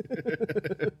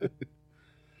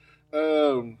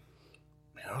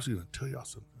 Man, I was gonna tell y'all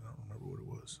something. I don't remember what it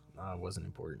was. It wasn't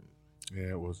important.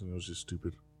 Yeah, it wasn't. It was just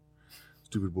stupid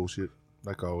bullshit,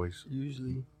 like always.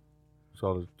 Usually, That's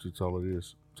all it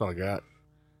is. That's all I got.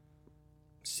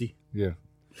 See, yeah.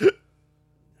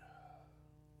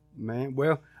 Man,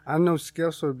 well, I know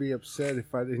Skelso would be upset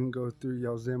if I didn't go through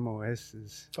y'all's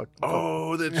MOSs.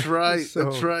 Oh, that's right. So,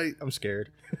 that's right. I'm scared.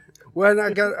 Well, and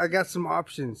I got some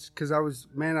options because I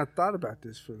thought about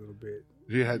this for a little bit.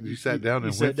 You sat down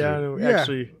and sat went down through. and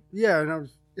actually. Yeah, and I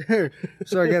was.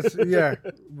 So I guess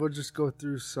we'll just go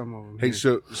through some of them. Hey,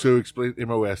 here. so explain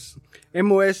MOS.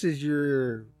 MOS is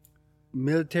your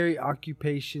military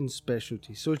occupation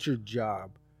specialty, so it's your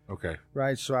job. Okay.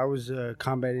 Right. So I was a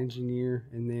combat engineer,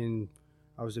 and then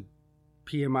I was a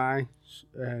PMI,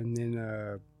 and then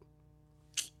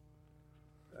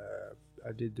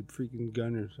I did the freaking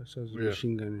gunners. So I was a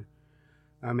machine gunner.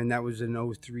 And that was an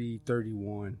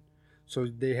 0331. So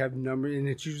they have numbers, and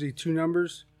it's usually two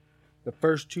numbers. The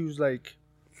first two is like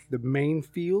the main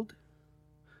field.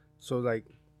 So like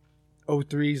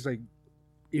 03 is like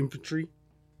infantry.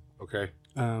 Okay.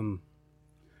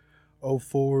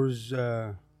 04's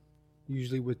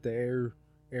usually with the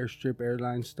airstrip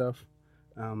airline stuff.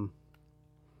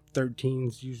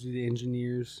 13's usually the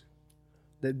engineers.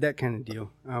 That kind of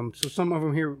deal. So some of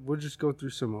them here, we'll just go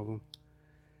through some of them.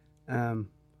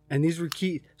 And these were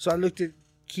key. So I looked at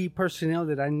key personnel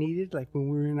that I needed, like when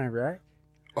we were in Iraq.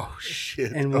 Oh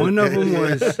shit! And one of them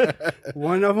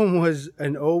was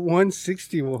an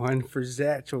 0161 for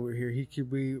Zach over here. He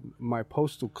could be my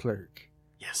postal clerk.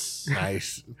 Yes,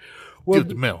 nice. Well,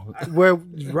 the mail. Well,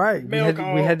 right. We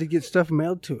had to get stuff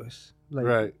mailed to us,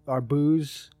 like our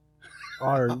booze,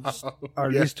 our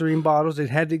Listerine bottles. It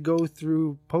had to go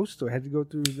through postal. It had to go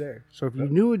through there. So if you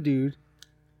knew a dude,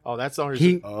 that's the only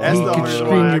reason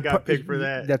why I got picked for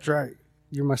that. That's right.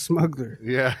 You're my smuggler.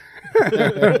 Yeah.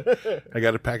 I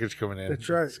got a package coming in. That's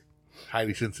right.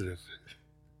 Highly sensitive.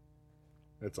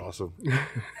 That's awesome.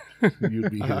 You'd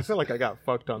be I feel like I got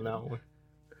fucked on that one.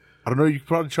 I don't know. You could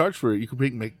probably charge for it. You could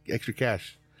make extra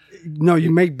cash. No,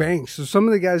 you make banks. So some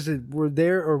of the guys that were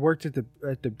there or worked at the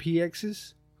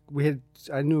PXs,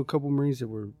 I knew a couple Marines that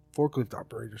were forklift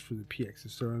operators for the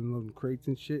PXs, so unloading crates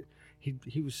and shit.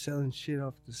 He was selling shit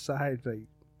off the side, like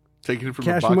taking it from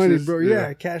cash the boxes. Money, bro.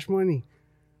 Yeah, cash money.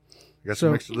 Got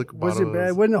some extra liquor bottles. Wasn't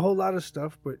bad. Wasn't a whole lot of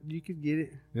stuff, but you could get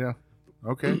it. Yeah.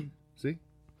 Okay. See,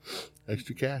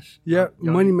 extra cash. Yeah,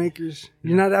 money makers.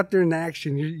 You're not out there in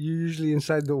action. You're usually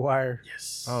inside the wire.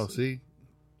 Yes. Oh, see,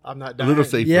 I'm not dying. A little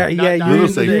safer. Yeah.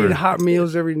 You're eating hot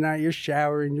meals every night. You're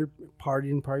showering. You're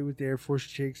partying with the Air Force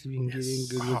chicks if you can get in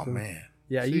good with them. Man.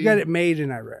 Yeah, you got it made in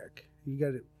Iraq. You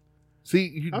got it. See,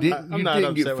 you didn't get fucked. I'm not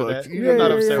upset with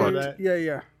that.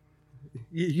 Yeah.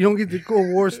 You don't get the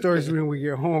cool war stories when we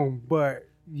get home, but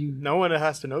no one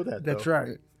has to know that. That's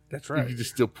right. That's right. You can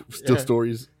just still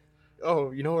stories.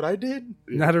 Oh, you know what I did?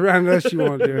 Not around us. You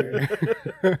won't do it.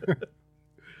 That's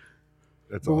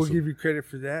but awesome. We'll give you credit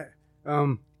for that.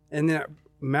 And then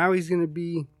Maui's gonna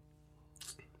be.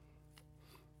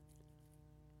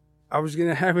 I was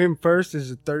gonna have him first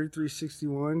as a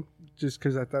 3361, just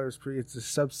because I thought it was pretty. It's a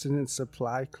subsistence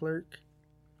supply clerk.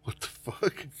 What the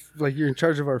fuck? Like you're in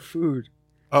charge of our food.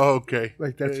 Oh, okay.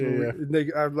 Like that's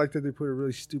I like that they put a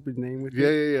really stupid name with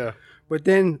it. Yeah. But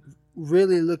then,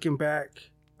 really looking back,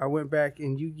 I went back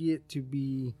and you get to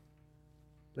be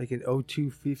like an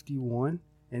 0251,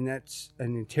 and that's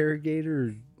an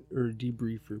interrogator or a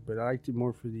debriefer. But I liked it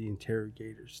more for the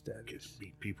interrogator status. Get to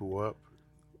beat people up.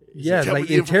 Yeah,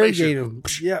 like interrogate them.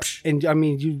 Yeah, and I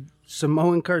mean, you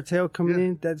Samoan cartel coming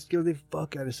in, that scared the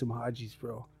fuck out of some Hajis,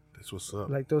 bro. That's what's up.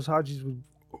 Like those Hajis would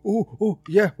Oh,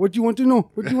 yeah. What do you want to know?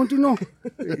 What do you want to know?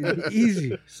 It'd be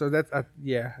easy. So that's I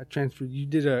transferred. You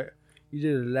did a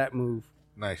lap move.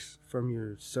 Nice. From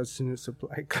your sustenance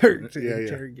supply clerk to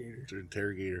interrogator. To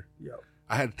interrogator. Yep.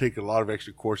 I had to take a lot of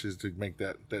extra courses to make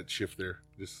that shift there.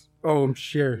 I'm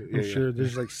sure. I'm sure.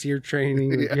 There's like SEER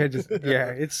training.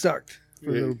 It sucked for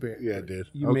a little bit. Yeah, it did.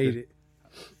 You made it.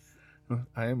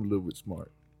 I am a little bit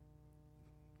smart.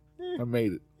 I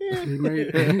made it. You made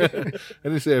it. I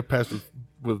didn't say I passed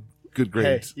with good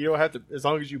grades. Hey, you don't have to, as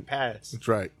long as you pass. That's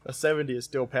right. A 70 is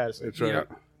still passing. That's right. Yeah.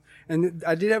 And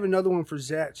I did have another one for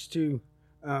Zatch, too.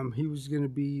 He was going to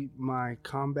be my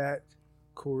combat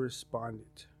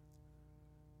correspondent.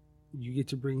 You get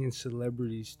to bring in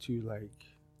celebrities to, like,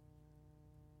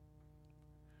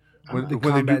 the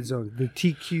combat zone. The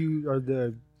TQ or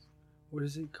the... What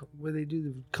is it? Where they do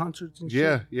the concerts and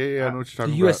shit? Yeah. I know what you're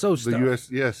talking about. The USO stuff. The US,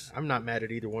 yes. I'm not mad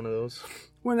at either one of those.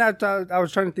 When I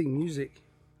was trying to think music.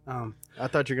 I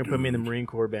thought you were gonna put me in the Marine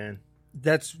Corps band.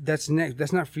 That's next.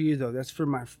 That's not for you though. That's for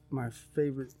my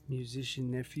favorite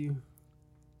musician nephew.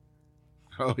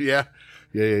 Oh yeah.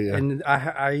 And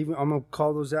I'm gonna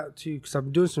call those out too because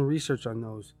I'm doing some research on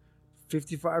those.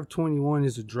 5521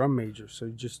 is a drum major, so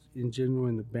just in general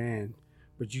in the band,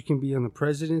 but you can be on the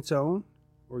president's own.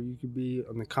 Or you could be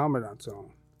on the commandant's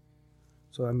own.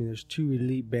 So I mean, there's two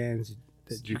elite bands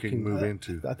that you can move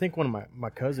into. I think one of my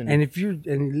cousin. And if you're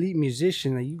an elite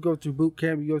musician, like you go through boot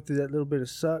camp, you go through that little bit of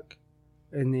suck,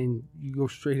 and then you go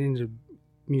straight into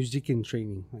music and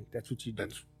training. Like that's what you do.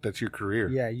 That's your career.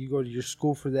 Yeah, you go to your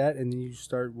school for that, and then you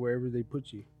start wherever they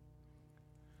put you.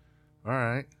 All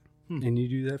right. And you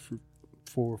do that for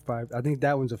 4 or 5. I think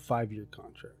that one's a 5-year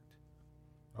contract.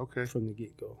 Okay. From the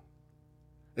get go.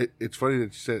 It's funny that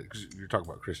you said, because you're talking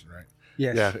about Christian, right?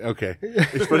 Yes. Yeah, okay.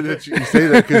 It's funny that you say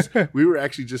that because we were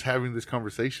actually just having this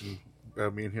conversation,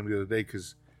 me and him the other day,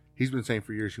 because he's been saying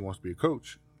for years he wants to be a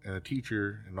coach and a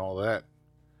teacher and all that.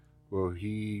 Well,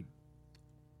 he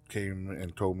came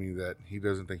and told me that he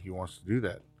doesn't think he wants to do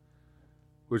that.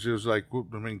 Which is like, well,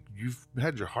 I mean, you've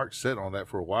had your heart set on that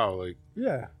for a while. Like,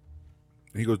 yeah.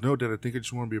 And he goes, no, Dad, I think I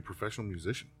just want to be a professional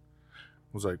musician.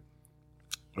 I was like,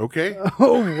 okay.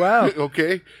 Oh wow.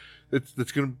 Okay. You're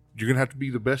gonna have to be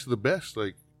the best of the best,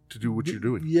 like to do what you're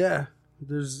doing. Yeah.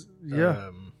 Does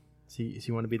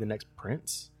he want to be the next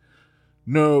Prince?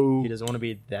 No. He doesn't want to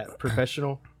be that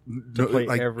professional to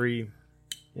play every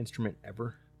instrument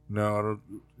ever. No, I don't.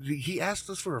 He asked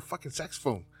us for a fucking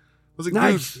saxophone. I was like,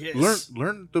 nice. Dude, yes.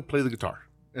 learn to play the guitar,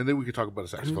 and then we could talk about a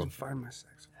saxophone. I need to find my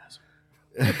saxophone.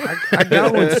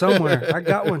 I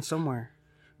got one somewhere.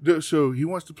 So he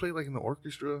wants to play like in the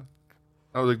orchestra.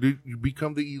 I was like, dude, you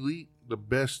become the elite, the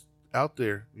best out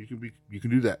there. You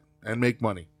can do that and make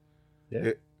money.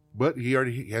 Yeah. But he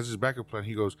has his backup plan.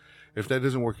 He goes, if that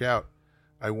doesn't work out,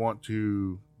 I want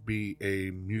to be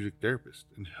a music therapist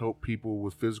and help people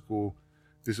with physical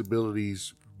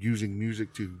disabilities using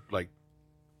music to like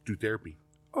do therapy.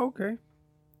 Okay.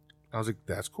 I was like,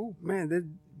 that's cool,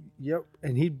 man. Yep.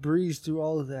 And he breezed through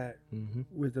all of that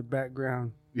with a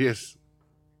background. Yes.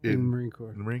 In the Marine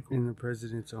Corps. In the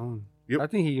president's own. Yep. I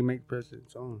think he can make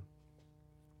president's own.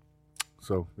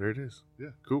 So there it is. Yeah,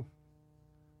 cool.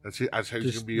 That's it. That's how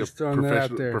you can be a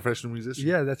professional musician.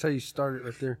 Yeah, that's how you start it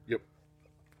right there. Yep.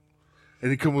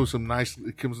 And it comes with a nice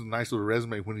little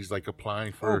resume when he's like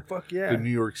applying for the New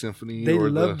York Symphony. They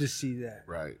love to see that.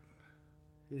 Right.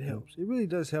 It helps. It really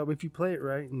does help if you play it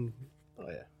right. Oh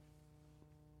yeah.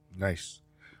 Nice.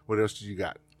 What else did you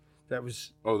got? That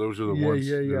was. Oh, those are the ones.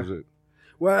 Yeah. That was it.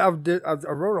 Well,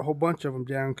 I wrote a whole bunch of them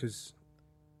down because,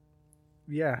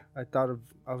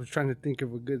 I was trying to think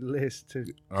of a good list to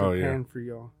plan for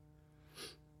y'all.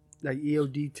 Like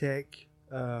EOD Tech,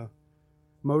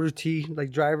 Motor T, like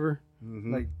driver.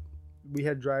 Mm-hmm. Like we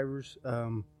had drivers.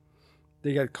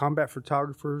 They got combat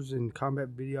photographers and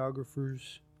combat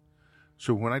videographers.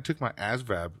 So when I took my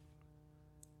ASVAB,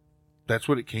 that's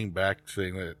what it came back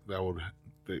saying that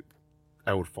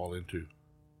I would fall into.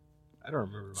 I don't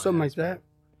remember. Something like that.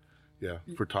 Yeah,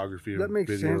 photography and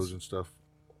videos sense. And stuff.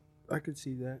 I could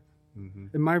see that. Mm-hmm.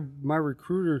 And my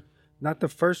recruiter, not the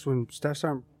first one, Staff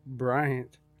Sergeant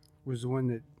Bryant, was the one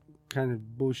that kind of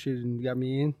bullshitted and got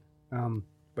me in.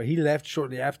 But he left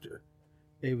shortly after.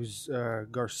 It was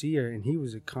Garcia, and he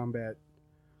was a combat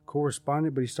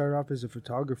correspondent, but he started off as a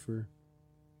photographer.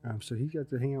 So he got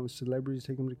to hang out with celebrities,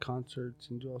 take them to concerts,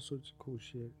 and do all sorts of cool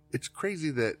shit. It's crazy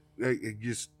that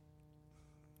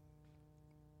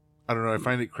I don't know. I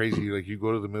find it crazy. Like you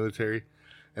go to the military,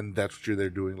 and that's what you're there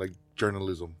doing, like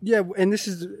journalism. Yeah, and this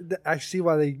is I see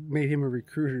why they made him a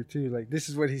recruiter too. Like this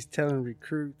is what he's telling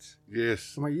recruits.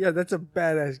 Yes. I'm like, yeah, that's a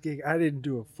badass gig. I didn't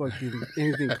do a fucking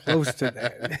anything close to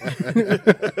that.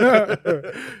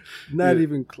 Not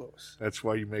even close. That's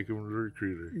why you make him a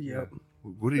recruiter. Yep. Yeah.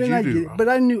 What did you do? But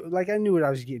I knew what I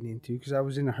was getting into because I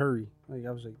was in a hurry. Like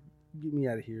I was like, get me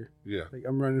out of here. Yeah. Like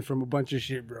I'm running from a bunch of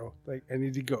shit, bro. Like I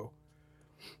need to go.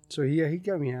 So he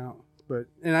got me out. But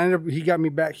he got me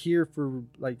back here for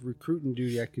like recruiting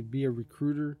duty. I could be a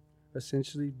recruiter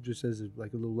essentially, just as a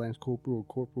little lance corporal or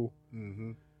corporal.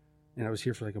 Mm-hmm. And I was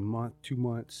here for like a month, 2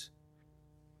 months,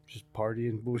 just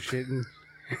partying, bullshitting,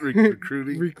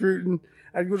 recruiting.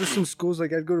 I'd go to some schools,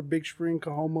 like I'd go to Big Spring,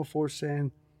 Kahoma, Fort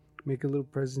Sand, make a little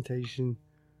presentation,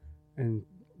 and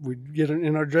we'd get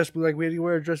in our dress, like we had to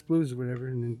wear our dress blues or whatever,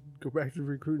 and then go back to the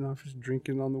recruiting office,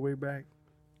 drinking on the way back.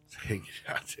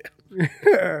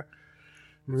 Goddamn.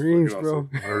 Marines, bro.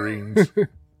 Marines.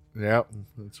 Yep,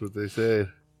 that's what they said.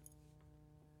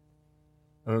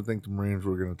 I don't think the Marines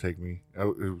were going to take me.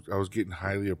 I was getting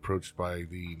highly approached by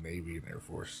the Navy and Air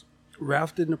Force.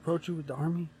 Ralph didn't approach you with the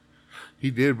Army?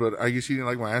 He did, but I guess he didn't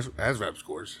like my ASVAB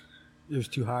scores. It was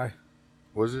too high.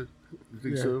 Was it? You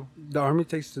think so? The Army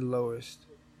takes the lowest.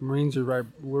 Marines we're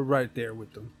right there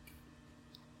with them.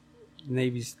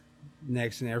 Navy's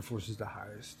next and Air Force is the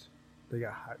highest. They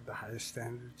got the highest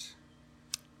standards.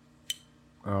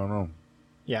 I don't know.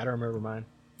 Yeah, I don't remember mine.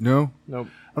 No? Nope.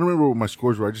 I don't remember what my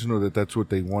scores were. I just know that that's what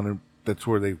they wanted. That's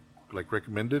where they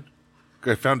recommended.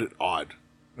 I found it odd.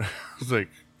 I was like,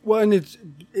 well, and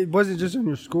it wasn't just on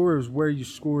your score; it was where you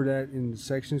scored at in the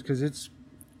sections. Because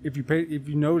if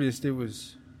you noticed, it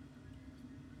was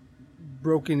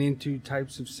broken into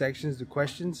types of sections, the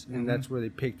questions, and that's where they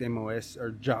picked MOS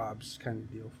or jobs kind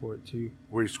of deal for it too.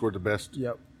 where you scored the best.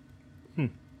 Yep.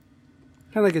 Kind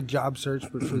of like a job search,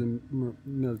 but for the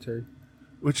military.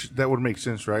 Which that would make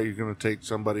sense, right? You're going to take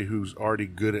somebody who's already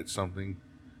good at something,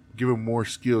 give them more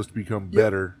skills to become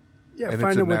better. Yeah, and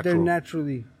find out what they're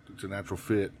naturally. It's a natural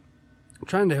fit.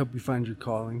 Trying to help you find your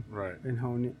calling. Right. And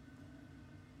hone it.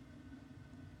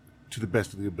 To the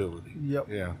best of the ability. Yep.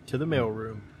 Yeah. To the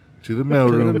mailroom. To the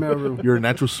mailroom. To the mailroom. You're a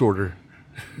natural sorter.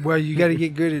 Well, you got to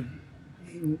get good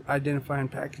at identifying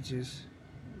packages.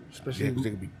 Especially. Yeah, 'cause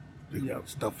there could be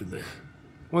stuff in there.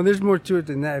 Well, there's more to it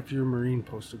than that if you're a Marine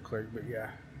postal clerk, but yeah.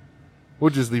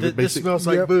 We'll just leave it This basic. smells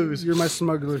like booze. You're my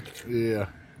smuggler. Yeah.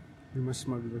 You're my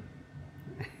smuggler.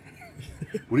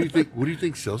 What do you think? What do you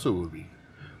think Celso would be?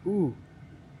 Ooh.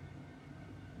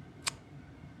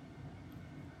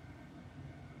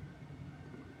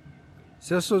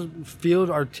 Celso's field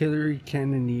artillery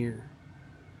cannoneer.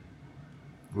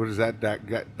 What does that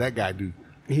guy do?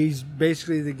 He's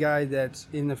basically the guy that's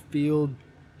in the field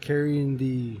carrying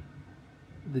the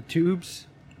tubes.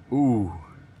 Ooh.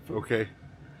 Okay.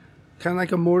 Kind of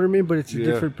like a mortarman, but it's a Yeah.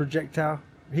 different projectile.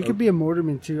 He could be a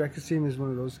mortarman too. I could see him as one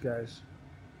of those guys.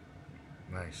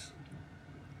 Nice.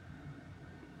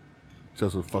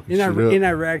 Celso fucking shit up. In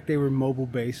Iraq, they were mobile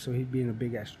based, so he'd be in a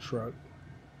big ass truck.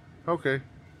 Okay.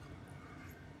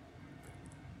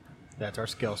 That's our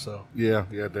Skelso. Yeah,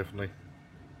 definitely.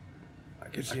 I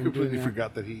could I see him doing completely that.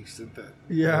 forgot that he sent that.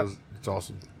 Yeah. It's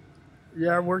awesome.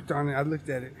 Yeah, I worked on it. I looked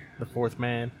at it. The fourth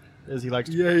man, as he likes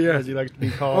to, Yeah. as he likes to be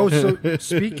Oh, called. so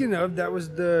speaking of, that was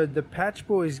the Patch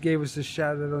Boys gave us a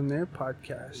shout out on their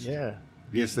podcast. Yeah.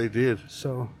 Yes, they did.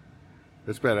 So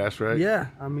That's badass, right? yeah,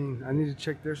 I mean, I need to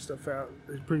check their stuff out.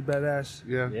 It's pretty badass.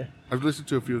 Yeah. Yeah. I've listened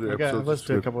to a few of their episodes. I've listened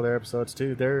to a couple of their episodes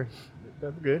too. They're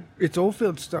good. It's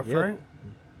Oldfield stuff, Yeah. right?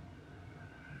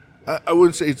 I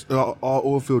wouldn't say it's all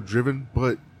oil field driven,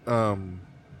 but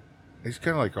it's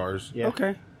kind of like ours. Yeah.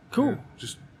 Okay, cool. Yeah,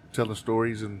 just telling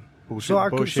stories and bullshit.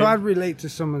 So I'd relate to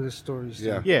some of the stories.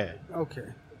 Yeah. Too. Yeah. Okay.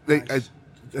 I Nice.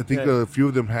 think a few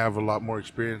of them have a lot more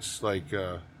experience, like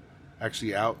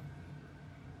actually out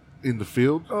in the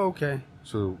field. Oh, okay.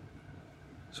 So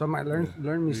So I might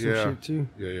learn me some Yeah. shit too.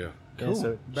 yeah. Yeah, Cool.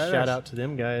 so Badass. shout out to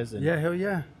them guys and Yeah, hell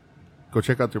yeah. Go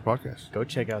check out their podcast. go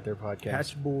check out their podcast.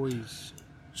 Patch Boys.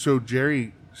 So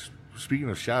Jerry, speaking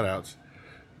of shout outs,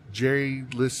 Jerry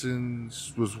was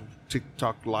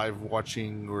TikTok live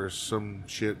watching or some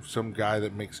guy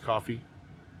that makes coffee,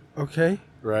 Okay.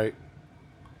 right?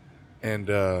 And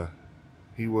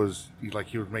he was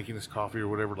making his coffee or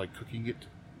whatever, like cooking it,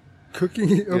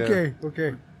 Cooking. Okay.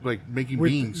 Okay. like making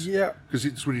With- beans. yeah. Because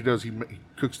it's what he does. He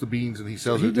cooks the beans and he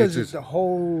sells He it. does It's it the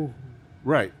whole.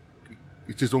 right.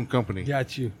 It's his own company.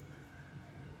 Got you.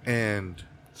 And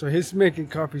So his making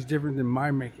coffee is different than my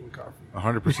making coffee.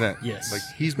 100%. Yes. Like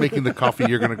he's making the coffee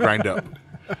you're going to grind up.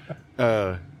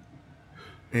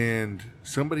 And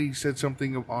somebody said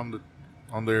something on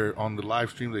on the live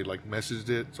stream. They like messaged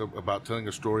it about telling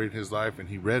a story in his life, and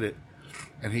he read it,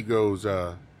 and he goes,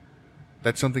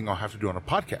 "That's something I'll have to do on a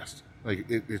podcast. Like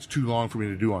it's too long for me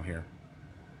to do on here."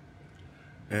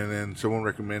 And then someone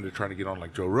recommended trying to get on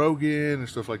like Joe Rogan and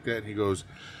stuff like that. And he goes,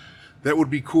 "That would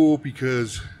be cool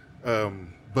because,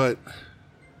 but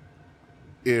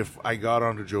if I got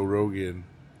onto Joe Rogan,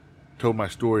 told my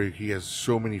story, he has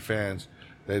so many fans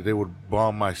that they would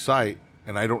bomb my site,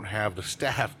 and I don't have the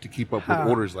staff to keep up with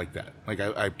orders like that. Like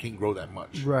I can't grow that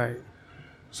much." Right.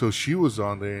 So she was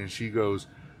on there, and she goes,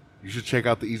 "You should check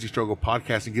out the Easy Struggle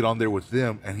podcast and get on there with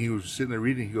them." And he was sitting there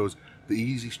reading. He goes, "The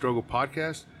Easy Struggle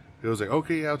podcast." He was like,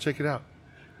 "Okay, yeah, I'll check it out."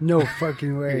 No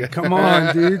fucking way. Come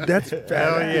on, dude. That's Hell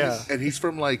badass. yeah. And he's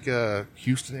from like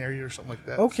Houston area or something like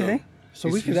that. Okay. So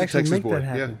we he's could a actually Texas make boy, that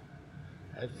happen.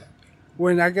 yeah.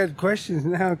 When I got questions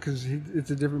now, because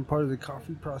it's a different part of the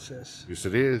coffee process. Yes,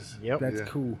 it is. Yep. That's Yeah.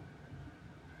 cool.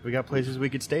 We got places we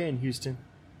could stay in Houston.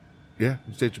 Yeah,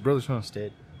 you stay at your brother's, huh? Stay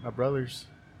at my brother's.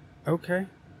 Okay.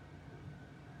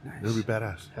 Nice. It'll be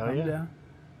badass. Hell I'm yeah. down.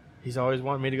 He's always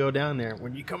wanting me to go down there.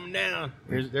 When you coming down?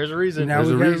 There's a reason. Now There's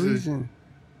we a got reason. a reason.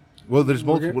 Well, there's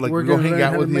multiple. We're Like we gonna go hang learn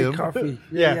out how with to make him. coffee.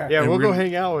 Yeah. And We'll we're go gonna-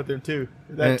 hang out with him too.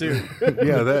 That too.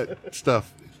 Yeah, that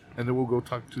stuff. And then we'll go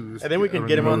talk to this. And then we I can don't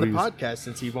get him know on the who he is. podcast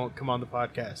since he won't come on the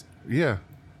podcast. Yeah,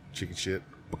 chicken shit.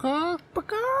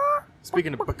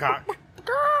 Speaking of Bakak,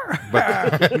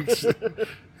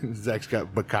 Zach's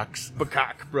got Bakak's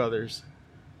Bakak Brothers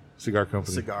Cigar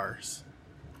Company. cigars.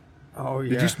 Oh,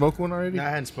 yeah. Did you smoke one already? No, I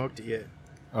hadn't smoked it yet.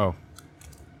 Oh.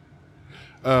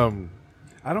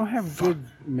 I don't have good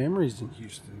memories in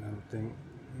Houston, I don't think.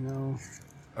 No.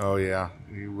 Oh yeah,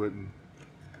 you wouldn't.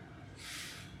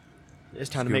 It's time It's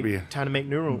to gonna make be time to make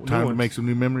new Time to ones. make some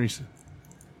new memories.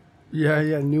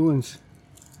 Yeah, new ones.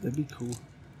 That'd be cool.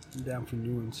 I'm down for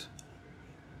new ones.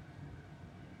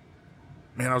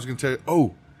 Man, I was gonna tell you.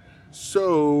 Oh,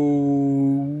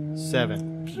 so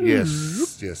 7.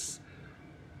 Yes.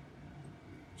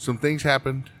 Some things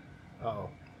happened, Oh,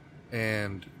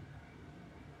 and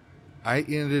I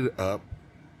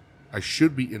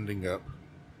should be ending up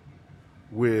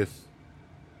with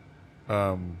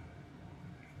 2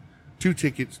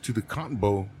 tickets to the Cotton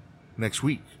Bowl next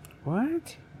week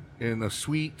What? in a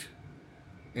suite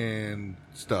and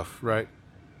stuff. Right?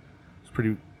 It's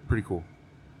pretty cool.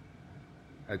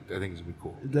 I think it's gonna be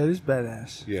cool. That is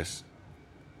badass. Yes.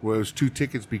 Well, it was 2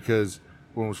 tickets because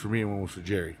one was for me and one was for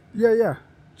Jerry. Yeah.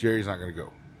 Jerry's not gonna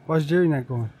go Why's Jerry not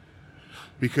going?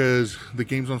 because the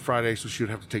game's on Friday, so she would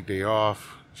have to take day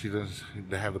off. She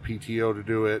doesn't have the PTO to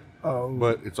do it. Oh.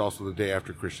 But it's also the day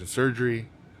after Christian's surgery,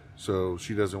 so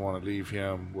she doesn't want to leave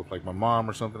him with like my mom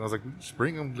or something. I was like, just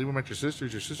bring him, leave him at your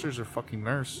sister's. Your sister's a fucking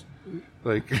nurse.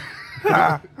 Like,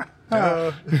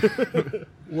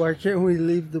 Why can't we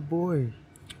leave the boy?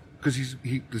 because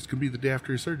this could be the day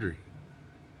after his surgery.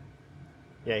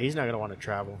 yeah. He's not gonna want to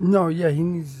travel. No, yeah, he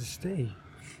needs to stay.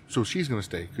 So she's gonna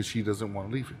stay because she doesn't want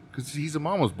to leave him because he's a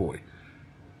mama's boy.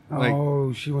 Like-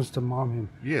 Oh, she wants to mom him.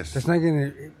 Yes. That's not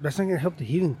gonna help the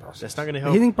healing process. That's not gonna The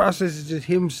help. healing process is just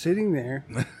him sitting there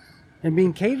and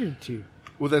being catered to.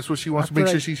 Well, that's what she wants to I feel make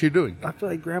sure like- she's here doing. I feel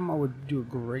like Grandma would do a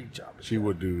great job. at She that.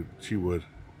 would do. She would.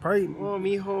 Probably. Oh,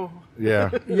 mijo. Yeah.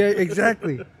 Yeah,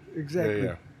 exactly. Yeah, Exactly.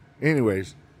 yeah.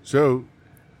 Anyways, so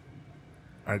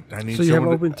I need So you have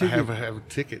someone open to ticket? have a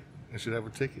ticket. I should have a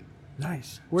ticket.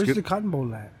 Nice. Where's good. the Cotton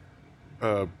Bowl at?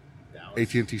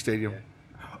 AT&T Stadium.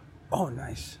 Oh,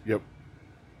 nice. Yep.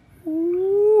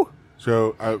 Ooh.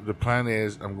 So the plan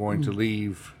is I'm going to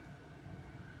leave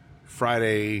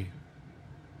Friday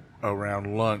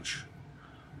around lunch,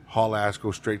 haul ass,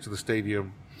 go straight to the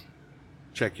stadium,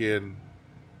 check in,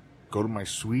 go to my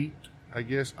suite, I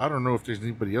guess. I don't know if there's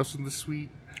anybody else in the suite.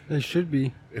 They should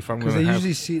be. If I'm Because going they to have...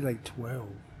 usually seat like 12.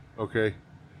 Okay.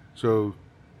 So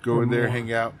go Or in there, more.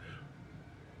 hang out.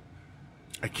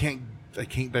 I can't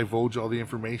divulge all the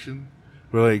information,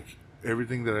 but like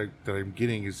everything that I'm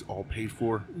getting is all paid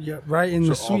for. Yeah, right in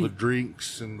So the all the suite.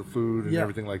 drinks and the food and Yeah.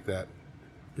 everything like that.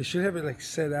 They should have it like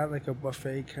set out like a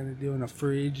buffet kind of deal in a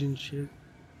fridge and shit.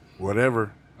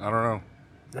 Whatever. I don't know.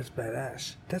 That's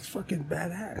badass. That's fucking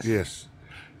badass. Yes.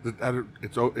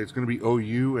 It's going to be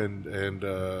OU and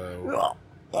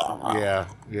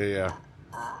yeah.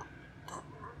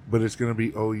 But it's going to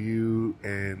be OU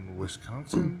and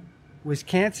Wisconsin.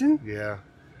 Wisconsin? Yeah.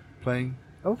 Playing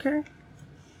Okay.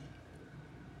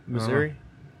 Missouri.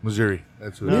 Missouri.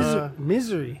 That's what it is.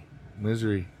 Misery.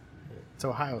 Missouri. It's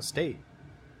Ohio State.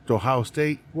 It's Ohio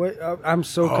State. What? I'm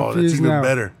so Oh, that's confused even now.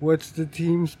 better. What's the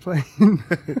teams playing?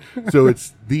 So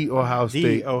it's the Ohio The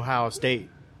State Ohio State.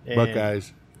 and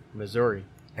Buckeyes Missouri.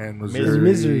 and Missouri,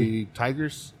 Missouri.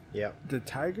 Tigers. Yeah. The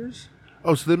Tigers?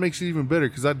 Oh, so that makes it even better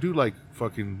because I do like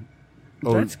fucking.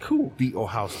 Oh, That's cool. The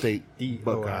Ohio State. The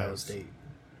Buckeyes. Ohio State.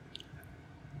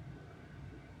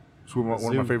 That's where one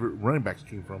of my favorite running backs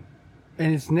came from.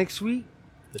 And it's next week?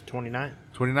 The 29th.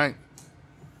 29th.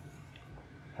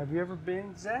 Have you ever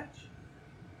been, Zach?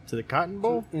 To the Cotton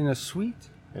Bowl? In a suite?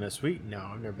 In a suite?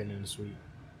 No, I've never been in a suite.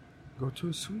 Go to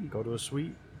a suite. Go to a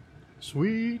suite.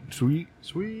 Sweet. Sweet.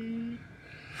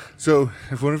 So,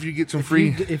 if one of you get some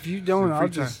free... If you don't, some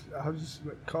free I'll just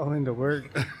like, call into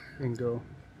work and go.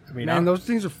 I mean, man, those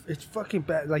things it's fucking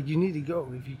bad. Like, you need to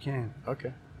go if you can.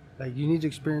 Okay. Like, you need to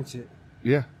experience it.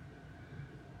 Yeah.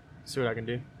 See what I can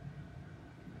do.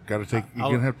 You're going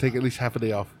to have to take at least half a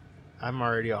day off. I'm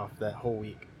already off that whole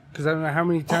week. Because I don't know how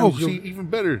many times even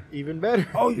better. Even better.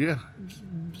 Oh, yeah.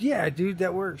 Yeah, dude,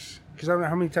 that works. Because I don't know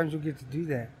how many times you'll get to do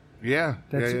that. Yeah.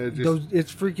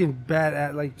 It's freaking bad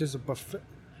at, like, just a buffet.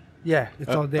 Yeah, it's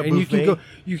all there. And buffet.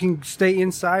 you can stay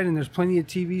inside and there's plenty of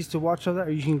TVs to watch all that,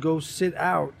 or you can go sit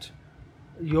out.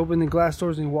 You open the glass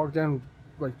doors and you walk down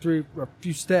like a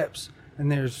few steps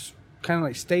and there's kind of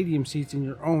like stadium seats in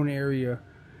your own area.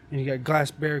 And you got glass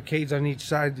barricades on each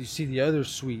side. You see the other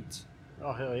suites.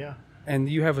 Oh, hell yeah. And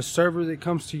you have a server that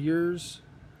comes to yours,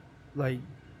 like,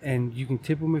 and you can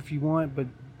tip them if you want, but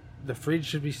the fridge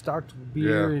should be stocked with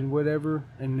beer and whatever,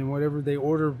 and then whatever they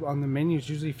order on the menu is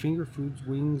usually finger foods,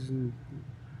 wings and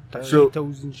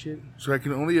potatoes and shit. So I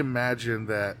can only imagine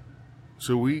that.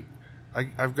 So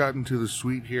I've gotten to the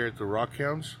suite here at the Rock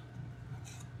Hounds,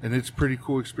 and it's a pretty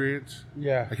cool experience.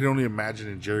 Yeah. I can only imagine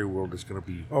in Jerry World it's going to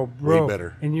be way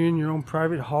better. And you're in your own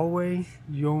private hallway.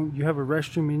 You have a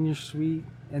restroom in your suite,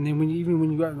 and then when you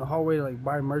go out in the hallway to like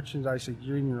buy merchandise, like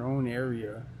you're in your own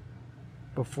area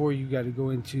before you got to go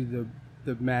into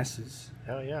the masses.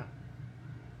 Hell yeah.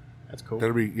 That's cool.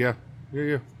 That'll be yeah.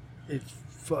 It's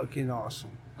fucking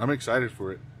awesome. I'm excited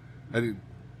for it.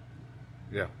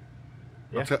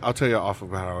 I'll tell you off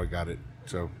about how I got it.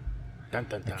 So Dun,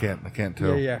 dun, dun. I can't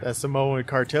tell. Yeah. That's Samoan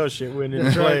cartel shit when in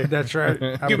That's play. right. That's right.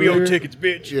 Give me your tickets,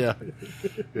 bitch.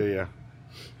 Yeah.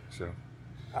 So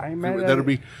I ain't mad at that'll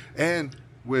it. be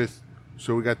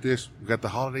so we got the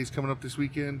holidays coming up this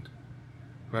weekend.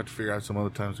 We have to figure out some other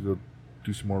times to go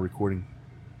do some more recording.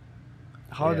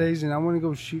 Holidays, and I want to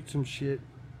go shoot some shit.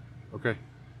 Okay.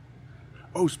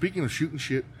 Oh, speaking of shooting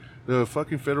shit, the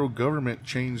fucking federal government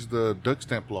changed the duck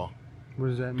stamp law. What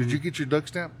does that mean? Did you get your duck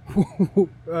stamp?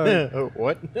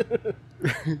 What?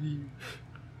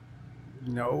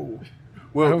 No.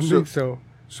 Well, I don't think so.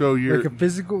 So you're Like a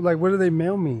physical, like what do they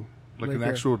mail me? like an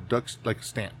actual duck, like a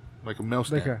stamp, like a mail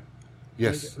stamp.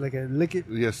 Yes. Like a lick it?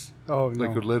 Yes. Oh, no.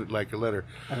 Like a letter.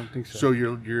 I don't think so. So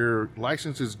your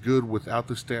license is good without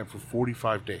the stamp for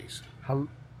 45 days. How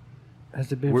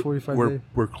has it been 45 days?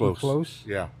 We're close. Close?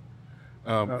 Yeah.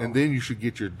 And then you should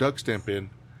get your duck stamp in,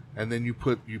 and then you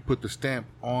put the stamp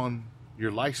on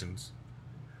your license.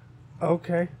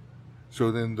 Okay.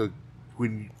 So then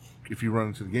if you run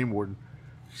into the game warden,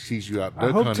 he sees you out duck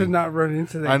I hope hunting. to not run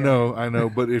into that. I know.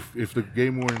 But if the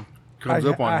game warden comes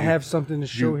up on you, I have something to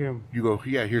show him. You go,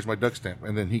 yeah, here's my duck stamp,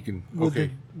 and then he can.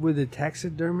 Would the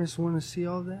taxidermist want to see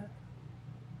all that?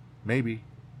 Maybe.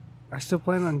 I still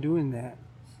plan on doing that.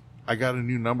 I got a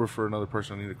new number for another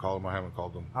person. I need to call them. I haven't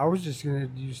called them. I was just gonna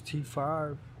use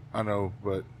T5. I know,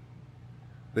 but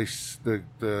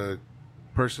the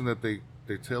person that they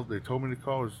told me to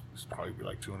call is probably be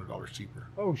like $200 cheaper.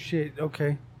 Oh shit!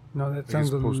 Okay, no, that sounds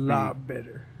a lot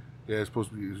better. Yeah, it's supposed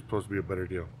to be a better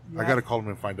deal. Yeah. I got to call them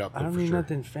and find out. I don't need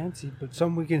nothing fancy, but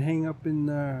something we can hang up in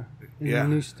the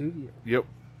new studio. Yep.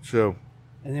 So.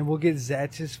 And then we'll get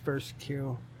Zatch's first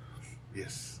kill.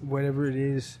 Yes. Whatever it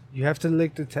is, you have to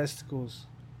lick the testicles.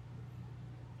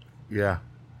 Yeah.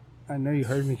 I know you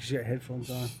heard me because you got headphones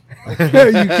on. You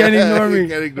can't ignore me. You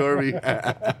can't ignore me.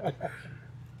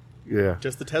 Yeah.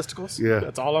 Just the testicles? Yeah.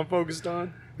 That's all I'm focused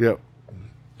on? Yep.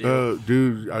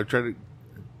 Dude, I tried to...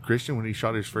 Christian, when he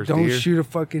shot his first Don't deer... shoot a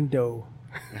fucking doe.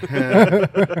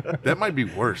 That might be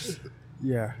worse.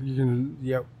 Yeah, you're going to...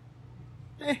 Yep.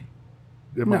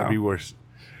 It might be worse.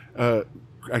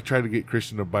 I tried to get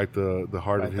Christian to bite the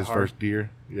heart of his first deer.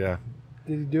 Yeah.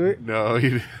 Did he do it? No,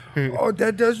 he Oh,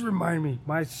 that does remind me.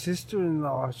 My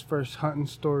sister-in-law's first hunting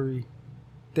story.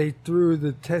 They threw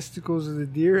the testicles of the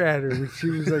deer at her when she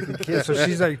was like a kid. So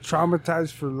she's like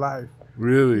traumatized for life.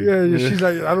 Really? Yeah, she's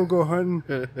like, I don't go hunting.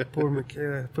 Poor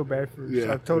Michaela. I feel bad for her. Yeah.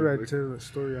 So I told her I'd tell the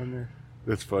story on there.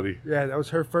 That's funny. Yeah, that was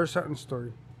her first hunting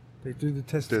story. They threw the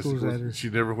testicles at her. She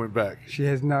never went back. She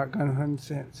has not gone hunting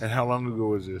since. And how long ago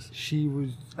was this? She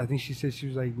was, I think she said she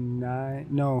was like 9.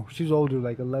 No, she was older,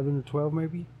 like 11 or 12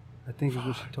 maybe. I think is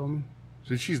what she told me.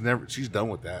 She's done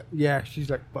with that. Yeah, she's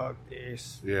like, fuck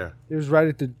this. Yeah. It was right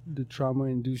at the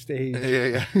trauma-induced age.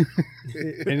 Yeah.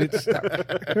 And it's stuck.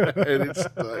 And it's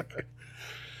stuck.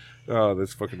 Oh,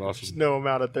 that's fucking There's awesome. no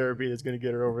amount of therapy that's going to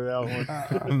get her over that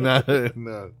one. Not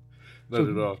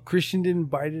at all. Christian didn't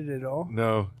bite it at all?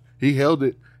 No. He held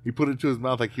it. He put it to his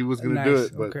mouth like he was going to do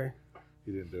it, but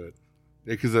he didn't do it.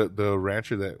 Yeah, because the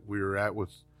rancher that we were at we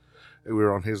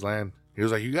were on his land. He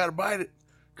was like, "You got to bite it.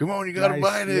 Come on, you got to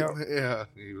bite it." Yep. Yeah.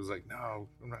 He was like, "No,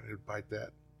 I'm not going to bite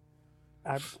that."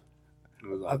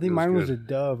 I think mine was a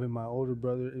dove, and my older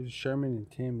brother, it was Sherman and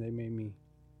Tim. They made me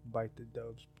bite the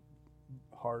dove's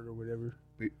heart or whatever.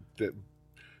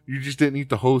 You just didn't eat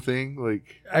the whole thing,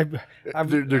 like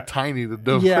they're tiny. The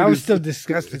doves. Yeah, I was still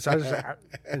disgusted. So I was just like,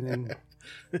 and then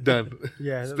done.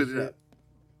 Yeah, spit it out.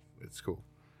 It's cool.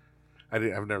 I've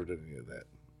never done any of that.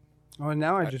 Oh, and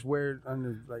now I just wear it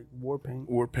under like war paint.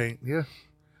 War paint, yeah.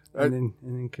 And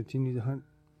then continue to hunt.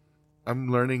 I'm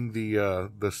learning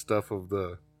the stuff of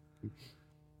the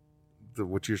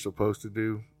what you're supposed to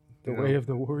do. The way of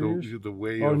the warriors. The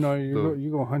way. Oh of no,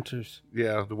 you go hunters.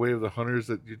 Yeah, the way of the hunters.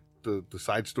 The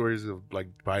side stories of like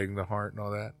biting the heart and all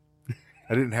that.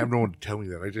 I didn't have no one to tell me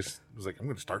that. I just was like, I'm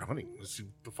going to start hunting. Let's see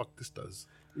what the fuck this does.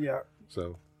 Yeah.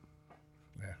 So,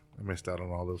 yeah, I missed out on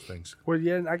all those things. Well,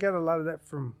 yeah, I got a lot of that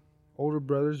from older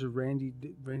brothers of Randy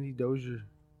Dozier.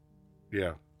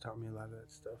 Yeah. Taught me a lot of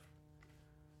that stuff.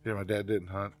 Yeah, my dad didn't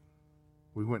hunt.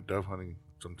 We went dove hunting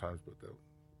sometimes, but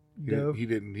he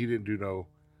didn't do no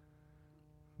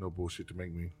bullshit to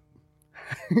make me.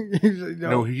 He's like,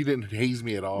 no, he didn't haze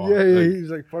me at all. Yeah, like,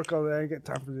 he's like, fuck all that. I ain't got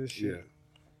time for this shit. Yeah.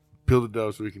 Peel the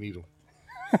doves so we can eat them.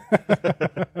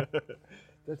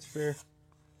 That's fair.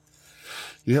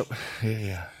 Yep.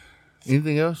 Yeah.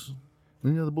 Anything else?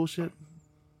 Any other bullshit?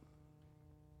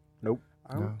 Nope.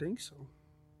 I don't think so.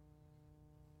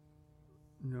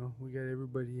 No, we got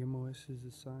everybody MOSs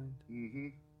assigned. Mm-hmm.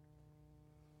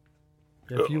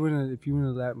 Yeah, if you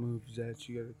wanna lap move, Zach,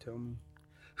 you gotta tell me.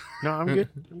 No, I'm good.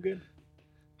 I'm good.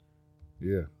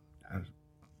 Yeah.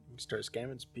 Start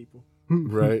scamming some people.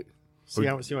 Right. See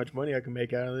how much money I can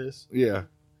make out of this. Yeah.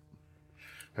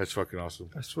 That's fucking awesome.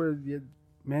 I swear, yeah,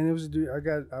 man, it was a dude.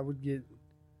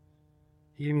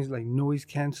 He gave me like noise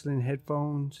canceling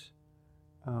headphones.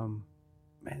 Man,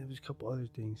 there was a couple other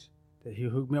things that he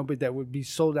hooked me up with that would be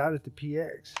sold out at the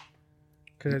PX.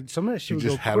 Because some of that shit would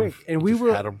go quick. And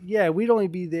we'd only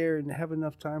be there and have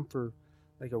enough time for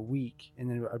like a week, and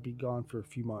then I'd be gone for a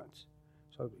few months.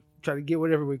 So I'd try to get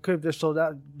whatever we could. If they're sold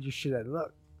out, you should have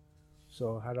luck.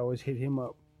 So I'd always hit him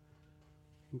up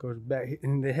and go back.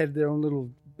 And they had their own little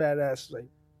badass like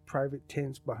private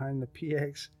tents behind the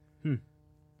PX.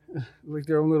 Like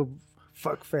their own little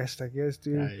fuck fest, I guess,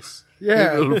 dude. Nice.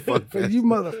 Yeah. Little fuck fest. You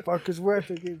motherfuckers, we're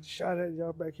after getting shot at,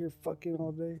 y'all back here fucking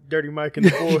all day. Dirty Mike and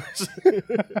the boys.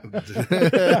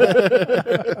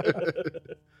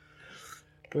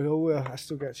 But oh well, I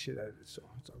still got shit out of it, so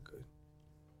it's all good.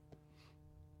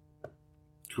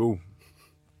 Cool.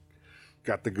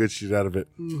 Got the good shit out of it.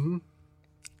 Mm-hmm.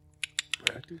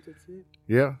 I think that's it.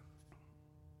 Yeah.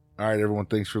 All right, everyone.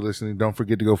 Thanks for listening. Don't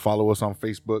forget to go follow us on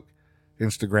Facebook,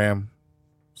 Instagram,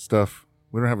 stuff.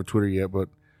 We don't have a Twitter yet, but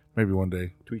maybe one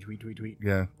day. Tweet.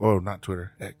 Yeah. Oh, not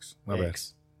Twitter. X. My bad.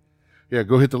 Yeah,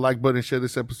 go hit the like button and share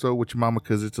this episode with your mama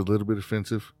because it's a little bit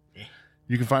offensive.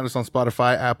 You can find us on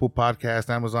Spotify, Apple Podcast,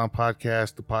 Amazon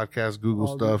Podcast, the podcast, Google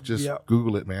stuff. Just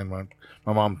Google it, man.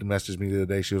 My mom messaged me the other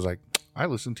day. She was like, I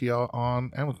listened to y'all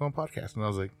on Amazon Podcast. And I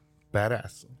was like,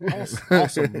 badass.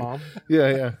 Awesome, Mom.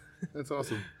 Yeah. That's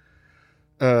awesome.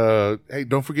 Hey,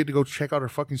 don't forget to go check out our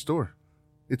fucking store.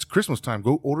 It's Christmas time.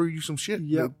 Go order you some shit.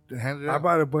 Yep. Hand it out. I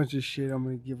bought a bunch of shit I'm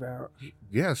going to give out.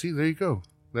 Yeah, see, there you go.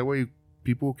 That way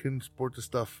people can support the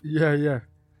stuff. Yeah.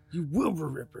 You will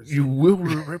represent. You will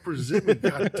represent me.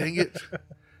 God dang it.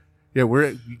 Yeah,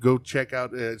 you go check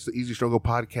out, it's the Easy Struggle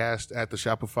podcast at the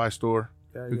Shopify store.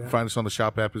 You can find us on the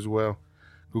shop app as well.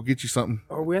 Go get you something.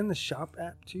 Are we on the shop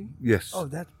app too? Yes. Oh,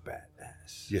 that's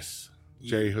badass. Yes.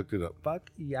 Jay hooked it up. Fuck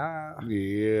yeah.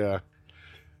 Yeah.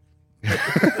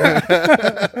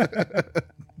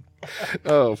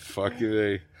 Oh, fuck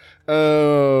it.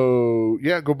 Oh,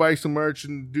 yeah. Go buy some merch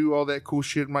and do all that cool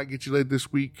shit. Might get you laid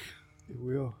this week. It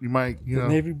will. You might, the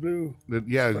navy blue. You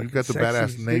got the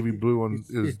badass navy blue on.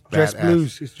 It's dress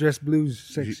blues. It's dress blues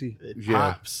sexy. It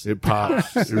pops. It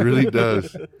pops. It really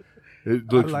does. It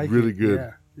looks really good.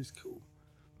 Yeah, it's cool.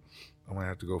 I'm going to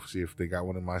have to go see if they got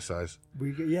one in my size.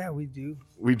 We do.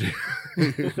 We do.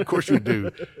 Of course you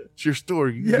do. It's your store.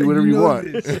 You can do whatever you want.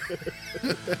 All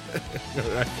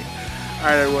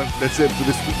right, everyone. That's it for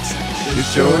this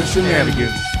week's Show and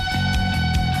Shenanigans.